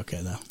probably be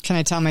okay though. Can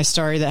I tell my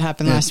story that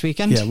happened last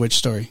weekend? Yeah. Which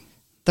story?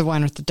 The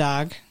one with the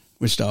dog.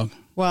 Which dog?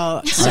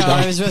 Well, so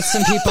I was with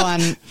some people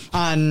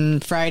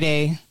on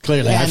Friday.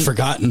 Clearly, I've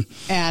forgotten.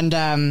 And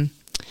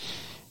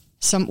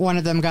one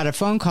of them got a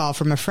phone call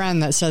from a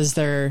friend that says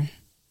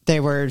they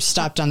were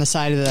stopped on the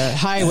side of the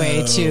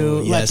highway to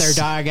let their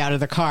dog out of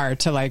the car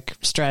to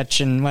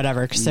stretch and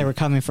whatever, because they were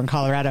coming from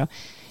Colorado.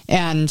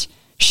 And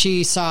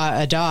she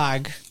saw a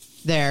dog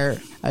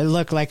there. It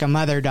looked like a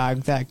mother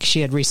dog that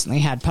she had recently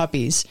had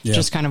puppies,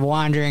 just kind of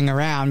wandering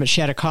around, but she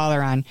had a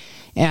collar on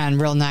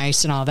and real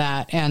nice and all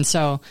that. And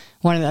so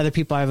one of the other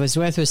people I was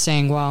with was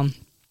saying, well,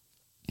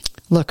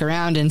 look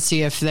around and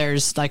see if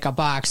there's a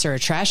box or a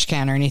trash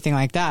can or anything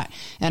like that.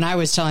 And I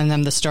was telling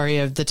them the story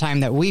of the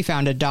time that we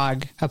found a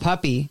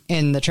puppy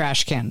in the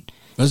trash can.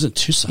 Was it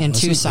Tucson? In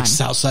Tucson.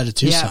 South side of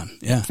Tucson.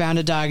 Yeah. Found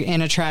a dog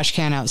in a trash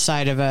can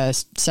outside of a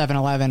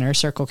 7-Eleven or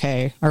Circle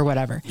K or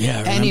whatever.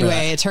 Yeah.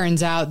 Anyway, it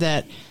turns out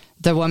that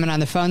the woman on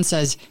the phone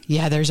says,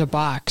 yeah, there's a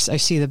box. I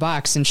see the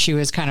box. And she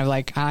was kind of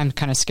I'm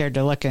kind of scared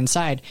to look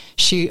inside.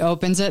 She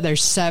opens it.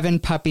 There's 7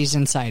 puppies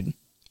inside.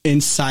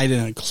 Inside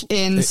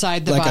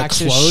the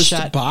box a closed was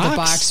shut. box? The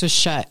box was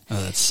shut. Oh,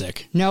 that's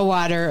sick. No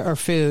water or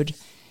food.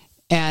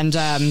 And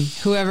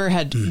whoever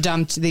had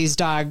dumped these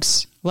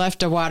dogs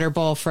left a water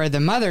bowl for the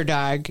mother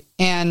dog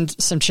and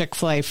some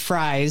Chick-fil-A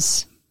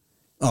fries.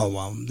 Oh,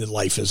 well, the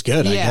life is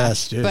good, I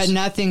guess. Jeez. But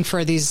nothing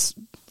for these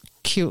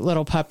cute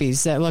little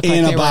puppies that looked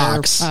in like they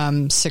box.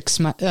 Were 6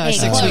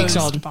 weeks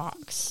old.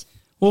 Box.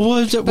 Well,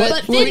 what was it?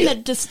 But then the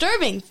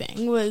disturbing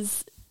thing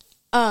was,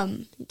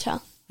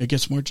 it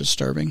gets more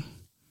disturbing.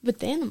 With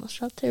the animal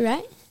shelter,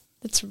 right?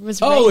 It's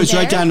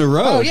right down the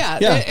road. Oh yeah.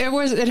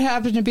 It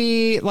happened to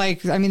be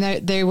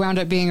they wound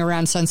up being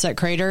around Sunset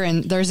Crater,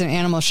 and there's an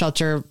animal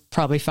shelter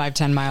probably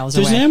 5-10 miles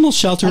away. There's an animal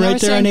shelter right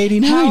there on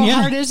 89.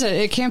 How hard is it?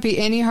 It can't be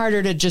any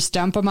harder to just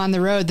dump them on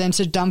the road than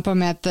to dump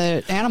them at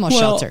the animal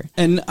shelter.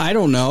 And I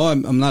don't know.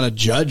 I'm not a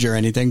judge or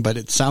anything, but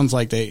it sounds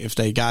like if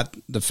they got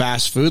the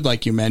fast food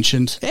like you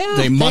mentioned,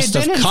 they must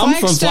have come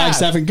from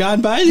Flagstaff and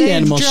gone by the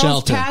animal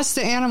shelter. Past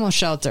the animal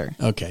shelter.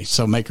 Okay,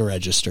 so make a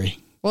registry.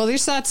 Well, at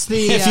least that's the...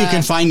 if you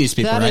can find these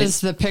people, that right?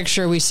 is the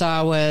picture we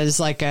saw was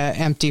like a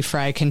empty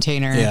fry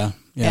container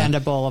and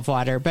a bowl of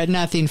water, but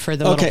nothing for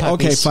the little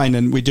puppies. Okay, fine.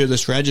 And we do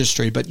this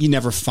registry, but you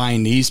never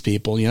find these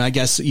people. I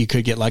guess you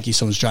could get lucky.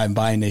 Someone's driving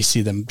by and they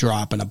see them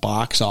dropping a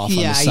box off on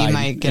the side you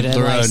might get of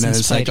the road. And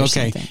it's like,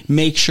 okay, something.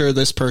 Make sure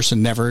this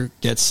person never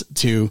gets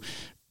to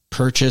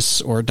purchase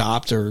or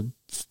adopt or,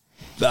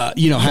 have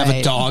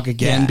a dog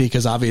again,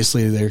 because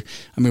obviously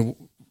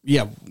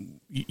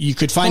you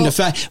could find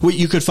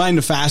you could find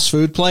a fast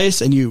food place,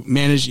 and you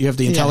have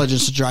the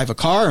intelligence to drive a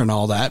car and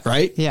all that,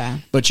 right? Yeah.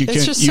 But you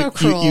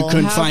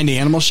couldn't find the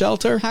animal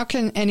shelter. How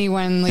can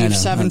anyone leave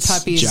 7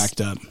 puppies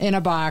in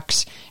a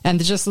box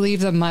and just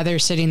leave the mother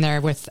sitting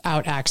there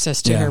without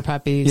access to her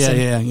puppies?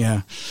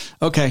 Yeah.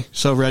 Okay,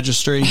 so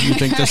registry, you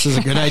think this is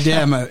a good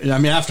idea? I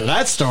mean, after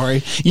that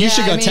story, you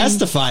should go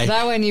testify.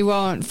 That one you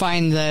won't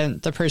find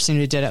the person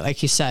who did it,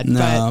 like you said.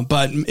 No,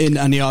 but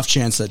on the off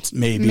chance that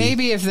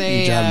maybe if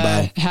they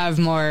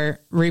have more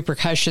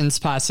repercussions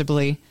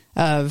possibly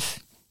of,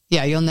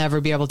 you'll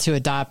never be able to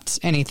adopt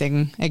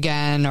anything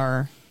again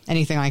or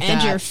anything like that.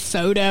 And your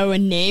photo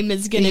and name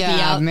is going to be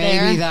out maybe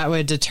there. Maybe that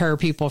would deter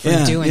people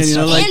from doing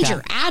stuff like that. And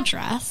your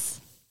address.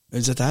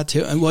 Is it that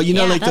too? And well,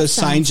 like those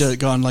signs that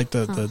go on like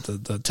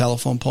the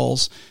telephone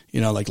poles,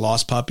 like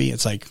lost puppy.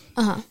 It's like,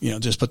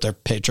 just put their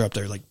picture up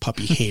there, like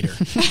puppy hater,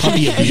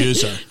 puppy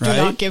abuser, right?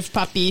 Do not give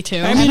puppy to.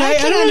 I mean, I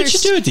don't know what you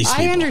do with these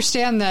people. I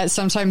understand that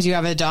sometimes you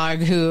have a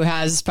dog who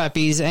has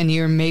puppies and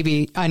you're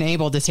maybe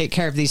unable to take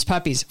care of these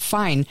puppies.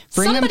 Fine.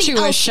 Bring them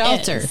to a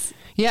shelter.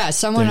 Yeah.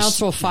 Someone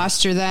else will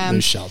foster them.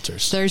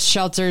 There's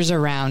shelters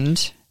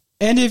around.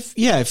 And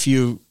if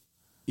you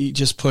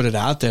just put it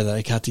out there that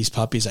I got these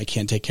puppies, I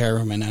can't take care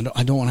of them, and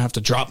I don't want to have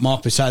to drop them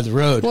off beside the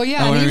road. Well,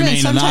 yeah, I want to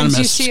remain anonymous.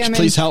 You see them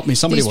please help me.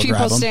 Somebody will grab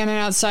them. These people standing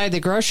outside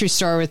the grocery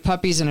store with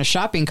puppies in a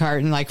shopping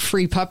cart and like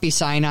free puppy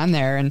sign on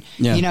there, and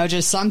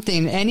just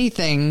something,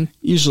 anything.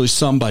 Usually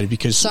somebody,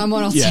 because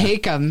someone will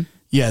take them.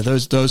 Yeah,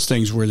 those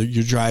things where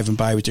you're driving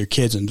by with your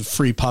kids and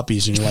free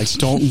puppies, and you're like,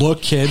 "Don't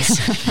look, kids,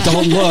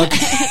 don't look."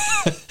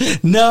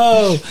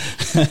 No.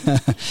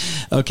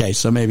 Okay,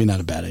 so maybe not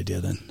a bad idea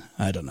then.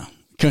 I don't know.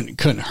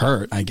 Couldn't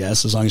hurt, I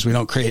guess, as long as we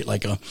don't create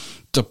like a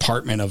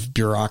department of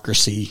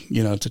bureaucracy,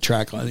 to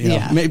track.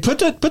 Maybe put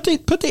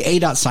the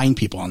ADOT sign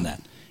people on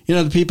that.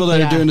 The people that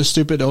are doing the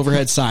stupid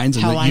overhead signs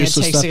and how the long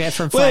useless it takes stuff. to get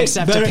from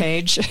Flagstaff to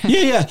Page.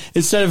 Yeah.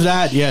 Instead of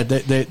that,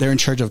 they're in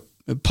charge of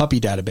a puppy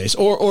database,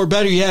 or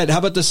better yet, how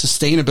about the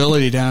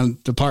sustainability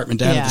department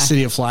down at the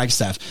city of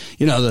Flagstaff?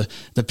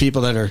 The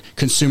people that are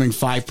consuming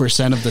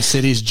 5% of the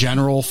city's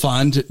general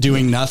fund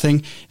doing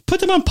nothing.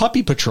 Put them on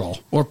puppy patrol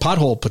or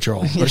pothole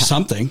patrol or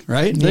something,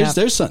 right?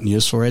 There's something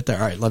useful right there.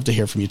 All right, love to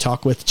hear from you.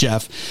 Talk with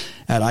Jeff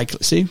at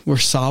iCloud. See, we're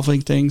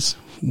solving things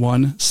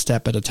one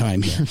step at a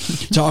time here.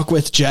 Talk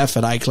with Jeff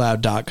at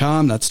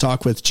iCloud.com. That's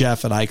talk with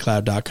Jeff at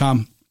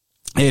iCloud.com.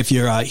 If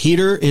your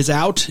heater is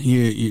out,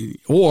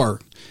 or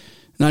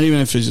not even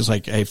if it's just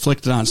like, hey,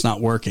 flicked it on, it's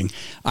not working,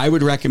 I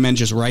would recommend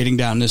just writing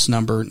down this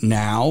number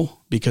now,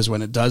 because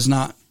when it does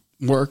not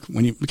work,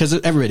 because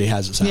everybody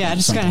has this happen. Yeah,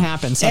 it's going to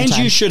happen sometime.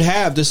 And you should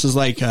have, this is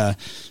like, I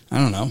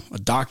don't know, a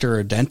doctor or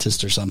a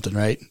dentist or something,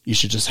 right? You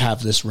should just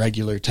have this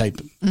regular type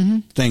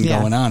thing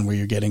going on where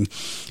you're getting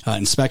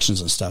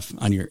inspections and stuff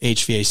on your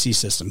HVAC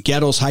system.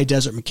 Gettles High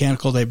Desert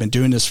Mechanical, they've been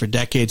doing this for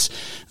decades.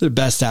 They're the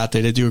best out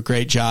there. They do a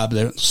great job.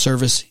 They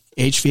service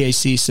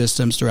HVAC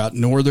systems throughout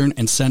northern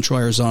and central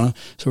Arizona.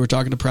 So we're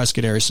talking to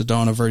Prescott area,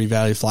 Sedona, Verde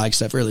Valley,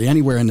 Flagstaff, really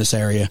anywhere in this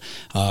area.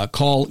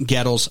 Call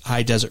Gettles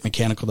High Desert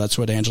Mechanical. That's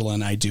what Angela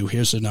and I do.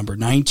 Here's the number,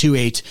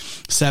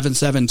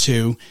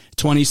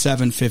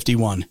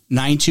 928-772-2751.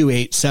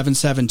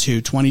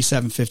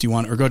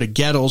 928-772-2751, or go to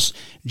Gettles,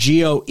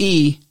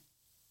 GOETTLS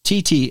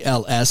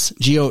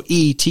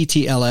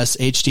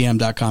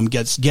HDM.com.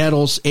 Gets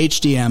Gettles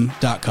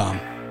HDM.com.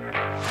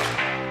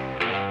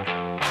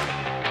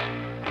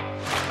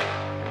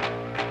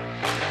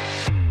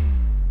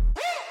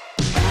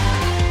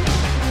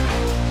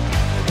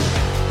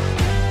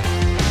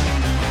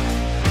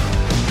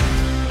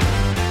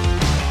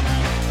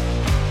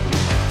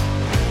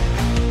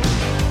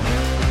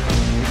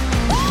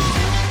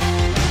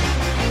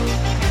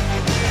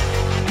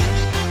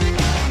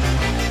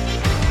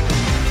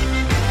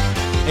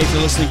 If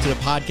you're listening to the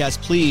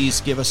podcast,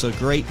 please give us a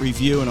great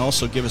review and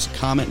also give us a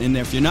comment in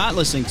there. If you're not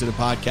listening to the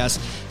podcast,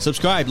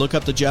 subscribe. Look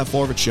up the Jeff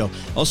Orvich Show.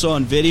 Also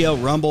on video,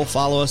 Rumble,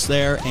 follow us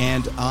there,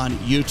 and on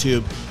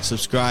YouTube,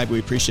 subscribe. We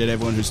appreciate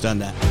everyone who's done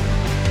that.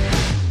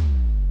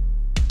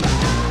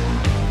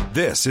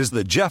 This is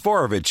the Jeff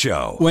Orvich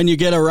Show. When you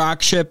get a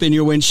rock chip in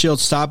your windshield,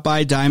 stop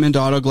by Diamond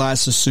Auto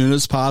Glass as soon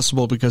as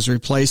possible, because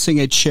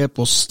replacing a chip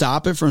will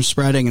stop it from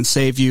spreading and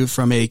save you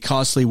from a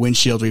costly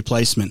windshield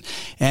replacement.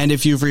 And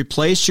if you've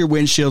replaced your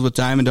windshield with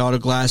Diamond Auto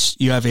Glass,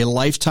 you have a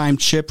lifetime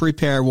chip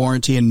repair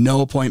warranty and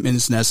no appointment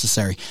is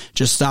necessary.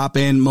 Just stop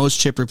in. Most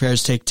chip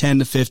repairs take 10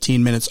 to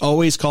 15 minutes.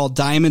 Always call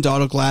Diamond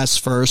Auto Glass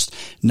first,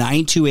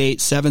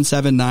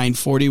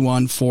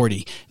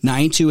 928-779-4140,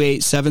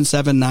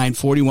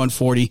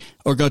 928-779-4140,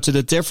 or go to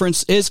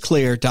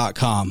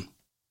thedifferenceisclear.com.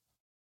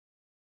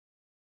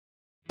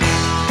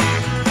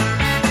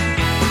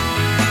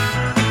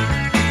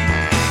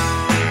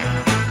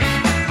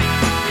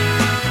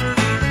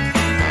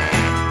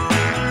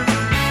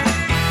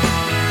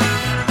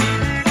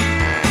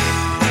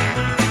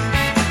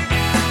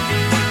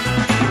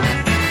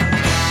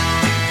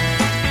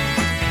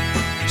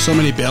 So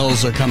many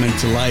bills are coming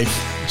to life,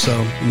 so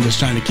I'm just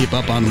trying to keep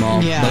up on them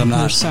all. Yeah, but I'm not.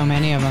 There's so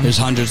many of them. There's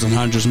hundreds and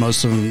hundreds.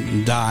 Most of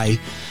them die.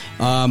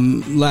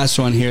 Last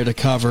one here to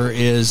cover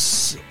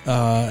is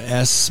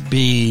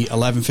SB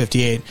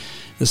 1158.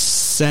 The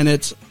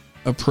Senate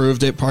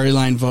approved it, party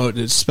line vote.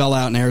 It's spelled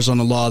out in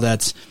Arizona law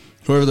that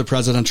whoever the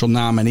presidential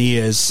nominee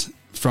is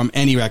from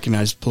any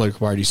recognized political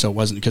party, so it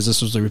wasn't, because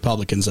this was the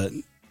Republicans that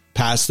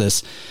passed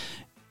this,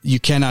 you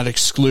cannot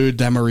exclude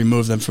them or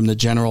remove them from the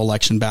general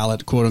election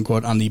ballot, quote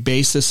unquote, on the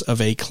basis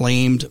of a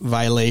claimed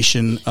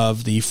violation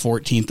of the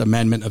 14th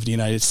Amendment of the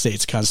United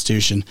States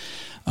Constitution.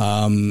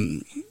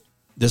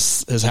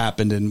 This has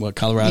happened in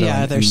Colorado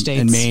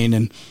and Maine,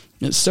 and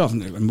it's still,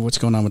 what's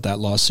going on with that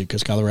lawsuit,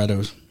 because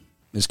Colorado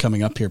is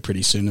coming up here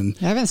pretty soon. And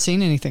I haven't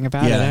seen anything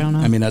about it. I don't know.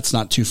 I mean, that's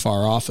not too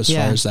far off as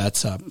far as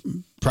that's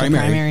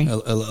primary.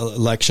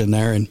 Election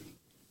there, and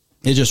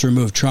they just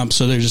removed Trump,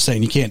 so they're just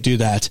saying you can't do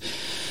that.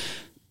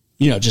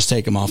 Just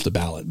take him off the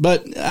ballot.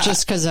 But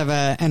just because of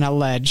an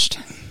alleged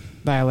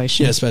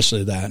violation. Yeah,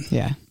 especially that.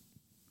 Yeah.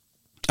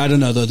 I don't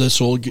know, though.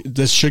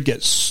 This should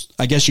get,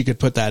 I guess you could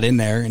put that in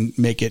there and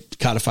make it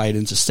codified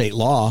into state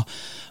law.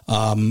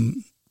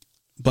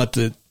 But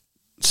the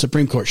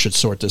Supreme Court should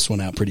sort this one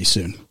out pretty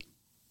soon.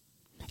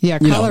 Yeah,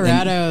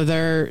 Colorado,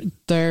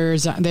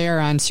 they are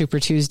on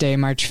Super Tuesday,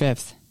 March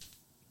 5th.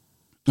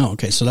 Oh,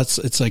 okay. So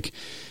it's like,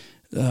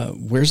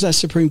 where's that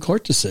Supreme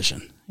Court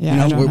decision?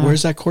 Yeah,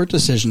 where's that court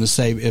decision to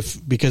say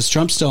because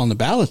Trump's still on the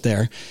ballot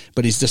there,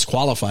 but he's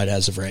disqualified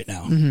as of right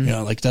now.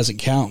 Mm-hmm. Doesn't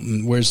count.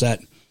 And where's that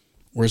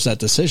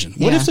decision?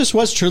 What if this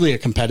was truly a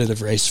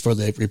competitive race for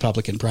the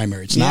Republican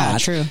primary? It's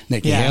not. True.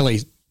 Nikki Haley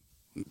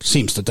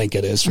seems to think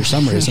it is for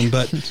some reason,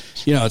 but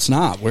it's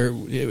not.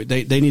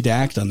 They need to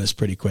act on this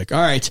pretty quick. All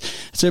right,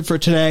 that's it for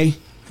today,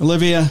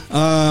 Olivia.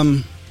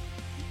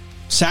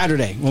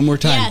 Saturday, one more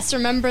time. Yes,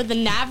 remember the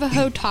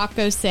Navajo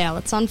Taco Sale.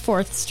 It's on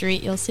 4th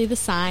Street. You'll see the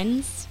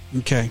signs.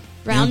 Okay.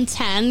 Round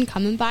 10,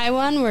 come and buy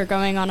one. We're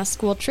going on a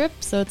school trip,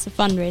 so it's a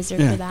fundraiser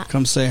for that.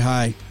 Come say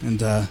hi and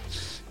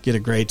get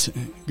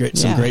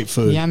some great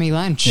food. Yummy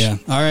lunch. Yeah.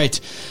 All right.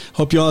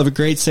 Hope you all have a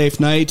great, safe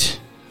night.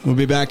 We'll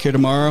be back here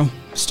tomorrow.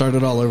 Start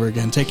it all over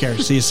again. Take care.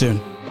 See you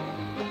soon.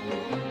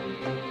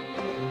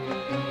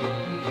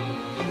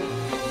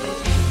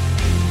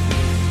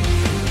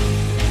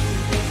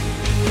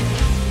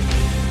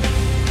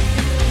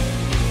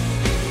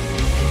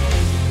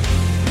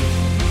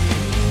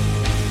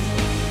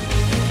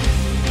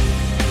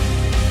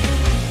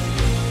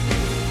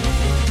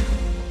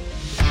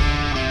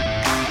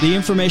 The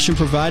information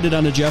provided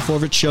on the Jeff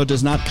Orvich Show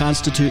does not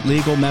constitute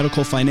legal,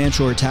 medical,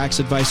 financial, or tax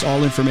advice.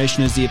 All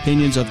information is the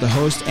opinions of the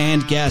host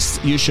and guests.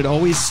 You should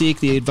always seek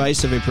the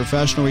advice of a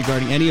professional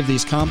regarding any of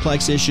these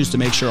complex issues to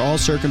make sure all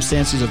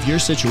circumstances of your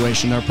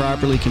situation are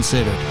properly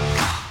considered.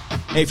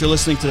 Hey, if you're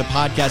listening to the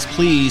podcast,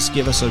 please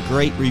give us a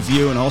great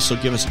review and also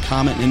give us a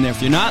comment in there.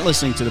 If you're not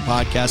listening to the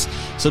podcast,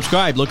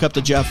 subscribe. Look up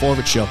the Jeff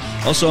Orvich Show.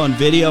 Also on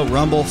video,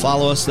 Rumble,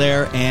 follow us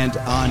there, and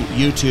on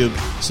YouTube,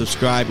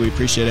 subscribe. We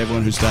appreciate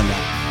everyone who's done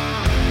that.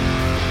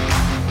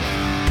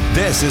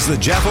 This is the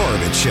Jeff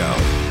Orvich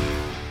Show.